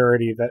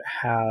regularity that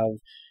have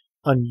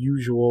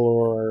unusual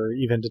or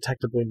even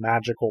detectably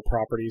magical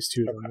properties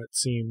to them that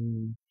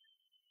seem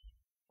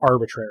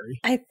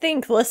arbitrary. I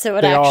think Lyssa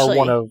would They actually are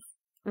one of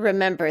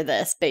remember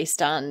this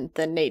based on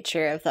the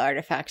nature of the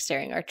artifacts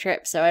during our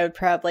trip, so I would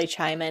probably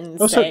chime in and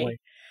say, certainly.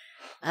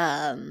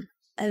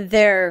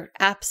 They're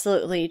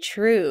absolutely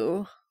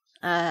true.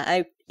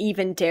 I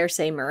even dare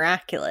say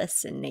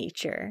miraculous in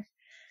nature.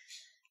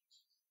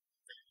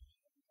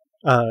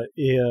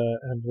 Ia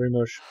and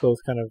Rimush both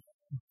kind of,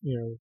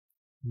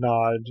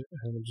 nod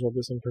and absorb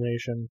this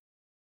information.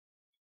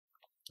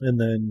 And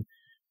then,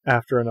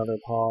 after another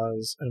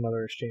pause and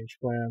another exchange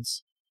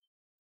glance,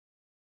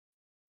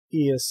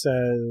 Ia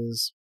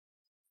says,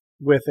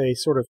 with a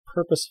sort of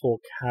purposeful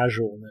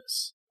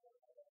casualness,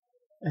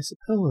 "I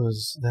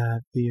suppose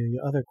that the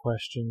other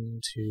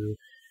question to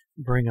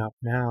bring up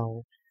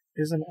now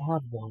is an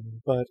odd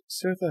one, but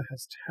Sirtha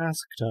has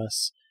tasked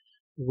us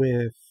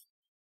with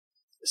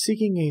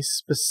seeking a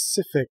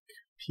specific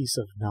piece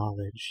of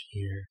knowledge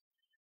here,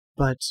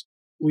 but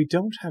we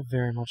don't have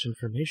very much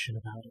information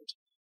about it.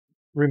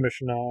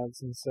 Rimush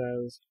nods and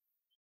says,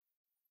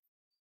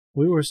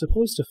 we were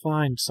supposed to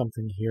find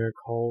something here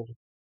called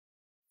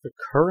the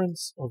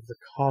currents of the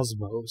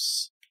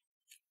cosmos,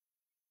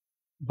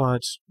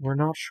 but we're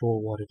not sure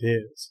what it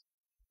is.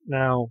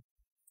 Now,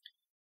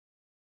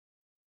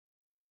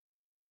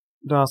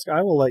 Dask,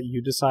 I will let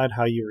you decide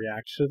how you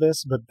react to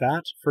this, but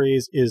that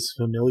phrase is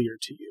familiar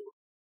to you.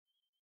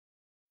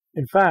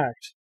 In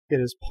fact,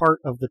 it is part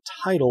of the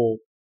title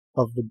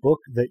of the book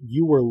that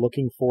you were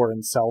looking for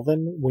in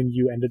Selvin when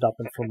you ended up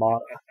in Fermata.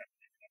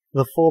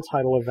 The full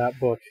title of that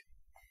book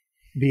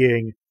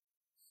being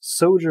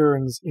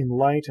Sojourns in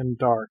Light and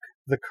Dark,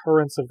 the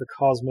Currents of the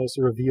Cosmos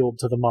Revealed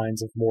to the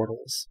Minds of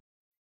Mortals.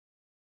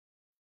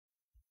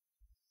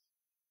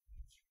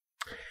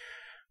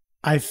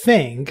 I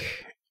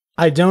think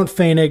I don't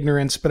feign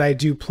ignorance, but I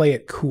do play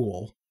it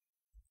cool.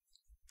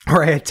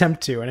 Or I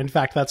attempt to, and in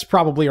fact, that's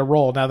probably a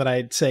role now that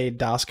I say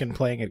Dask and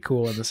playing it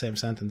cool in the same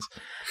sentence,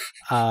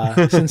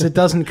 since it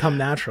doesn't come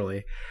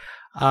naturally.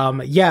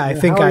 I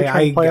think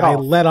I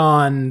let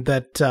on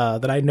that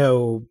that I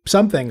know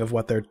something of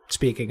what they're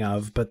speaking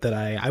of, but that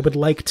I would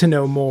like to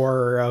know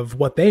more of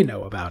what they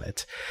know about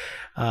it.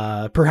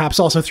 Perhaps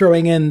also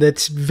throwing in that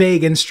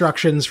vague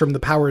instructions from the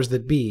powers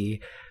that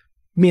be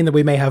mean that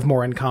we may have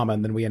more in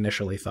common than we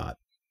initially thought.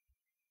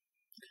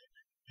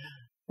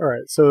 All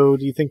right, so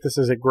do you think this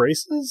is at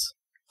Grace's?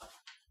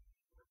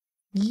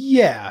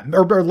 Yeah,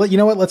 or you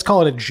know what? Let's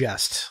call it a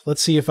jest.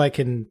 Let's see if I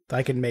can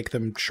make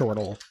them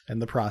chortle in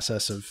the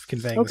process of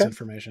conveying this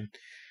information.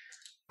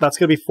 That's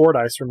going to be 4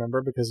 dice,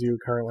 remember, because you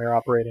currently are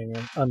operating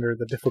under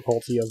the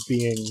difficulty of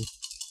being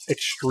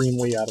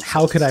extremely out of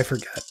How could I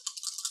forget?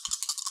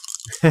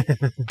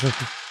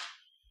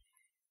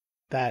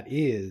 That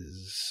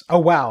is... Oh,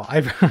 wow.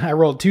 I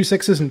rolled 2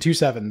 6s and 2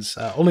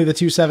 7s. Only the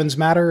 2 7s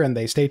matter, and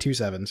they stay 2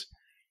 7s.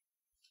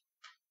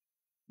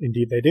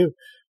 Indeed they do.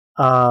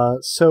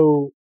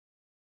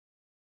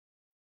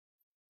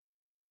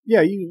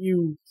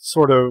 You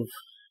sort of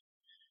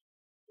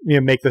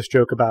make this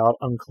joke about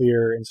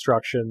unclear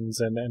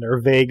instructions and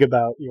are vague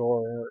about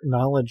your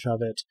knowledge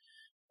of it,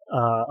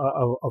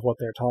 of what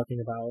they're talking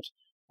about.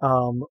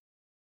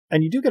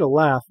 And you do get a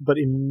laugh, but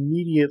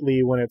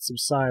immediately when it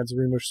subsides,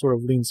 Rimush sort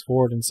of leans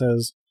forward and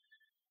says,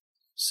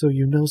 so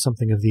you know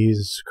something of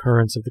these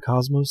currents of the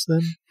cosmos,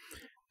 then?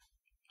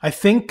 I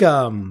think...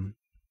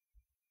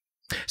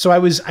 So I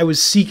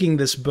was seeking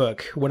this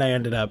book when I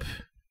ended up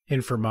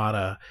in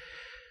Fermata.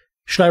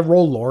 Should I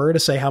roll lore to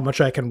say how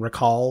much I can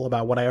recall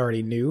about what I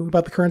already knew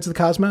about the currents of the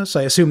cosmos?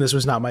 I assume this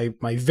was not my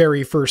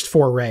very first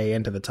foray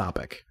into the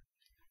topic.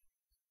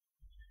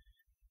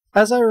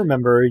 As I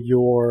remember,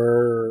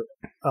 your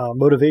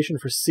motivation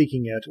for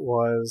seeking it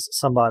was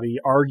somebody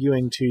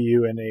arguing to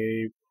you in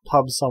a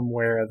pub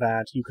somewhere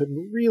that you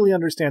couldn't really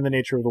understand the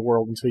nature of the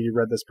world until you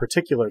read this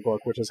particular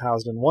book, which is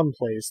housed in one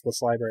place,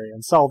 this library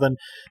in Selvin.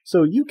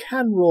 So you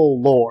can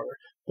roll lore,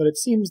 but it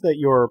seems that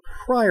your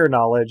prior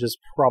knowledge is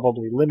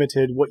probably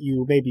limited. What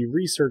you maybe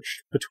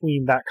researched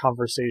between that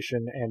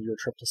conversation and your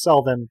trip to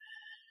Selvin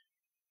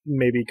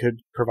maybe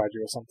could provide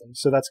you with something.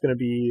 So that's going to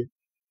be,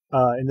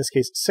 in this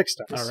case, 6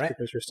 dice, all right,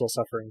 because you're still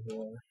suffering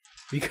your...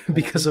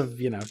 because of,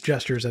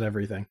 gestures and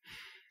everything.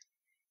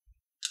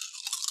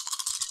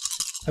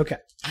 Okay.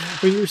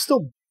 Well, you're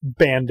still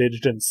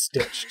bandaged and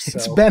stitched. So.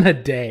 It's been a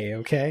day,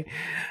 okay?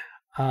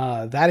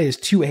 That is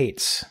 2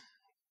 8s.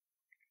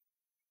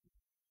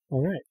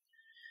 All right.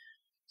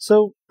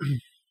 So,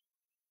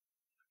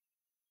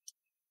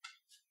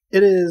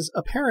 it is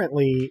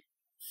apparently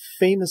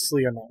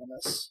famously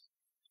anonymous,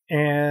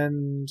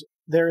 and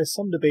there is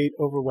some debate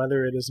over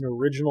whether it is an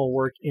original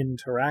work in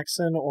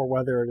Taraxan or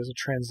whether it is a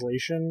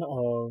translation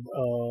of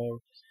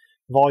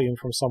volume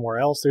from somewhere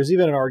else. There's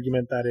even an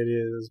argument that it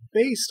is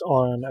based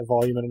on a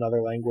volume in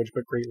another language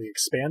but greatly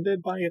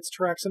expanded by its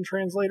Taraxan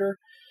translator.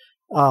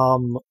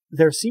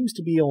 There seems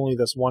to be only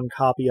this one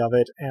copy of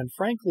it, and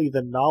frankly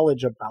the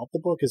knowledge about the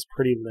book is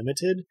pretty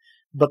limited,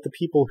 but the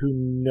people who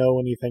know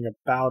anything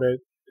about it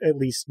at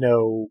least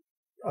know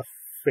a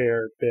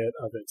fair bit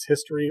of its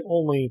history.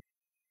 Only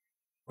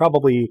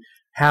probably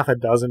half a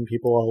dozen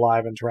people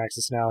alive in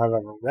Taraxis now have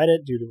ever read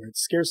it due to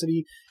its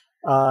scarcity,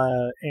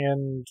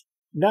 and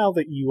now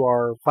that you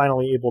are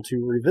finally able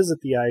to revisit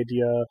the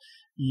idea,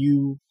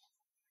 you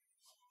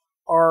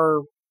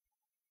are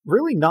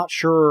really not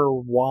sure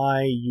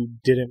why you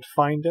didn't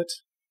find it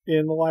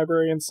in the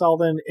library in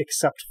Selvin,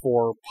 except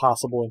for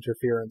possible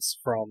interference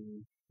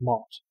from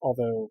Mont,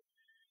 although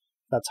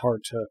that's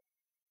hard to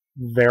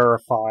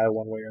verify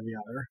one way or the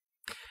other.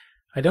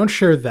 I don't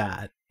share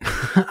that.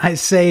 I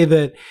say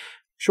that...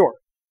 Sure.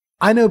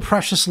 I know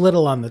precious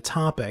little on the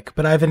topic,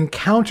 but I've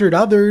encountered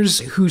others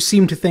who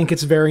seem to think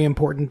it's very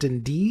important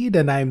indeed,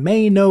 and I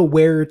may know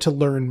where to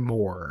learn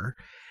more,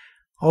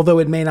 although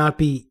it may not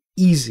be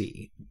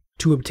easy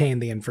to obtain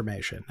the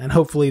information. And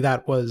hopefully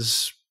that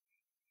was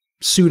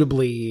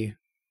suitably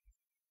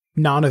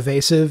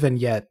non-evasive and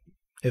yet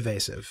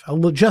evasive.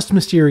 Just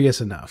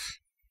mysterious enough.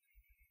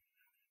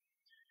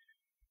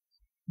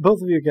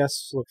 Both of your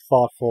guests look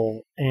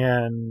thoughtful,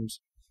 and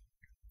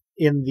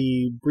in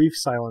the brief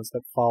silence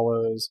that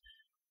follows,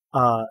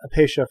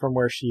 Apatia, from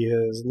where she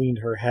has leaned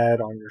her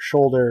head on your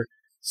shoulder,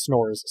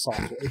 snores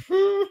softly.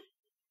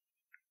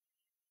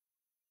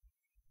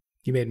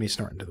 You made me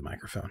snort into the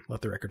microphone.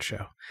 Let the record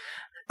show.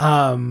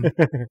 I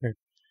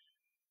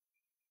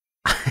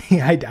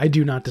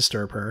do not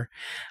disturb her.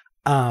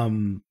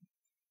 And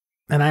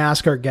I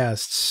ask our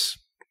guests,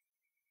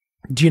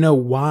 do you know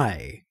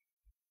why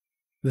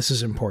this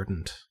is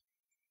important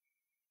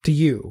to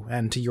you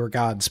and to your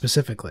god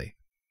specifically?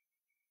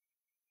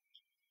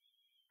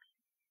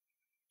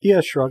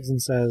 Ia shrugs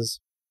and says,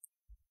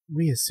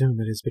 "We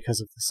assume it is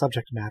because of the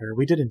subject matter.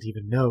 We didn't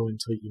even know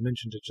until you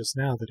mentioned it just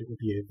now that it would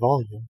be a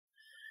volume,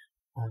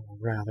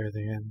 rather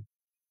than,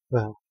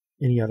 well,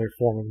 any other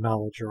form of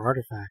knowledge or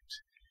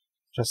artifact.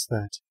 Just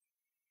that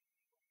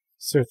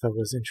Sirtha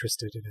was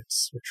interested in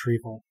its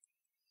retrieval."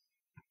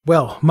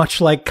 Well,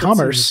 much like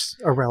commerce,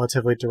 a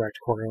relatively direct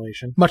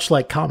correlation. Much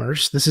like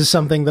commerce, this is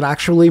something that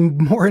actually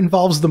more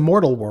involves the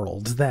mortal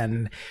world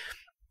than...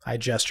 I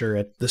gesture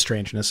at the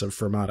strangeness of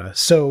Fermata.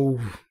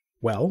 So,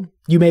 well,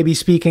 you may be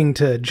speaking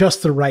to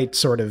just the right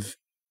sort of,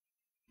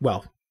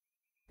 well,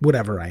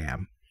 whatever I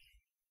am.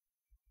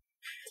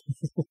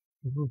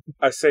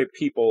 I say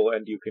people,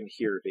 and you can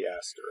hear the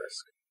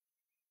asterisk.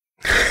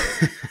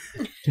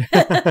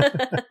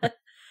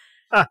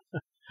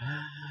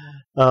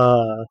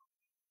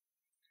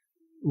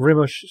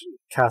 Rimush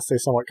casts a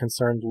somewhat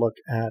concerned look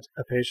at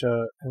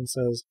Apatia and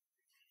says,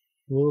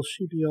 "Will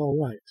she be all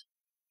right?"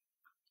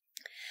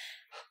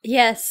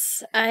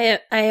 Yes, I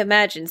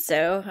imagine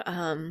so.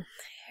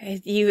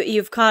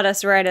 You've caught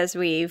us right as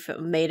we've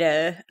made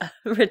a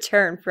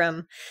return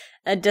from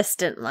a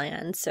distant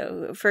land,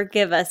 so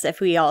forgive us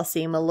if we all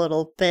seem a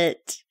little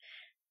bit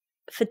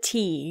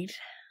fatigued.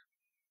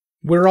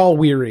 We're all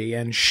weary,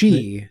 and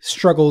she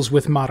struggles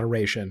with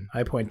moderation.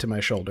 I point to my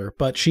shoulder,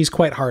 but she's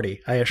quite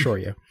hearty, I assure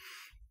you.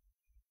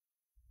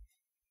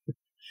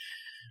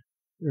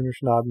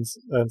 Rimush nods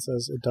and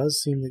says, "It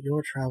does seem that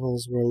your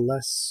travels were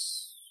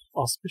less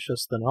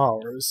auspicious than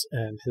ours,"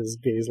 and his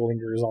gaze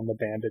lingers on the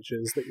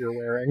bandages that you're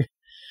wearing.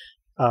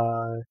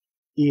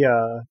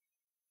 Ia,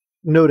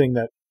 noting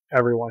that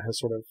everyone has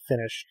sort of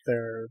finished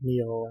their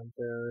meal and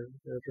their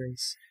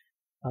drinks,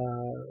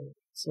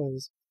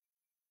 says,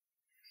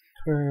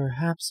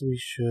 "Perhaps we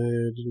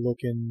should look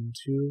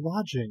into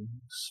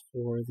lodgings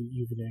for the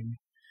evening.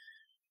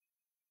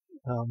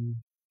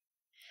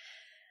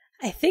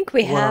 I think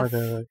we have... What are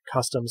the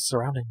customs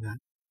surrounding that?"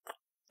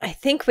 I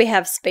think we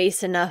have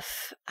space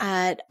enough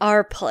at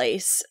our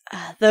place,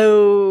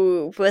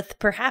 though with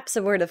perhaps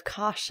a word of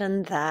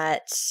caution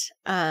that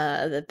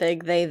the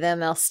big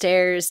they-them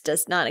stairs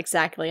does not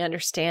exactly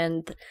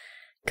understand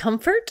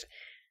comfort.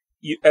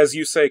 As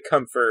you say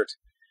comfort,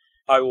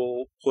 I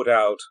will put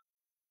out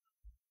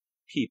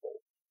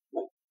people.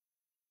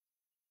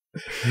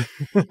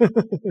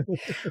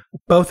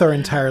 Both are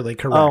entirely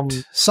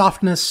correct.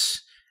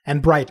 Softness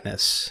and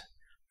brightness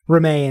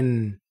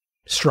remain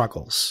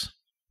struggles.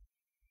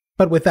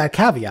 But with that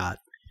caveat,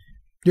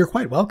 you're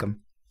quite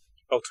welcome.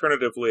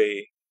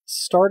 Alternatively,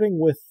 starting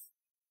with...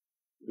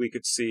 we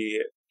could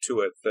see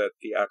to it that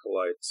the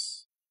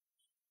acolytes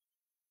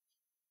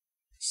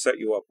set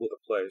you up with a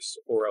place,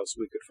 or else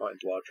we could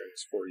find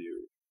lodgings for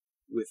you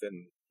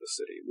within the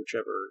city,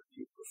 whichever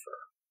you prefer.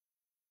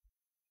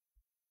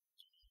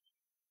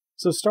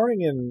 So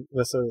starting in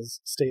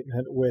Lyssa's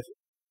statement with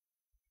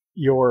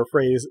your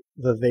phrase,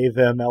 the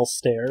they-them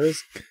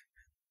stairs,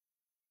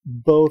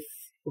 both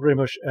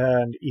Rimush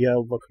and Ia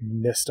look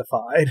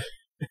mystified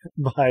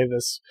by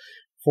this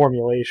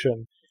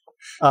formulation,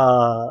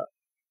 though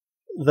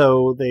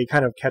they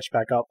kind of catch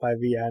back up by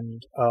the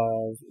end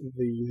of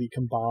the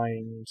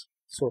combined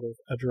sort of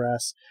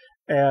address,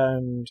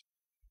 and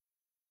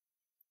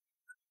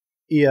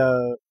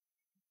Ia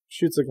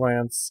shoots a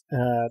glance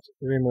at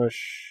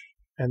Rimush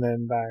and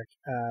then back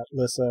at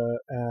Lyssa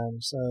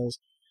and says,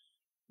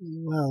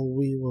 "Well,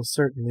 we will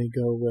certainly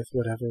go with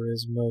whatever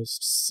is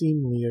most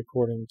seemly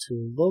according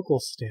to local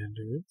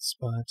standards,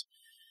 but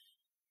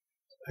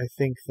I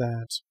think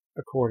that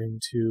according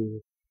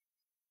to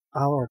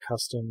our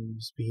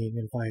customs, being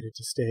invited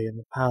to stay in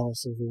the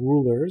palace of the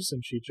rulers,"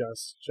 and she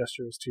just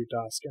gestures to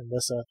Dask and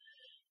Lyssa,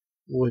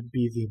 "would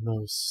be the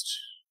most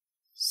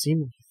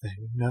seemly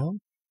thing, no?"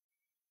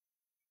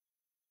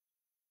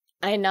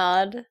 I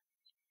nod.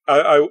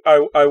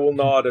 I will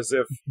nod as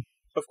if,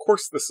 of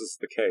course this is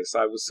the case.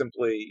 I was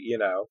simply,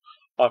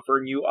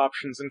 offering you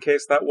options in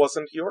case that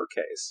wasn't your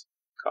case.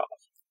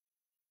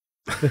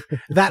 Cough.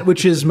 That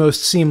which is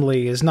most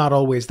seemly is not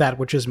always that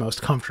which is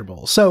most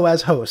comfortable. So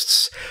as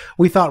hosts,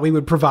 we thought we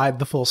would provide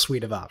the full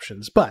suite of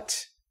options.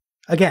 But,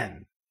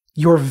 again,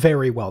 you're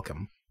very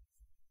welcome.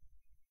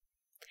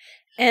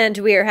 And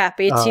we are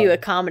happy to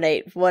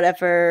accommodate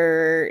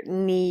whatever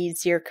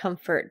needs your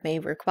comfort may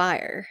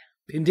require.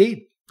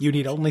 Indeed. You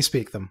need only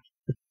speak them.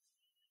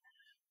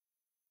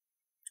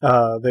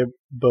 They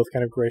both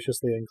kind of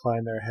graciously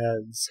incline their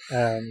heads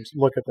and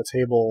look at the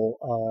table,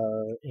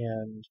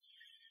 and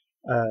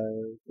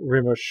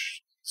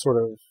Rimush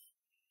sort of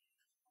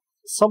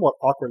somewhat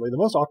awkwardly, the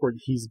most awkward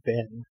he's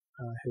been,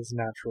 his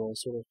natural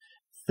sort of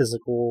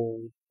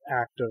physical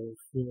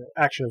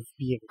action of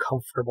being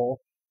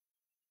comfortable,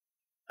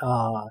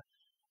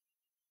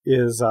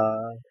 is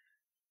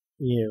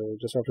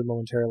disrupted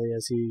momentarily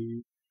as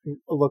he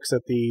looks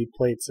at the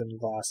plates and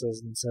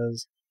glasses and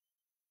says,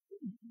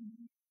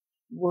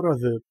 "What are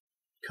the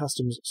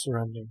customs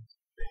surrounding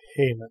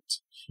payment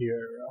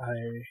here?"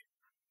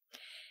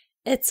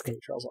 It's He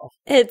trails off.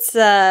 It's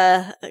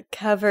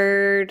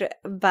covered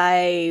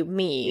by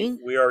me.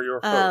 We are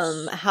your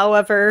hosts.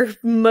 However,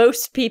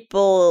 most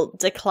people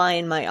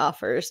decline my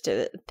offers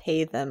to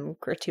pay them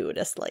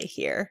gratuitously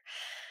here.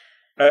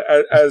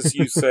 As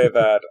you say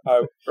that,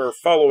 or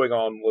following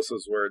on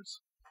Lyssa's words,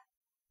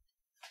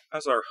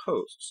 as your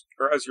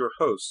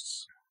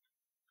hosts,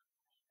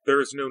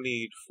 there is no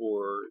need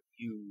for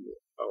you,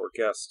 our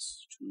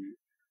guests, to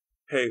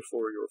pay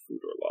for your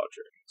food or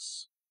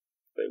lodgings.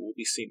 They will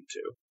be seen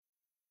to.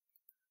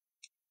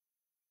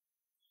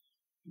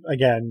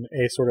 Again,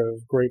 a sort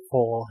of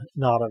grateful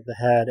nod of the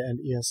head, and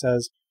Ia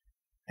says,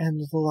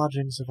 "And the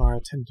lodgings of our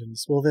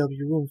attendants, will there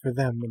be room for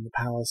them in the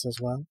palace as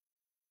well?"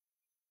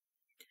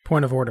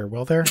 Point of order,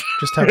 will there?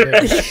 Just how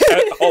big?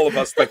 All of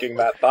us thinking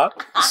that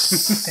thought.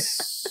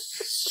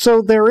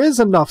 So there is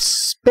enough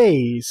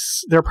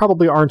space. There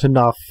probably aren't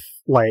enough,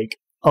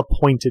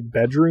 appointed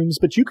bedrooms,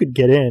 but you could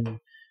get in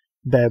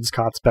beds,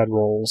 cots,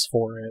 bedrolls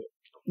for it.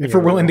 If we're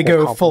willing to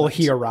go full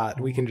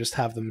Hiorat, we can just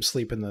have them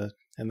sleep in the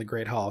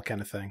Great Hall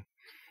kind of thing.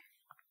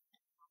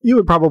 You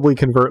would probably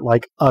convert,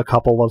 a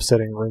couple of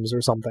sitting rooms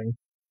or something.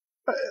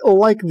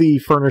 Like the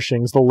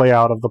furnishings, the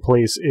layout of the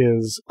place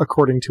is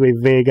according to a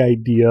vague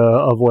idea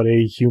of what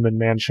a human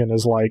mansion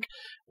is like,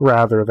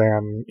 rather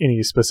than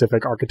any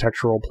specific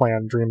architectural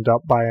plan dreamed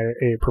up by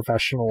a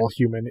professional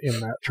human in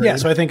that trade. Yeah,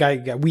 so I think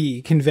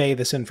we convey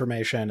this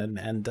information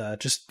and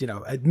just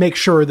make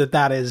sure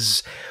that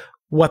is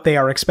what they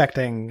are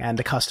expecting and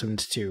accustomed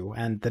to,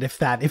 and that if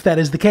that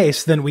is the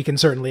case, then we can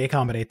certainly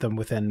accommodate them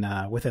within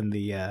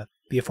the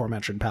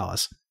aforementioned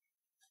palace.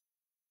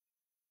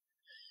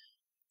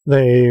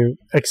 They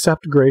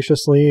accept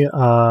graciously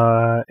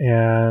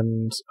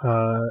and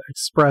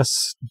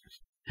express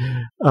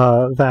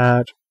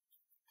that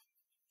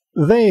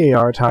they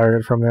are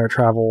tired from their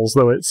travels,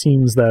 though it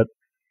seems that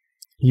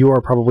you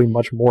are probably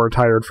much more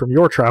tired from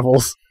your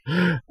travels,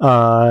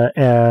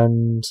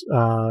 and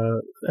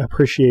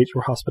appreciate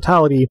your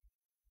hospitality,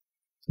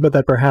 but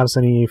that perhaps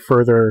any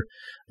further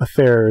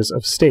affairs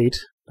of state,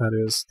 that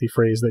is the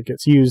phrase that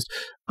gets used,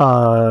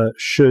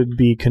 should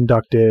be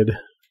conducted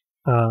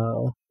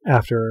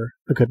after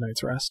a good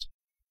night's rest.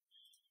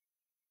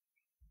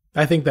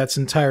 I think that's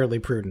entirely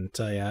prudent.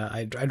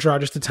 I draw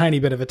just a tiny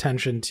bit of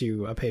attention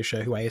to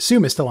Apatia, who I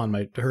assume is still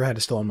her head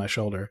is still on my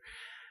shoulder.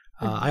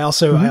 I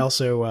also,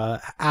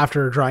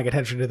 after drawing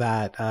attention to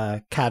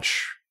that,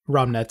 catch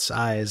Ramnet's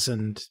eyes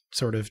and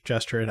sort of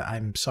gesture, and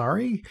I'm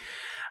sorry,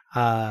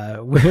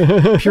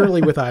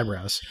 purely with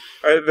eyebrows.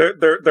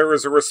 There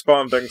was a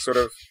responding sort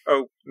of,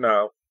 "Oh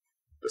no,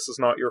 this is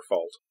not your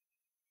fault."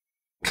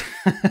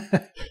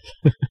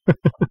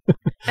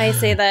 I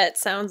say that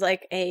sounds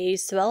like a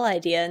swell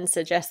idea and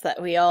suggest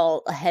that we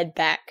all head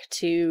back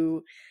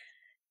to,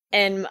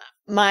 and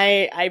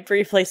I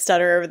briefly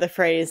stutter over the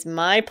phrase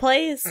 "my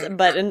place,"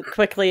 but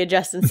quickly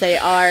adjust and say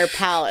 "our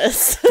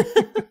palace."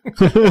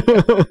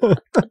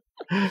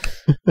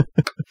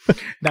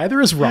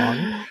 Neither is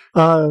wrong.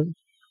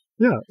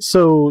 Yeah,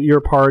 so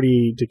your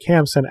party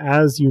decamps, and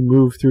as you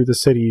move through the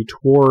city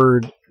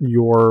toward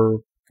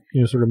your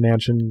sort of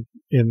mansion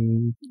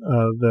in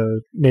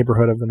the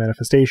neighborhood of the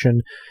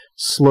manifestation,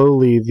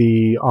 slowly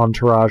the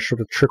entourage sort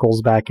of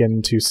trickles back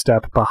into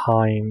step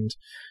behind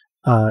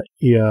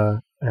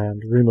Ia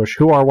and Rimush,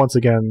 who are once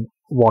again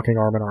walking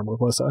arm in arm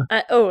with Lyssa.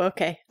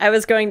 Okay. I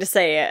was going to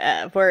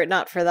say, were it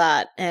not for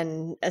that,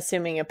 and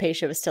assuming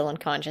Apatia was still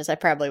unconscious, I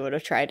probably would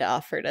have tried to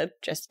offer to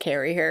just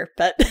carry her,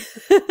 but...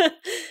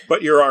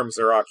 But your arms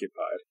are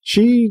occupied.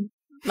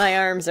 My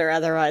arms are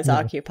otherwise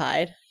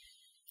occupied.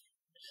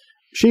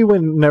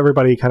 When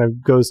everybody kind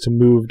of goes to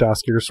move,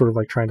 Dask, you're sort of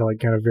trying to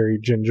kind of very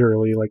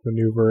gingerly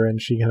maneuver, and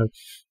she kind of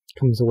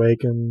comes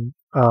awake and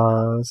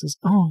says,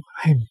 "Oh,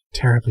 I'm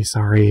terribly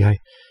sorry. I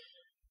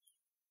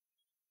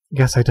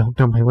guess I don't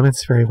know my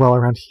limits very well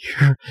around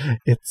here.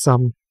 It's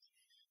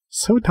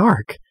so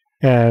dark."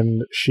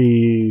 And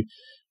she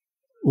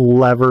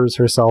levers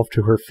herself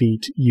to her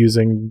feet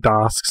using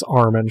Dask's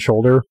arm and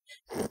shoulder,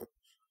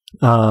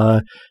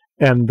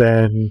 and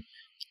then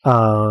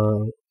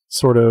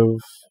sort of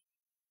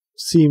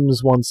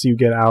seems, once you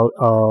get out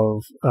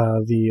of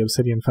the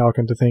Obsidian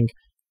Falcon, to think,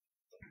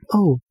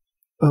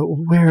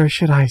 where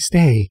should I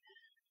stay?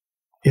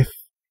 If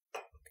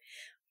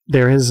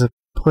there is a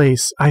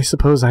place, I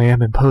suppose I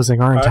am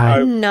imposing, aren't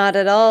I? Not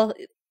at all.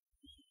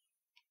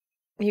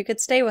 You could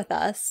stay with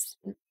us.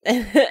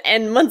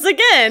 And once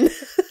again,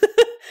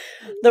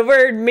 The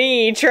word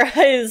me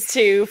tries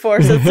to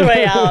force its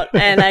way out,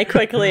 and I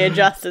quickly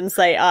adjust and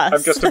say us.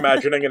 I'm just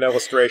imagining an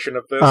illustration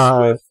of this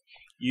with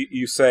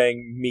you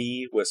saying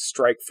me with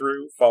strike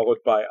through followed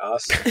by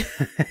us.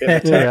 In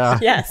the text. Yeah.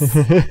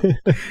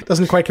 Yes.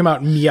 Doesn't quite come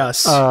out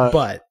mius,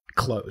 but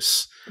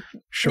close.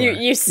 Sure.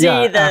 You see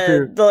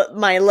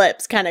my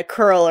lips kind of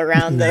curl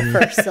around the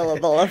first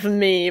syllable of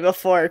me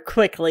before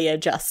quickly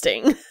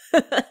adjusting.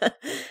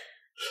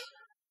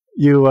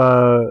 You,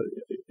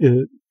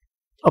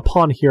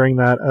 upon hearing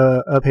that,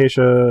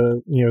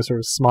 Apatia, sort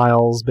of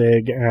smiles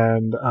big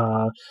and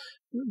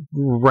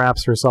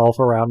wraps herself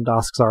around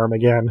Dask's arm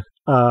again,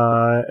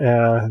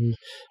 and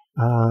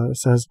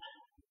says,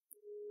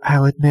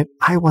 "I'll admit,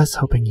 I was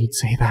hoping you'd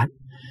say that."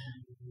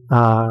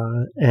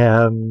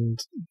 And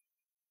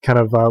kind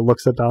of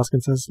looks at Dask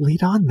and says,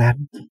 "Lead on,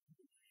 then."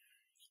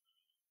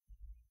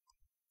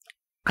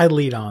 I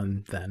lead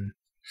on, then.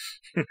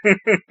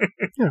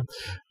 Yeah.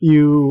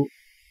 You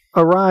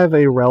arrive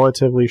a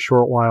relatively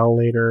short while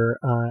later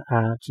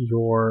at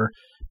your,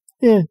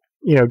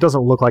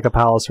 doesn't look like a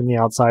palace from the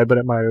outside, but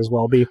it might as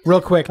well be.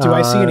 Real quick, do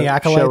I see any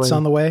acolytes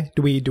on the way?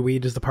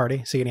 Does the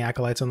party see any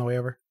acolytes on the way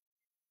over?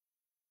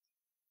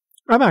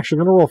 I'm actually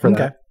going to roll for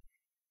that.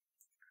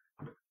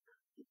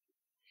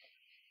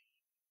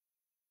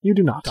 You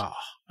do not. Oh,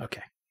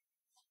 okay.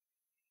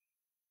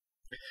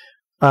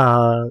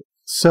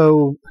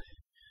 So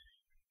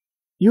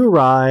you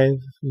arrive,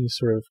 you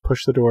sort of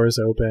push the doors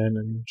open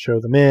and show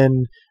them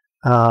in,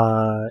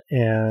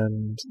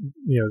 and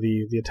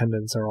the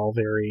attendants are all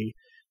very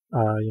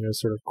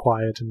sort of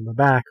quiet in the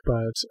back,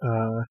 but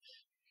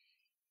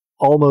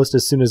almost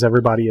as soon as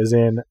everybody is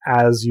in,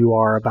 as you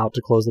are about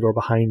to close the door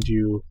behind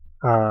you,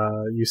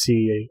 you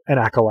see an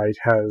acolyte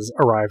has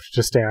arrived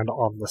to stand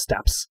on the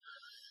steps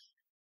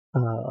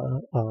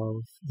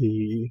of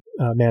the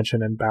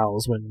mansion and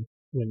bows when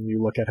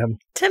you look at him.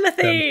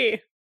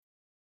 Timothy!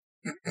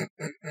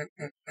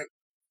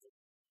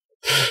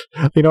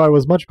 I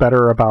was much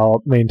better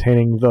about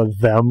maintaining the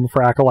them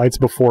for acolytes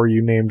before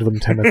you named them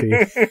Timothy.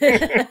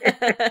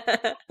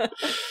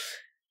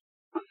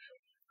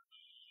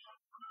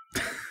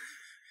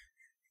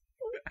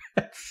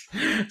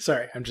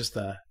 Sorry, I'm just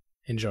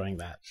enjoying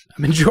that.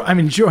 I'm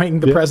enjoying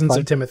the presence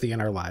of Timothy in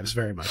our lives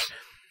very much.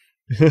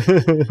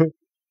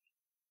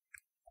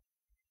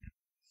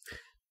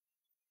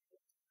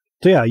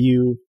 So yeah,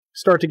 you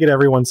start to get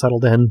everyone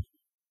settled in.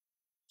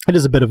 It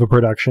is a bit of a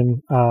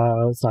production.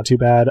 It's not too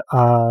bad,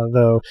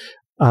 though.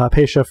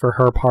 Paisha, for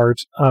her part,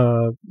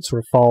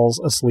 sort of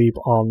falls asleep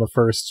on the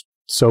first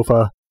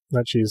sofa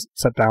that she's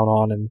sat down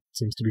on and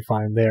seems to be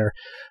fine there.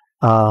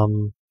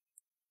 And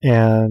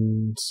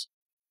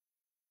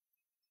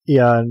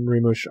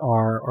Rimush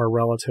are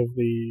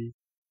relatively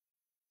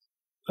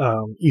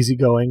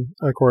easygoing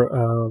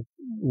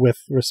with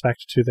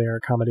respect to their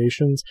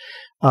accommodations.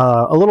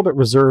 A little bit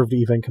reserved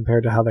even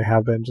compared to how they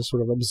have been, just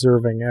sort of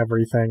observing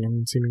everything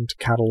and seeming to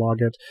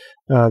catalog it.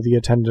 The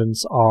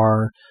attendants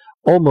are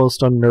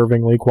almost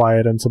unnervingly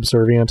quiet and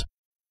subservient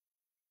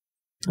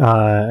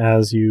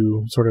as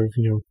you sort of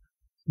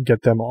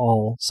get them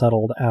all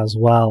settled as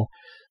well.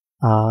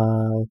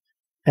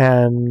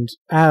 And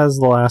as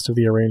the last of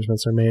the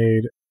arrangements are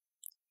made,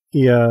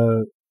 he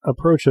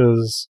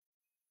approaches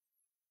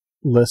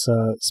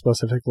Lyssa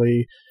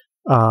specifically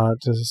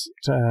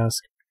to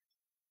ask,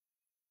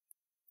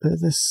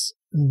 "This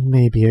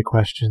may be a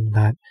question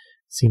that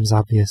seems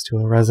obvious to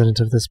a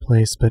resident of this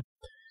place, but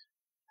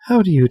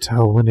how do you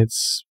tell when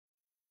it's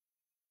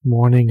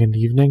morning and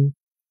evening?"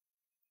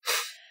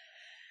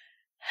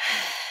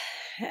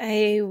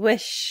 I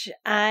wish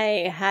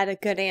I had a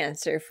good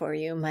answer for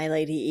you, my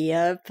Lady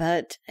Ia,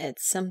 but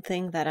it's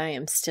something that I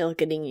am still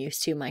getting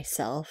used to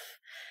myself.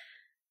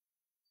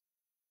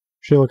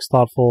 She looks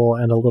thoughtful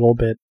and a little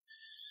bit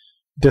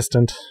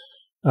distant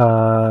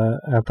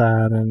at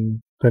that,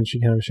 and then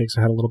she kind of shakes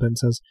her head a little bit and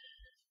says,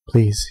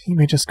 "Please, you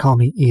may just call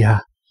me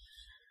Ia,"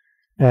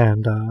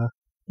 and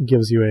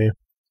gives you a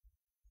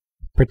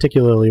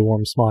particularly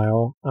warm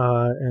smile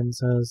and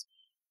says,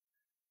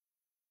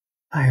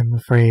 "I am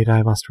afraid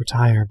I must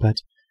retire,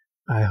 but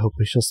I hope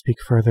we shall speak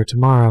further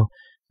tomorrow.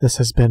 This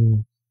has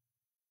been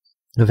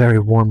a very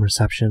warm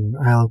reception.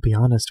 I'll be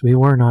honest, we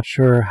were not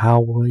sure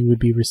how we would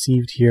be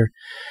received here,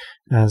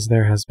 as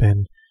there has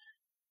been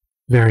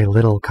very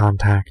little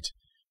contact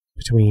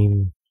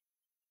between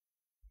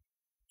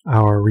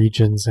our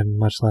regions and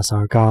much less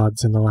our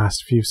gods in the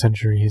last few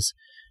centuries,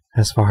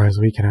 as far as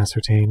we can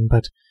ascertain,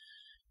 but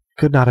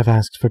could not have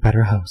asked for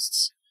better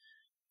hosts."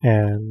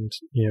 And,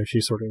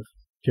 she sort of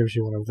gives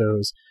you one of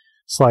those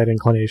slight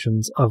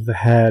inclinations of the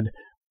head,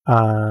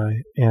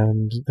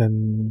 and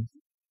then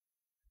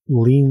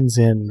leans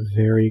in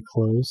very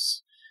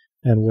close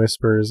and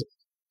whispers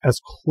as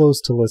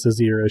close to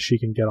Lyssa's ear as she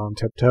can get on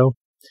tiptoe.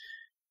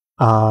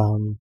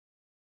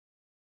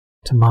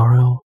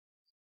 "Tomorrow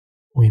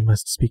we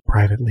must speak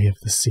privately of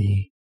the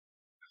sea."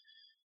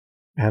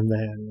 And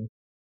then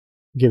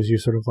gives you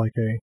sort of like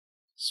a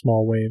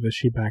small wave as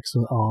she backs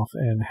off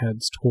and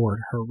heads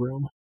toward her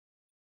room.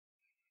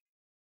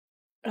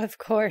 Of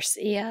course,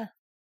 Ia.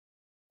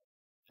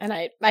 And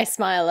I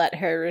smile at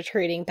her,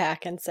 retreating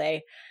back, and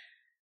say,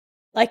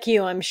 like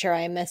you, I'm sure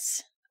I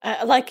miss...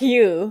 like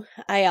you,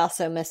 I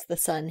also miss the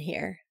sun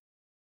here.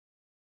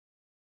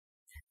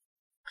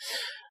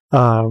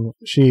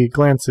 She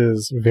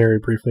glances very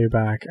briefly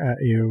back at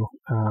you,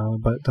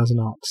 but does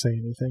not say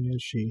anything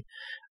as she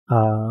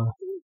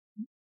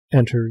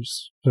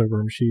enters the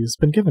room she's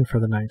been given for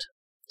the night.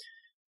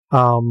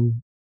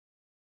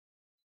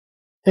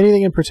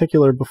 Anything in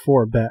particular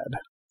before bed?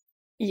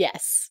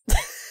 Yes.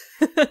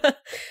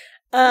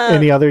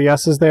 Any other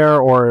yeses there,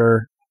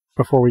 or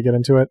before we get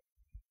into it?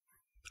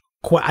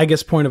 I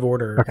guess point of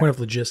order, Okay. point of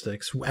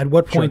logistics. At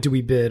what point Sure. do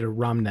we bid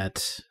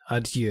Ramnet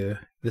adieu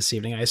this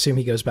evening? I assume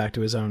he goes back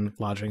to his own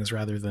lodgings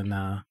rather than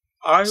I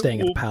staying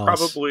at the will palace.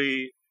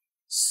 probably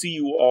see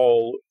you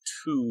all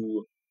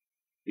to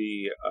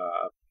the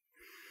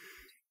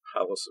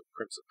Palace of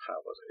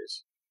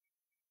Principalities.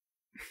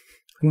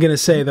 I'm going to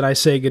say that I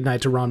say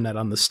goodnight to Ramnet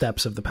on the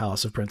steps of the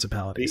Palace of The,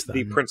 Principalities.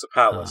 the then.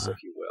 Principalis,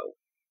 if you will.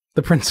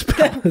 The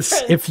Principalities,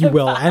 if you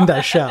will, and I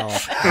shall.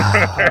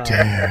 How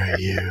dare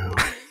you?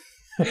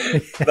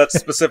 That's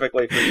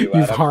specifically for you,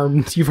 You've Adam.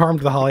 harmed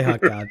the Hollyhock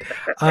God.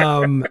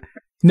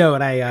 No,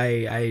 and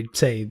I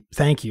say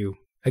thank you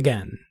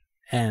again,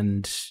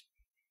 and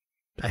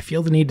I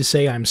feel the need to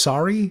say I'm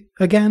sorry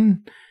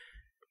again.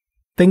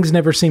 Things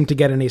never seem to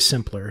get any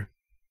simpler.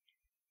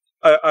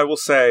 I will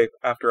say,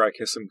 after I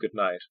kiss him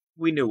goodnight,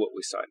 we knew what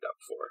we signed up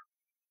for.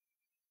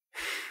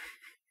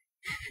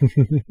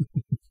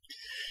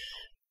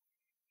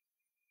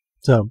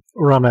 So,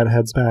 Ramnet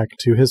heads back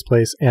to his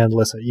place, and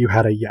Lyssa, you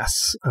had a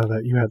yes,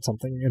 that you had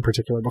something in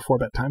particular before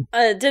bedtime.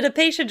 Did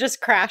Apatia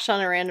just crash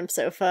on a random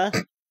sofa?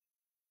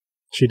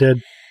 She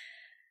did.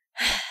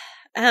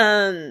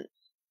 I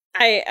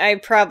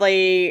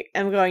probably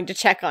am going to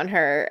check on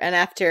her, and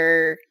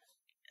after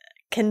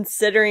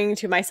considering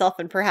to myself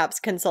and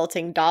perhaps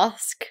consulting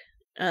Dask,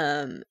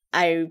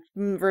 I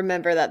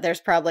remember that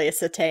there's probably a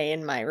settee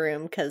in my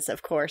room, because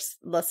of course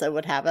Lyssa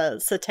would have a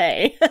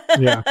settee.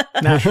 Yeah.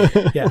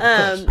 Yeah,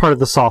 of course. Part of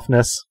the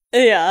softness.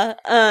 Yeah.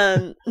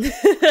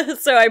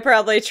 So I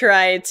probably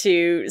try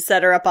to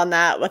set her up on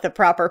that with a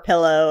proper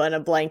pillow and a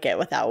blanket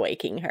without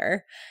waking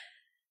her.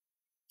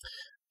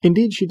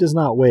 Indeed, she does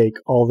not wake,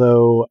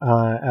 although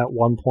at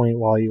one point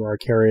while you are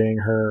carrying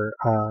her,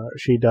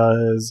 she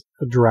does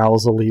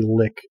drowsily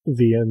lick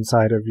the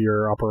inside of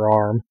your upper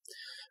arm.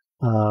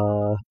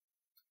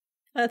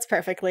 That's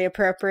perfectly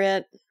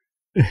appropriate.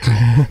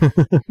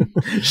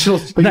 She'll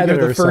But you neither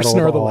get her the first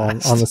nor settled the on-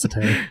 last. on the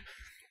settee.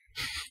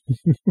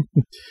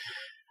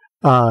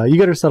 You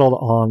get her settled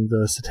on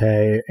the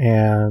settee,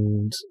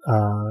 and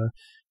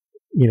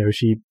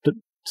she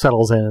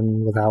settles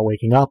in without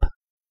waking up.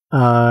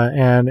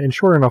 And in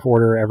short enough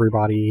order,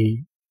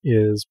 everybody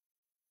is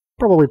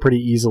probably pretty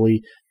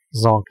easily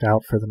zonked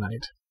out for the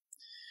night.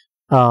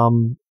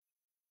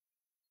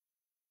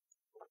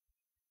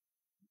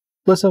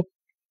 Lyssa,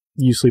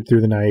 you sleep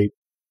through the night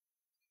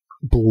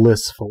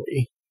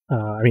blissfully.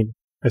 I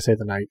say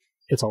the night,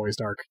 it's always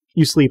dark.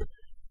 You sleep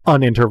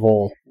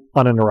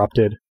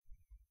uninterrupted,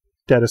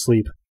 dead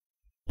asleep,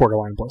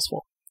 borderline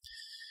blissful.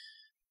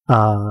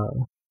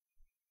 Around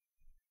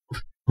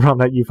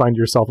that, you find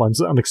yourself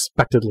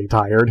unexpectedly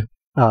tired,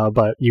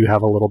 but you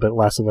have a little bit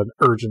less of an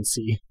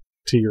urgency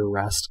to your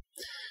rest.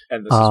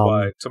 And this is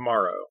why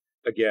tomorrow,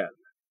 again,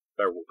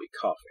 there will be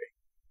coffee.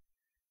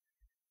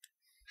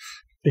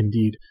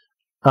 Indeed.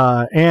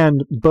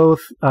 And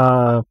both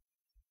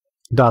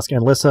Dask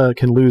and Lyssa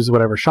can lose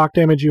whatever shock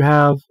damage you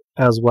have,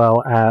 as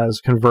well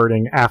as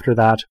converting after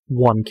that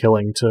one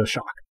killing to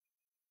shock.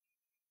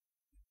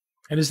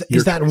 And is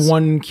Your that choice.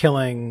 one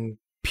killing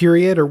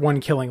period or one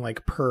killing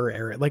like per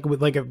area?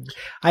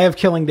 I have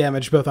killing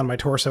damage both on my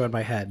torso and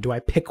my head. Do I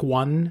pick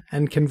one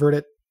and convert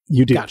it?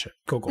 You do. Gotcha.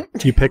 Cool.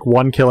 You pick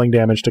one killing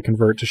damage to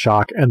convert to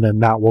shock, and then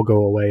that will go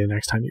away the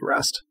next time you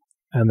rest.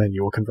 And then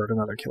you will convert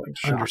another killing to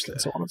shock, Understood.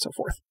 and so on and so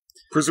forth.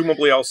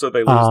 Presumably also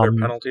they lose their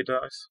penalty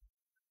dice.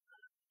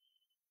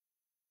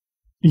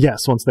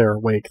 Yes, once they're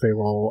awake, they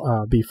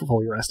will be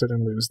fully rested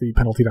and lose the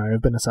penalty die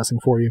I've been assessing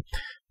for you.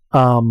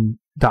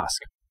 Dask.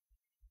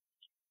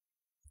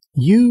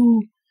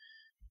 You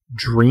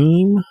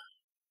dream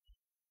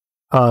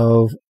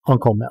of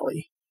Uncle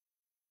Melly.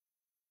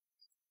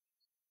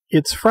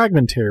 It's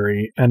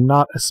fragmentary and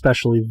not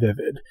especially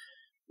vivid,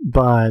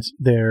 but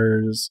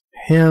there's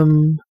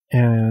him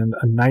and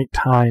a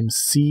nighttime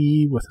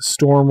sea with a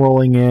storm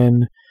rolling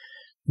in.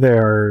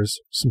 There's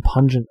some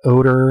pungent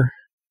odor,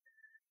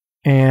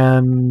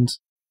 and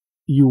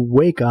you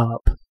wake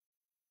up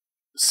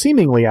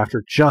seemingly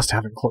after just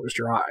having closed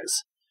your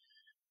eyes,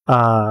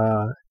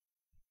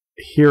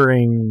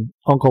 hearing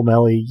Uncle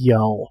Melly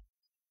yell,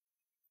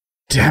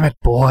 "Damn it,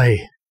 boy,"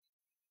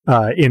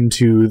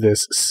 into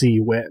this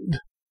sea wind.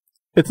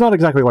 It's not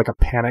exactly like a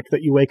panic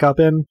that you wake up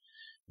in,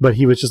 but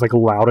he was just like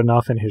loud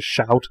enough in his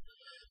shout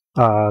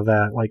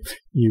that like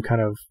you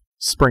kind of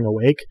spring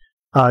awake.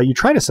 You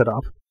try to sit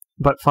up,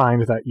 but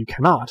find that you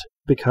cannot,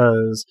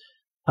 because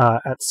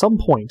at some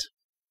point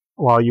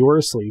while you were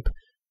asleep,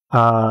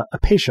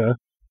 Apatia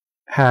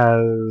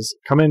has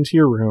come into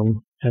your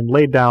room and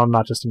laid down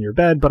not just in your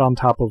bed, but on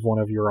top of one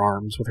of your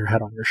arms with her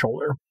head on your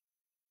shoulder.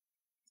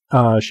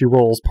 She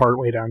rolls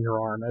partway down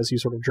your arm as you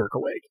sort of jerk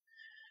awake.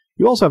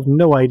 You also have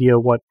no idea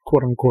what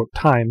quote-unquote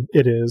time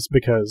it is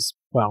because,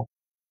 well,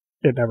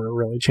 it never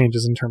really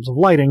changes in terms of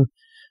lighting,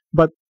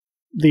 but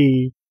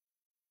the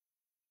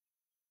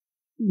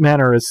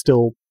manor is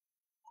still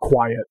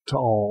quiet to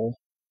all,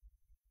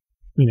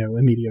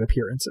 immediate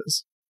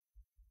appearances.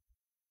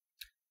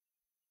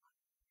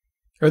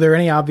 Are there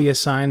any obvious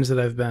signs that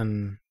I've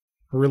been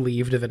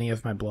relieved of any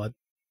of my blood?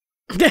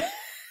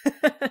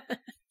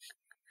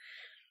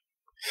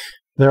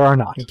 There are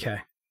not. Okay.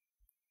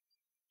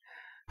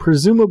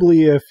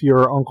 Presumably, if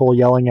your uncle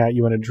yelling at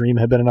you in a dream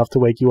had been enough to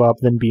wake you up,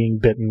 then being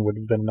bitten would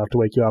have been enough to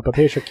wake you up.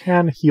 Apatia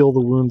can heal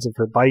the wounds of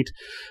her bite,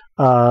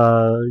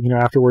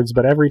 afterwards,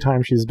 but every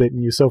time she's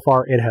bitten you so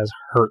far, it has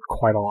hurt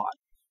quite a lot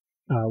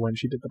when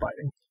she did the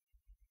biting.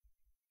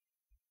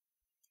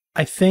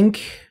 I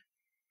think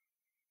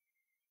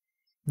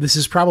this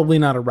is probably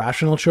not a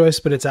rational choice,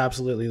 but it's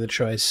absolutely the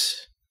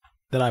choice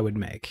that I would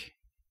make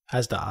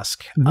as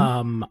Dask.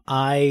 Mm-hmm.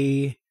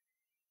 I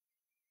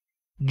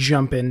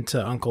jump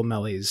into Uncle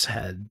Melly's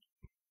head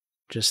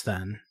just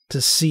then to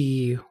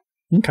see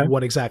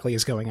what exactly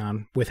is going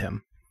on with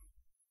him.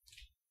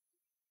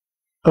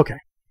 Okay.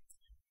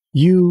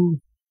 You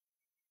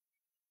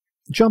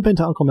jump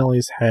into Uncle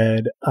Melly's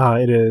head.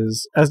 It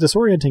is as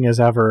disorienting as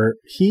ever.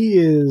 He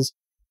is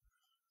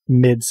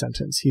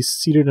mid-sentence. He's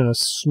seated in a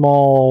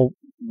small,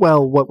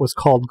 what was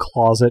called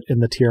closet in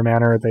the Tyr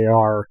Manor. They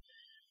are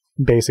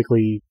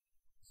basically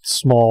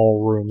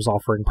small rooms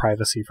offering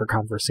privacy for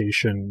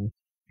conversation,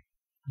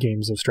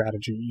 games of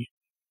strategy,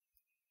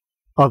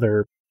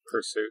 other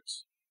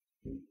pursuits.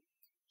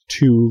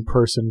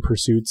 Two-person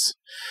pursuits.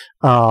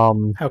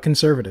 How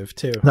conservative,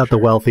 too. That the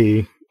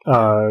wealthy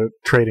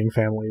trading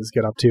families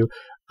get up to.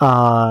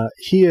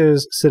 He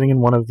is sitting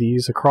in one of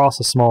these across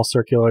a small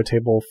circular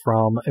table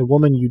from a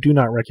woman you do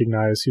not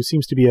recognize who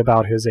seems to be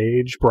about his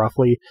age,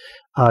 roughly,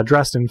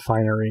 dressed in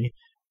finery.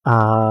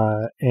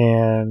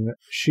 And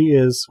she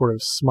is sort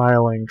of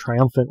smiling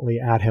triumphantly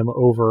at him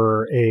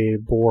over a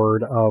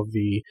board of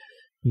the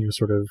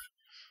sort of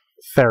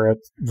ferret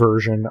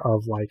version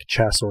of like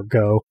chess or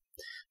Go.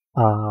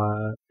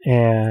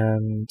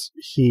 And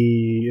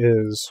he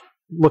is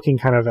looking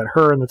kind of at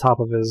her in the top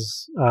of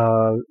his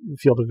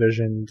field of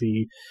vision,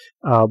 the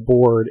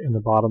board in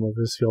the bottom of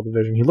his field of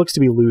vision. He looks to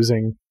be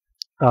losing.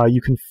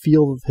 You can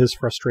feel his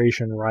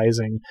frustration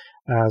rising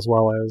as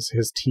well as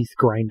his teeth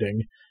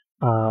grinding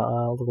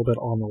a little bit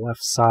on the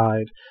left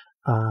side.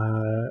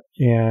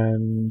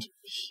 And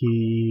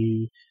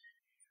he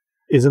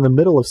is in the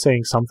middle of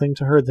saying something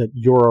to her that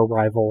your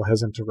arrival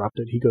has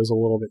interrupted. He goes a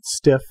little bit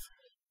stiff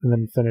and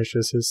then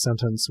finishes his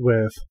sentence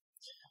with,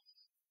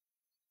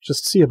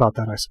 "Just see about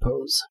that, I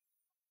suppose."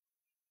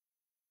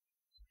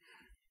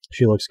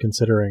 She looks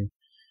considering,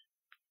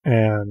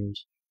 and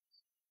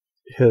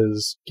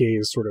his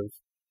gaze sort of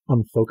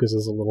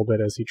unfocuses a little bit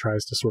as he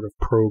tries to sort of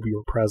probe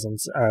your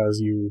presence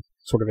as you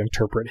sort of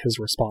interpret his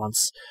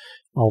response,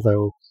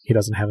 although he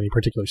doesn't have any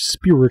particular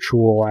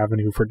spiritual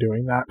avenue for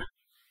doing that.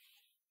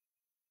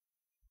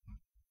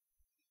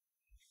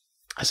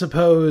 I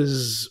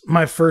suppose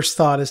my first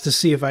thought is to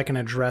see if I can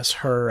address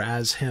her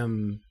as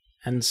him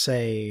and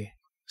say,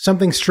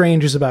 "Something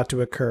strange is about to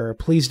occur.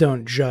 Please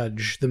don't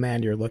judge the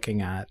man you're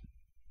looking at."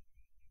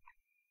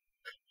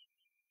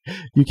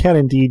 You can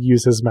indeed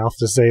use his mouth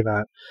to say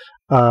that.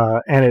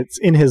 And it's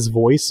in his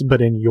voice, but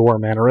in your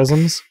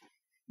mannerisms.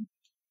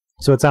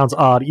 So it sounds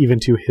odd even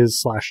to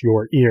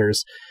his/your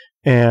ears.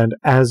 And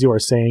as you are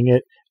saying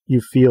it, you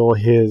feel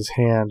his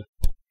hand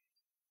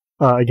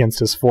against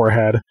his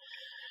forehead.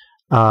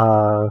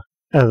 And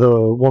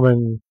the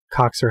woman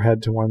cocks her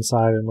head to one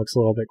side and looks a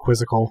little bit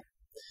quizzical.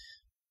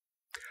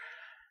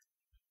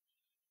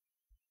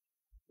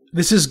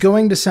 This is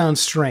going to sound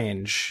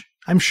strange.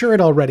 I'm sure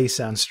it already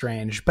sounds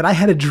strange, but I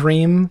had a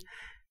dream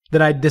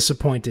that I'd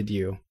disappointed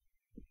you.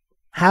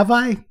 Have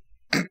I?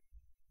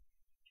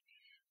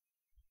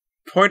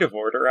 Point of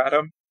order,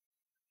 Adam.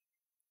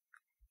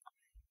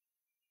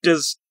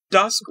 Does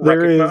Dask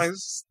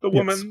recognize the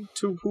woman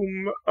to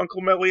whom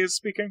Uncle Melly is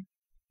speaking?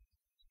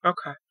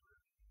 Okay.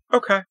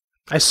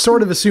 I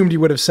sort of assumed you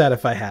would have said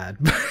if I had.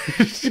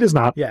 It is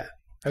not. Yeah.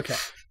 Okay.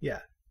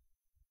 Yeah.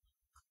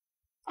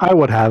 I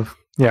would have.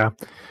 Yeah.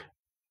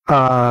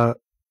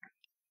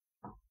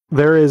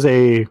 There is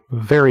a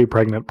very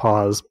pregnant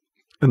pause,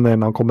 and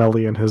then Uncle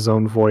Melly in his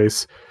own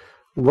voice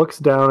looks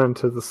down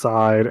into the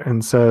side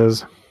and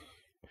says,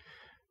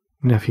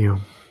 "Nephew,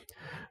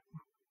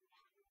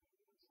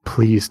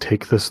 please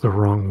take this the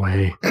wrong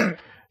way.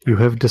 You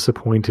have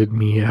disappointed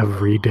me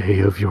every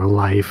day of your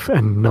life,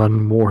 and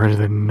none more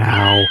than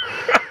now.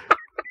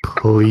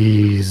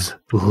 Please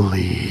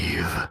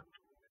leave."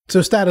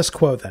 So status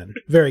quo then.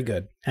 Very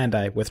good. And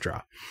I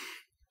withdraw.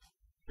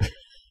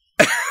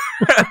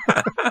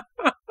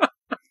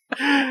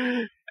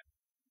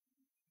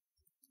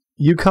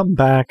 You come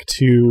back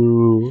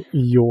to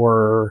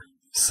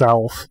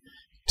yourself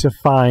to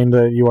find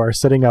that you are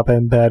sitting up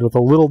in bed with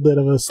a little bit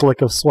of a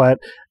slick of sweat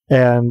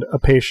and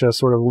Apatia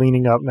sort of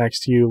leaning up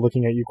next to you,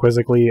 looking at you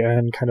quizzically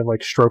and kind of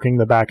like stroking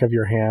the back of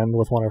your hand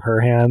with one of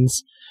her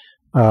hands.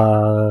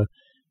 And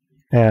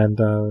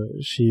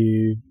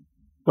she,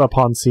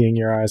 upon seeing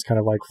your eyes kind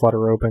of like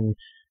flutter open,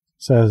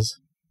 says,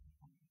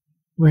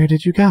 "Where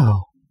did you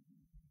go?"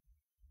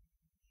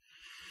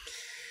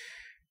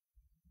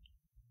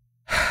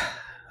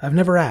 I've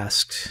never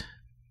asked.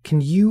 Can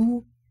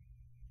you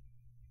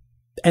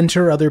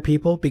enter other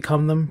people,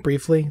 become them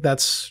briefly?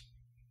 That's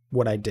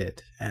what I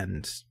did.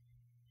 And,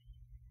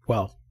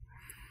 well,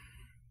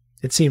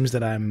 it seems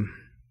that I'm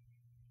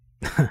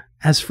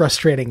as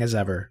frustrating as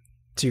ever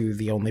to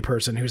the only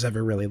person who's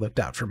ever really looked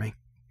out for me.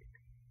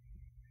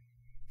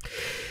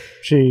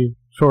 She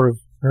sort of,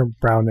 her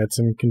brow knits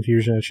in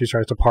confusion as she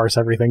tries to parse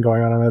everything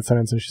going on in that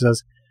sentence, and she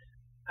says,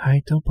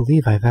 "I don't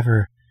believe I've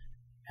ever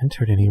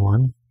entered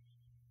anyone."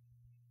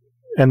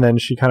 And then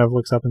she kind of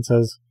looks up and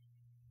says,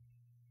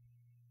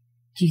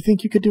 "Do you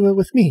think you could do it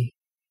with me?"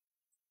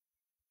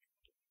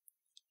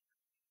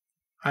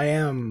 I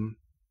am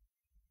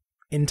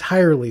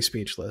entirely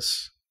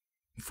speechless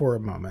for a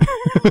moment.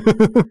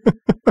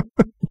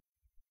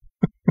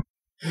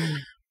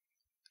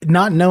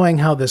 Not knowing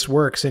how this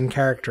works in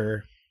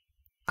character,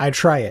 I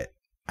try it.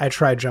 I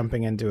try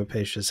jumping into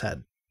Apatia's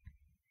head.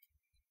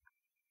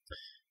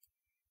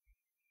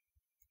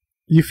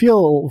 You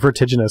feel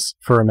vertiginous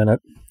for a minute.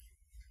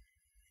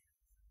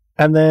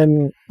 And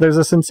then there's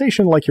a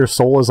sensation like your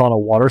soul is on a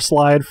water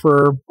slide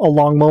for a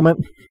long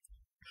moment.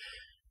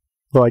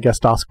 Though I guess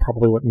Dask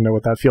probably wouldn't know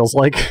what that feels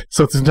like,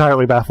 so it's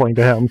entirely baffling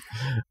to him.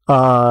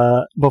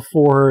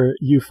 Before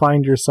you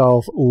find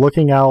yourself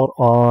looking out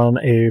on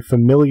a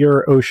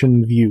familiar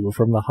ocean view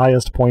from the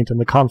highest point in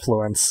the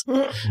confluence.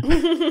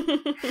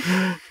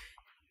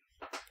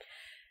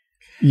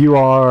 You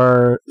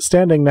are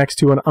standing next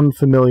to an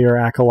unfamiliar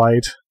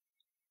acolyte,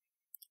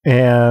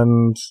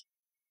 and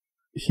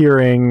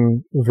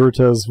hearing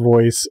Vruta's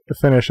voice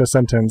finish a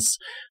sentence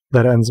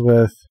that ends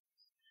with,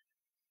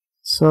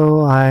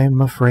 "So I'm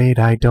afraid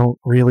I don't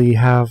really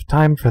have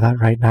time for that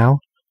right now."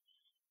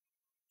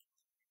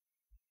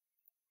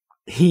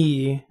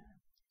 I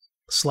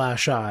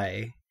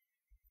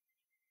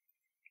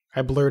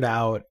blurt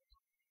out,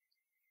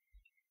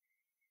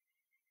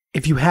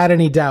 "If you had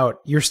any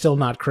doubt, you're still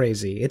not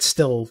crazy. It's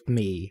still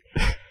me.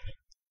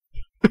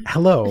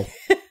 Hello."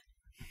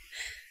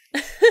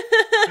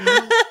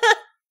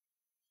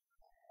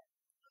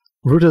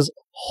 Vruta's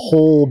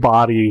whole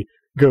body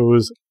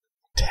goes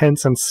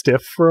tense and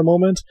stiff for a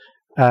moment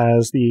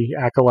as the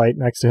acolyte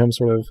next to him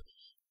sort of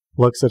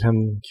looks at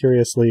him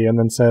curiously and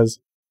then says,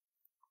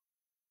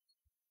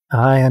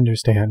 "I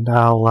understand.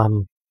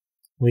 I'll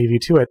leave you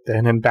to it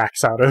then," and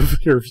backs out of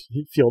your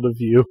field of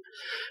view.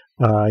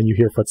 And you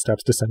hear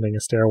footsteps descending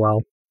a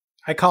stairwell.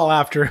 I call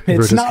after him.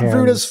 It's Vruta's not hands.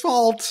 Vruta's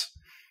fault.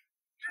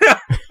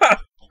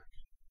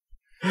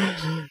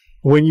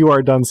 When you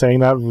are done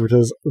saying that,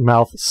 Vruta's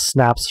mouth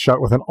snaps shut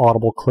with an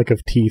audible click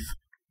of teeth.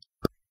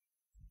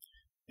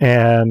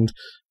 And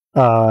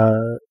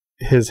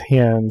his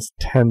hands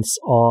tense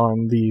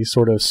on the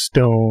sort of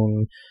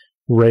stone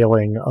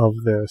railing of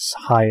this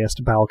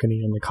highest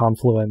balcony in the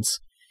confluence.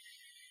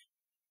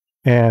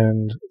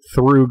 And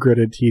through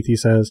gritted teeth he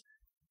says,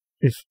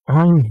 "If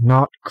I'm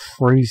not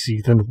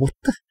crazy, then what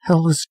the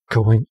hell is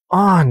going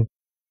on?"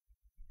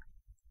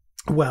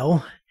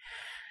 Well,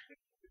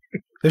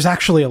 there's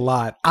actually a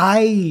lot.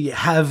 I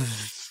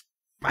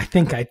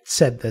think I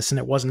said this and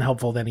it wasn't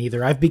helpful then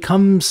either. I've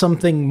become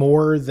something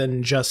more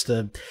than just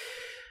a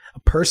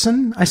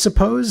person, I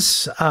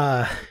suppose.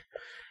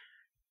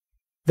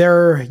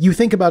 You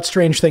think about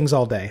strange things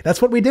all day.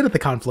 That's what we did at the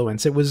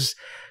confluence.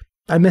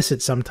 I miss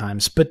it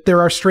sometimes, but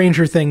there are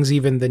stranger things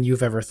even than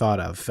you've ever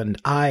thought of.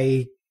 And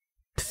I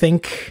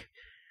think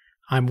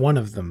I'm one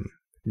of them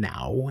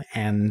now,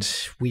 and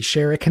we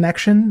share a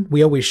connection.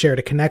 We always shared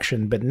a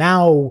connection, but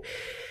now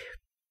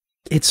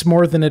it's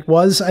more than it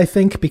was, I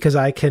think, because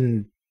I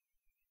can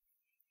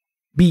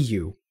be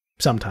you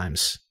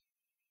sometimes.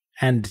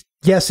 And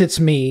yes, it's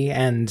me,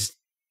 and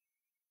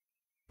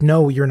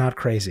no, you're not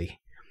crazy.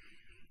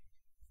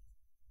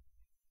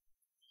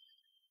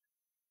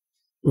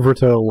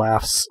 Vrta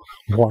laughs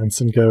once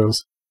and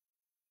goes,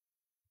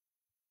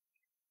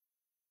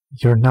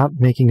 "You're not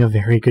making a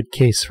very good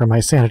case for my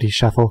sanity,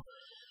 Shethel.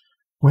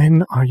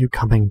 When are you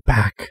coming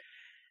back?"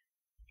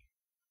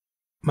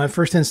 My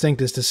first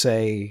instinct is to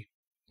say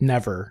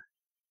never,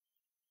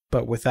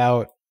 but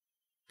without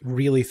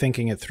really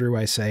thinking it through,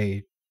 I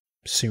say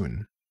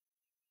soon.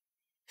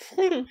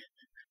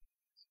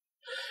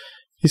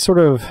 He sort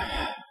of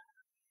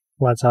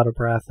lets out a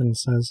breath and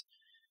says,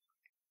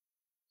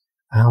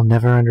 "I'll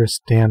never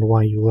understand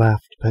why you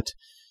left, but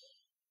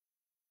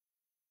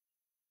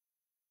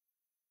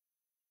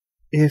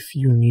if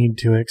you need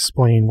to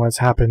explain what's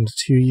happened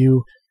to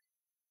you,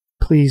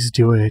 please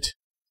do it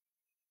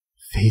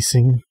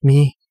facing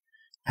me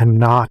and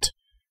not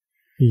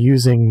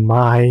using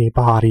my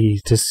body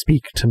to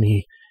speak to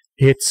me.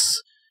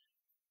 It's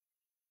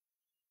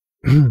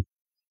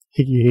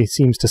He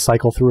seems to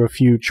cycle through a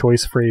few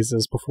choice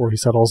phrases before he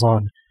settles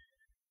on.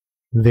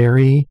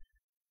 Very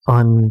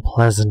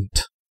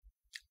unpleasant.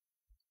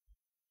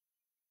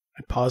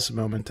 I pause a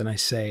moment and I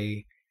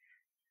say,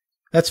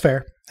 "That's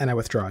fair," and I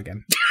withdraw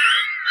again.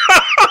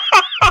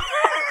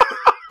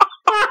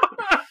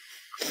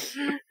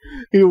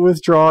 You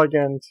withdraw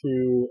again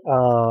to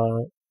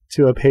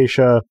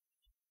Apatia,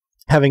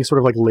 having sort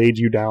of like laid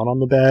you down on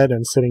the bed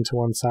and sitting to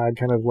one side,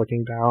 kind of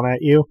looking down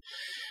at you.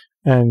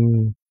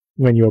 And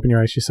when you open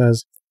your eyes, she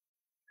says,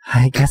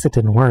 "I guess it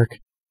didn't work."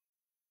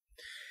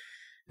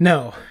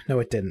 No,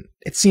 it didn't.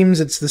 It seems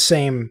it's the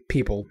same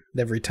people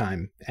every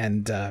time.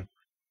 And,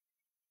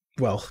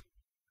 well,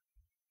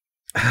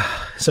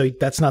 so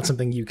that's not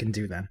something you can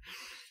do then.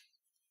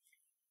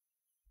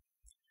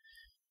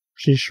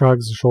 She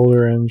shrugs a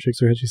shoulder and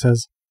shakes her head. She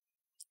says,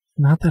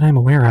 "Not that I'm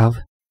aware of."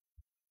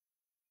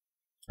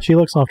 She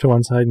looks off to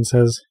one side and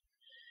says,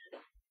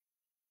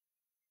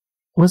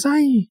 "Was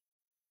I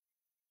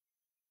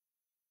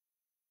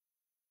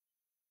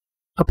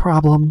a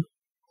problem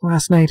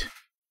last night?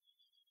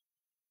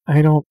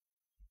 I don't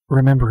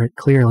remember it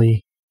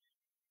clearly.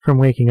 From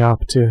waking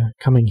up to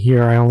coming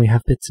here, I only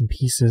have bits and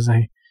pieces.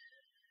 I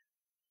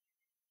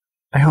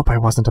hope I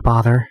wasn't a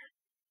bother."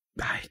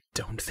 I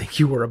don't think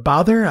you were a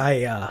bother.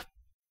 I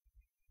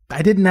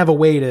didn't have a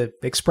way to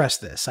express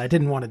this. I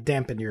didn't want to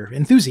dampen your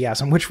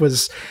enthusiasm, which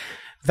was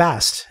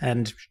vast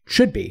and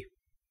should be,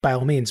 by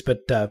all means.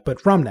 But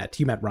Ramnet,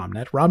 you met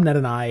Ramnet. Ramnet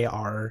and I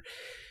are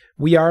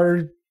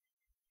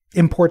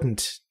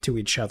important to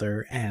each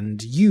other,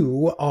 and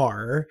you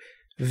are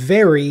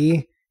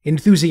very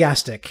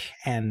enthusiastic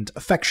and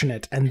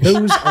affectionate, and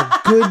those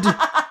are good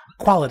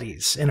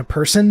qualities in a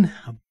person.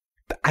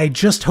 I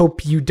just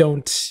hope you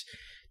don't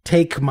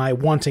take my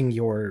wanting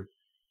your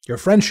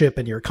friendship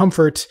and your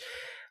comfort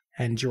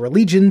and your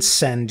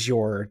allegiance and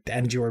your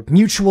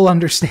mutual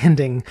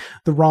understanding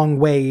the wrong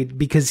way,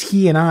 because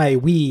he and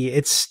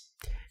it's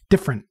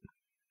different.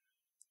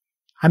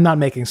 I'm not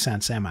making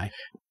sense, am I?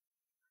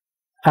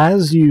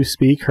 As you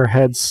speak, her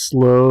head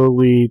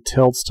slowly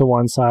tilts to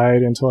one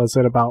side until it's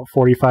at about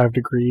 45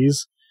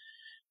 degrees.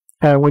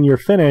 And when you're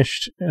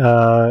finished,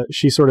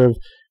 she sort of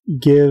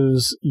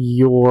gives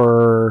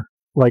your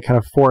like kind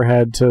of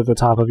forehead to the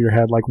top of your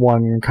head, like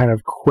one kind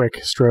of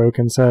quick stroke,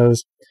 and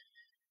says,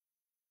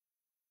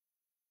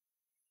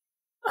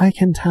 "I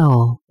can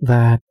tell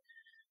that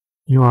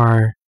you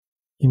are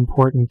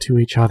important to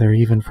each other,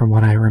 even from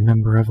what I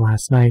remember of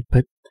last night,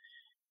 but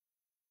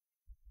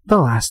the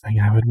last thing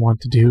I would want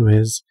to do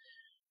is,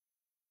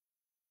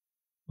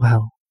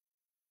 well,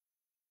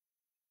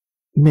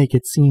 make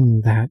it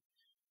seem that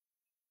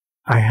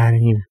I had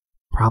any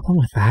problem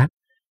with that.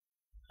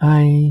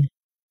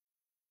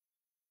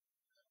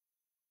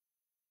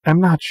 I'm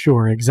not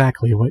sure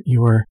exactly what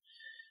you were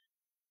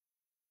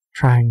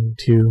trying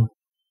to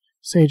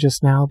say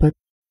just now, but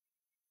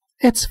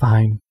it's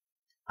fine.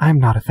 I'm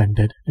not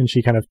offended." And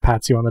she kind of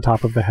pats you on the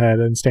top of the head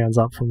and stands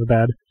up from the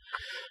bed.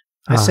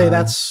 I say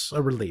that's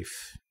a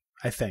relief,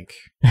 I think.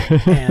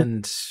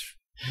 And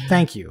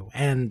thank you.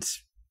 And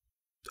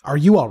are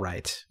you all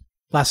right?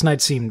 Last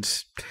night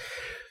seemed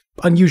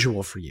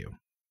unusual for you.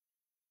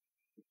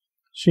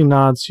 She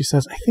nods. She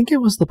says, "I think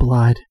it was the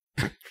blood.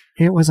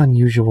 It was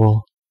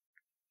unusual."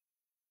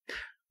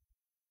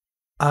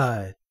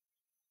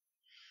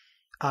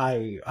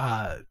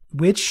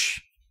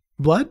 Which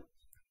blood?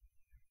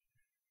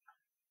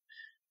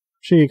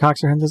 She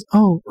cocks her head and says,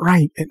 "Oh,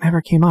 right, it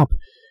never came up.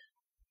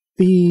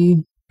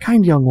 The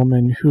kind young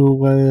woman who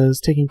was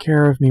taking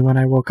care of me when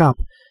I woke up.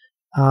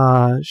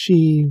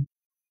 She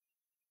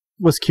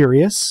was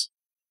curious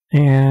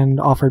and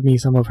offered me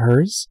some of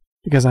hers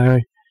because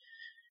I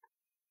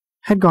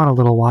had gone a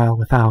little while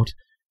without.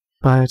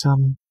 But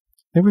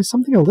there was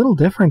something a little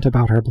different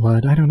about her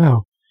blood. I don't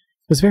know.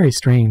 It was very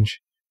strange.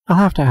 I'll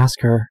have to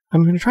ask her.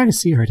 I'm going to try to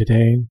see her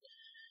today and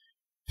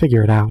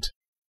figure it out."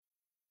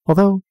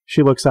 Although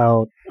she looks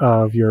out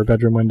of your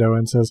bedroom window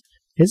and says,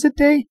 "Is it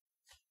day?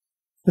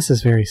 This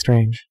is very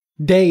strange."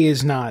 Day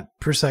is not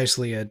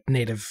precisely a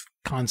native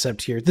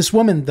concept here. This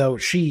woman, though,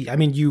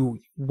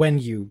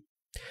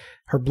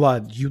 her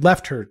blood, you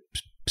left her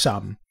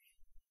some.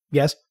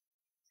 Yes?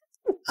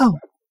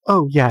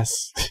 Oh,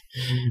 yes.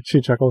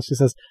 She chuckles. She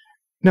says,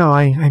 "No,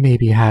 I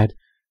maybe had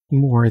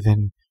more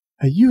than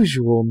a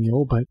usual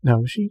meal, but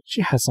no, she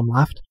has some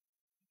left."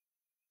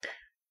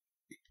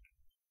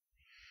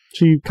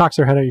 She cocks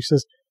her head at you. She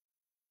says,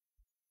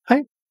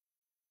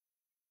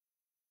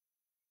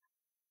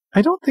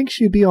 I don't think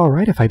she'd be all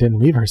right if I didn't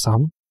leave her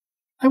some.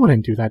 I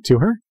wouldn't do that to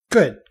her."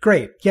 Good,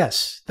 great,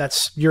 yes.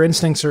 Your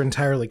instincts are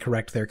entirely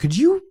correct there. Could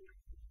you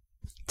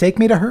take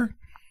me to her?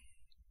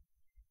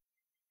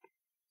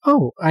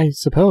 "Oh, I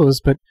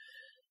suppose, but,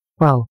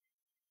 well,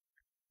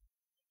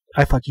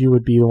 I thought you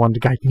would be the one to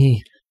guide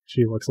me."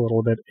 She looks a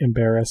little bit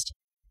embarrassed.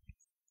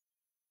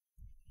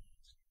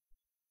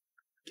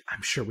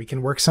 "I'm sure we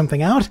can work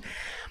something out."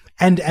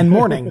 And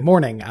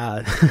morning,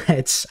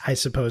 it's, I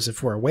suppose,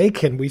 if we're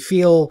awake and we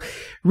feel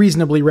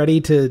reasonably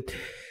ready to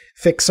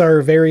fix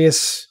our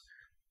various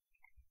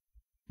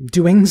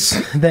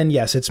doings, then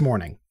yes, it's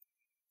morning.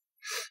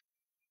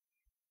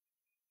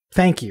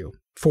 Thank you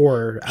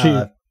for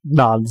She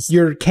nods.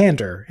 your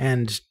candor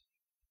and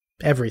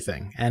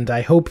everything, and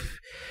I hope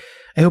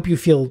you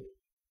feel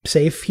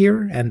safe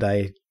here. And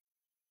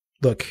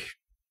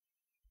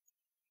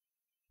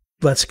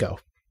let's go.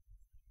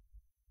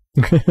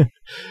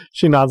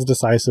 She nods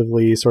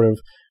decisively, sort of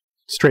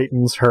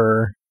straightens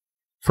her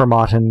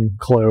Formatin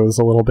clothes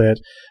a little bit,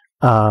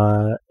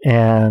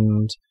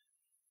 and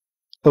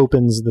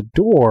opens the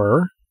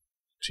door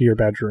to your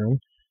bedroom.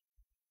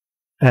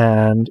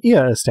 And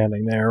Ia is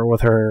standing there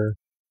with her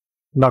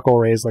knuckle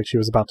raised like she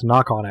was about to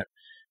knock on it.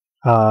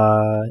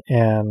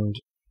 And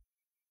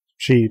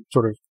she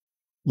sort of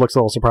looks a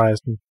little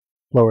surprised and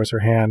lowers her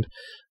hand.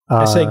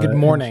 I say good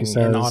morning says,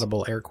 in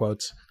audible air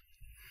quotes.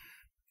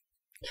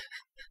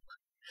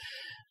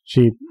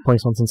 She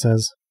blinks once and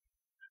says,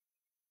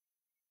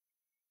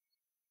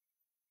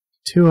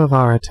 2 of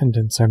our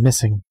attendants are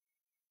missing.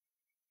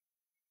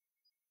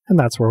 And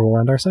that's where we'll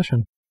end our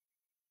session.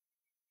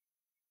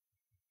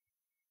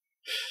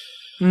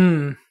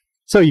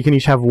 So you can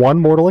each have 1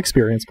 mortal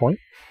experience point.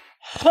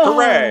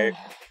 Hooray!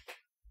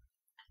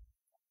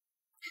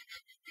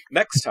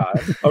 Next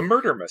time, a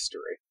murder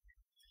mystery.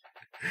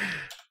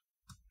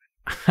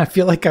 I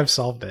feel like I've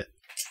solved it.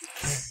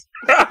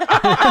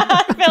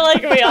 I feel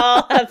like we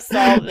all have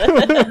solved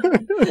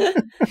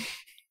it.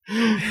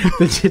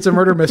 It's a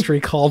murder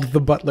mystery called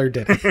The Butler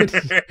Did It.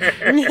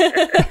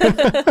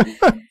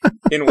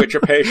 In which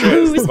Apatia is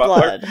Whose the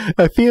butler. I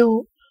blood?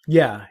 feel...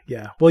 Yeah.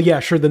 Well, yeah,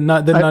 sure, the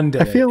nun did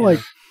it. I feel like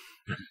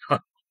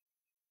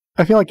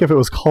if it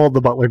was called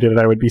The Butler Did It,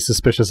 I would be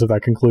suspicious of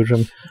that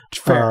conclusion.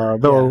 Fair,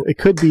 though it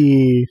could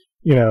be,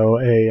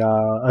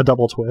 a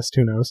double twist.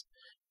 Who knows?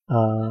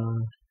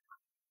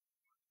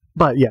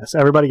 But yes,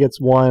 everybody gets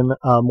 1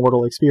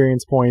 mortal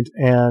experience point,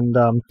 and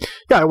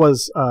it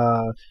was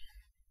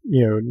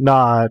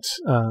not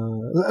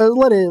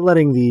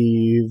letting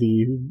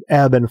the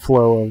ebb and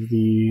flow of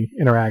the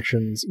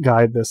interactions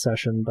guide this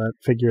session, but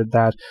figured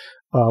that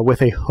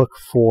with a hook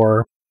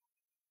for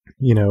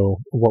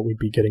what we'd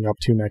be getting up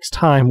to next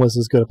time was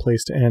as good a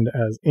place to end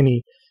as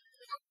any,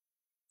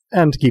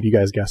 and to keep you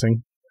guys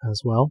guessing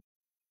as well.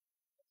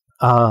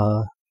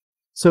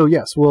 So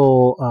yes,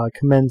 we'll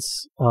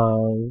commence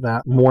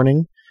that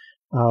morning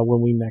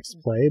when we next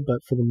play,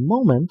 but for the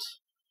moment,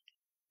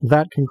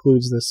 that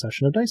concludes this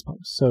session of Dice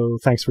Punks. So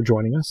thanks for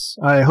joining us.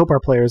 I hope our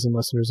players and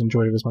listeners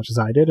enjoyed it as much as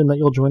I did, and that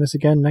you'll join us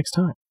again next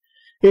time.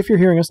 If you're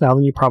hearing us now,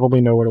 then you probably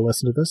know where to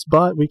listen to this,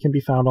 but we can be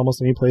found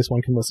almost any place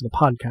one can listen to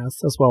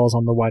podcasts, as well as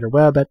on the wider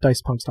web at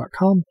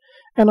dicepunks.com,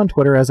 and on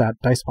Twitter as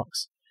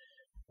 @dicepunks.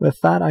 With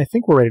that, I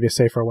think we're ready to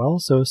say farewell,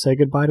 so say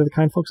goodbye to the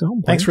kind folks at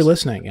home. Thanks for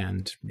listening,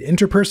 and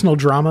interpersonal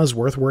drama is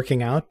worth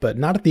working out, but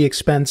not at the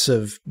expense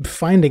of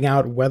finding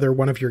out whether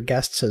one of your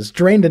guests has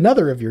drained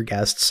another of your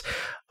guests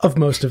of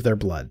most of their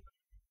blood.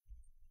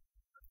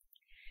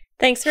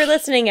 Thanks for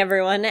listening,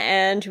 everyone,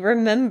 and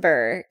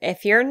remember,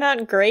 if you're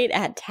not great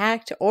at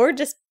tact or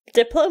just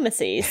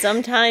diplomacy,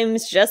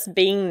 sometimes just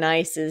being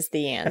nice is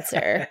the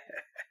answer.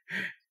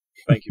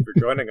 Thank you for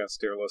joining us,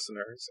 dear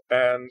listeners,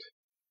 and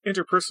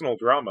interpersonal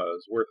drama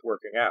is worth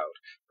working out,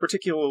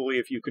 particularly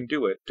if you can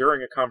do it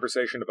during a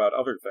conversation about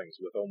other things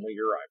with only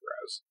your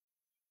eyebrows.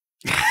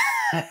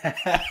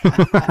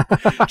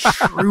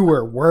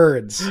 Truer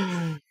words.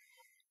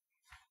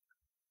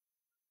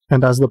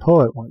 And as the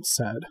poet once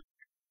said,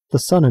 the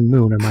sun and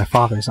moon are my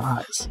father's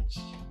eyes.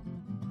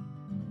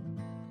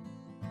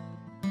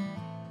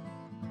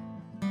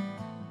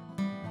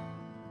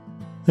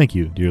 Thank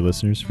you, dear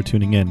listeners, for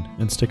tuning in,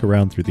 and stick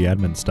around through the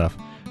admin stuff.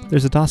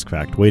 There's a Dask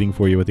fact waiting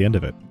for you at the end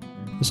of it.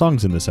 The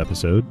songs in this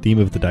episode, theme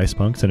of the Dice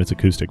Punks and its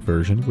acoustic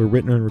version, were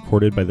written and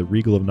recorded by the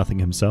Regal of Nothing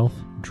himself,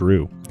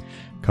 Drew.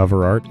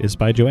 Cover art is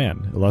by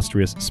Joanne,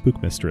 illustrious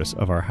spook mistress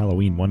of our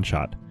Halloween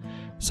one-shot.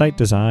 Site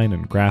design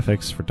and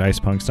graphics for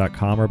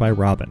DicePunks.com are by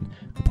Robin,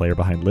 the player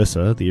behind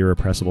Lyssa, the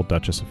irrepressible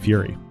Duchess of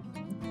Fury.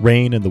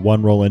 Rain and the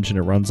one-roll engine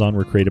it runs on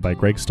were created by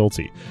Greg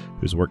Stolze,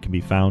 whose work can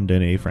be found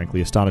in a frankly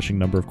astonishing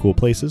number of cool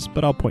places,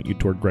 but I'll point you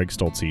toward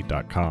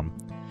gregstolze.com.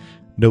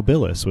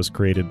 Nobilis was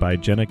created by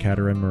Jenna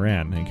Caterin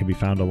Moran and can be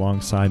found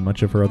alongside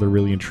much of her other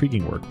really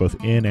intriguing work,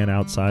 both in and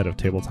outside of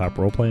tabletop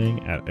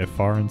roleplaying at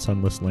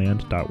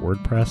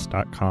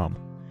afarandsunlessland.wordpress.com.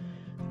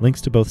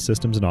 Links to both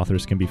systems and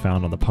authors can be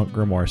found on the Punk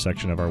Grimoire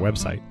section of our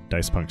website,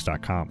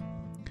 dicepunks.com.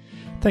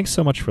 Thanks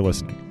so much for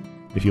listening.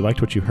 If you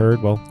liked what you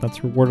heard, well,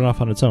 that's reward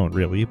enough on its own,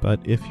 really, but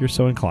if you're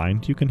so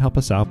inclined, you can help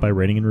us out by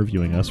rating and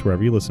reviewing us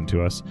wherever you listen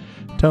to us,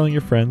 telling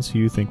your friends who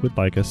you think would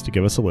like us to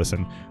give us a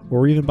listen,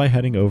 or even by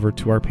heading over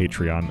to our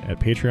Patreon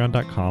at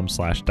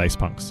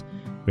patreon.com/dicepunks.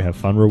 We have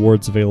fun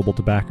rewards available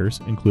to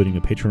backers, including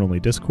a patron-only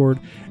Discord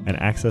and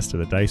access to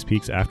the Dice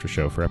Peaks After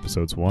Show for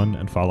episodes 1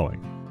 and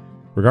following.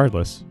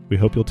 Regardless, we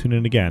hope you'll tune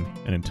in again,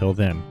 and until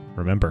then,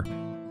 remember,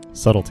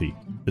 subtlety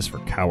is for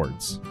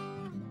cowards.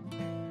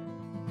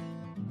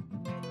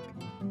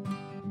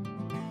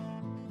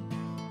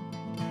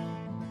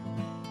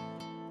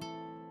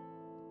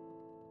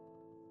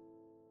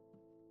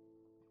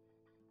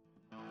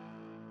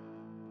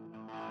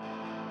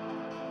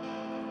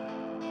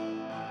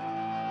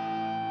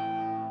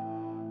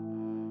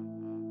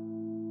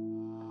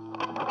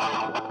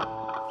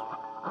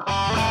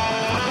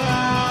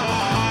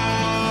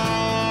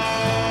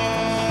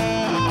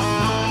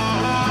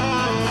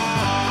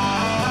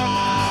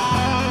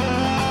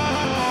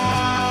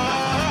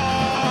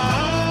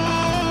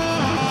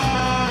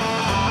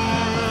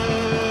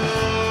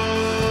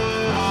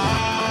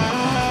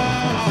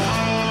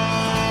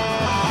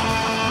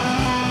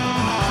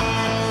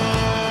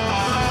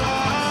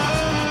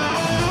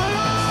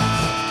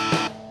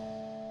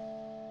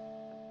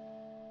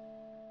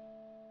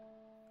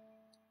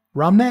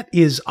 Ramnet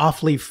is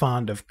awfully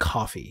fond of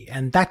coffee,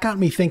 and that got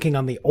me thinking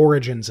on the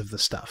origins of the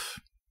stuff.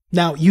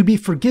 Now, you'd be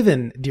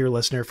forgiven, dear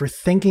listener, for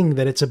thinking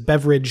that it's a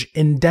beverage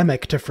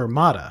endemic to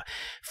Fermata,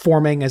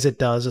 forming as it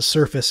does a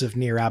surface of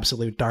near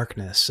absolute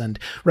darkness, and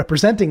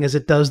representing as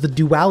it does the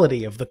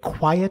duality of the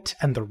quiet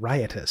and the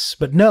riotous.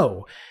 But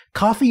no,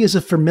 coffee is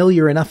a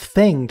familiar enough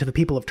thing to the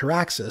people of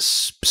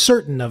Taraxis,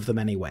 certain of them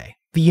anyway.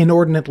 The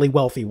inordinately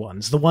wealthy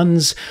ones, the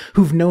ones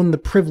who've known the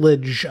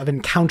privilege of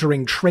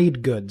encountering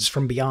trade goods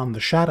from beyond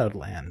the Shadowed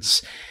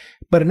Lands.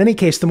 But in any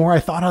case, the more I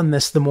thought on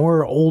this, the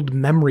more old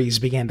memories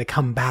began to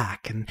come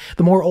back, and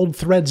the more old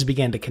threads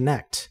began to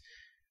connect.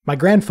 My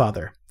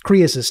grandfather,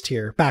 Creasist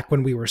here, back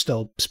when we were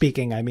still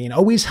speaking,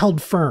 always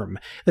held firm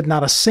that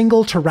not a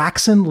single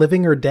Taraxan,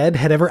 living or dead,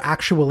 had ever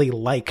actually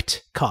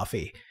liked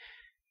coffee.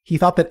 He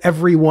thought that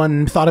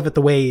everyone thought of it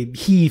the way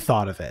he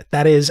thought of it,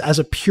 that is, as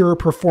a pure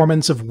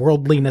performance of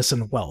worldliness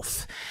and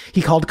wealth.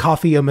 He called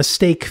coffee a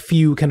mistake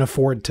few can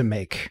afford to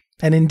make.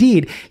 And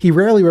indeed, he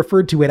rarely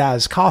referred to it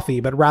as coffee,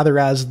 but rather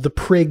as the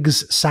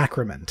prig's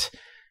sacrament.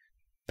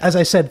 As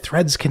I said,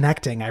 threads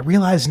connecting, I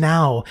realize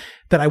now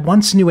that I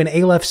once knew an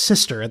Aleph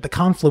sister at the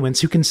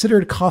Confluence who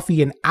considered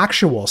coffee an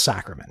actual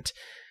sacrament.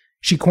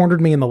 She cornered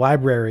me in the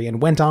library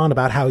and went on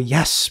about how,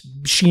 yes,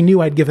 she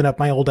knew I'd given up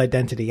my old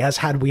identity, as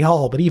had we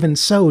all, but even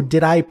so,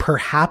 did I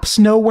perhaps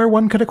know where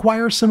one could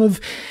acquire some of,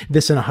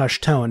 this in a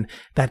hushed tone,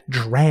 that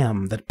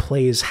dram that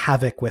plays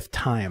havoc with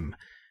time?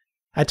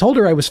 I told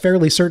her I was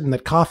fairly certain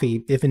that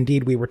coffee, if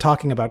indeed we were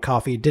talking about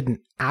coffee,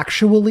 didn't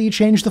actually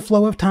change the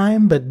flow of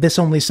time, but this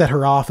only set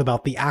her off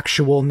about the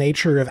actual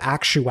nature of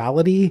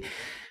actuality.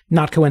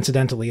 Not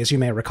coincidentally, as you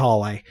may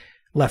recall, I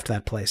left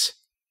that place.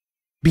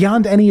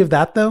 Beyond any of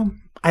that, though,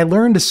 I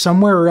learned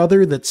somewhere or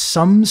other that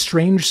some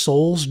strange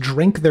souls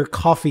drink their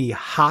coffee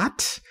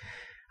hot.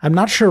 I'm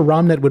not sure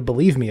Ramnet would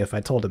believe me if I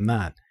told him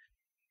that.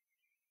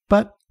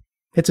 But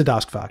it's a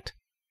Dask fact.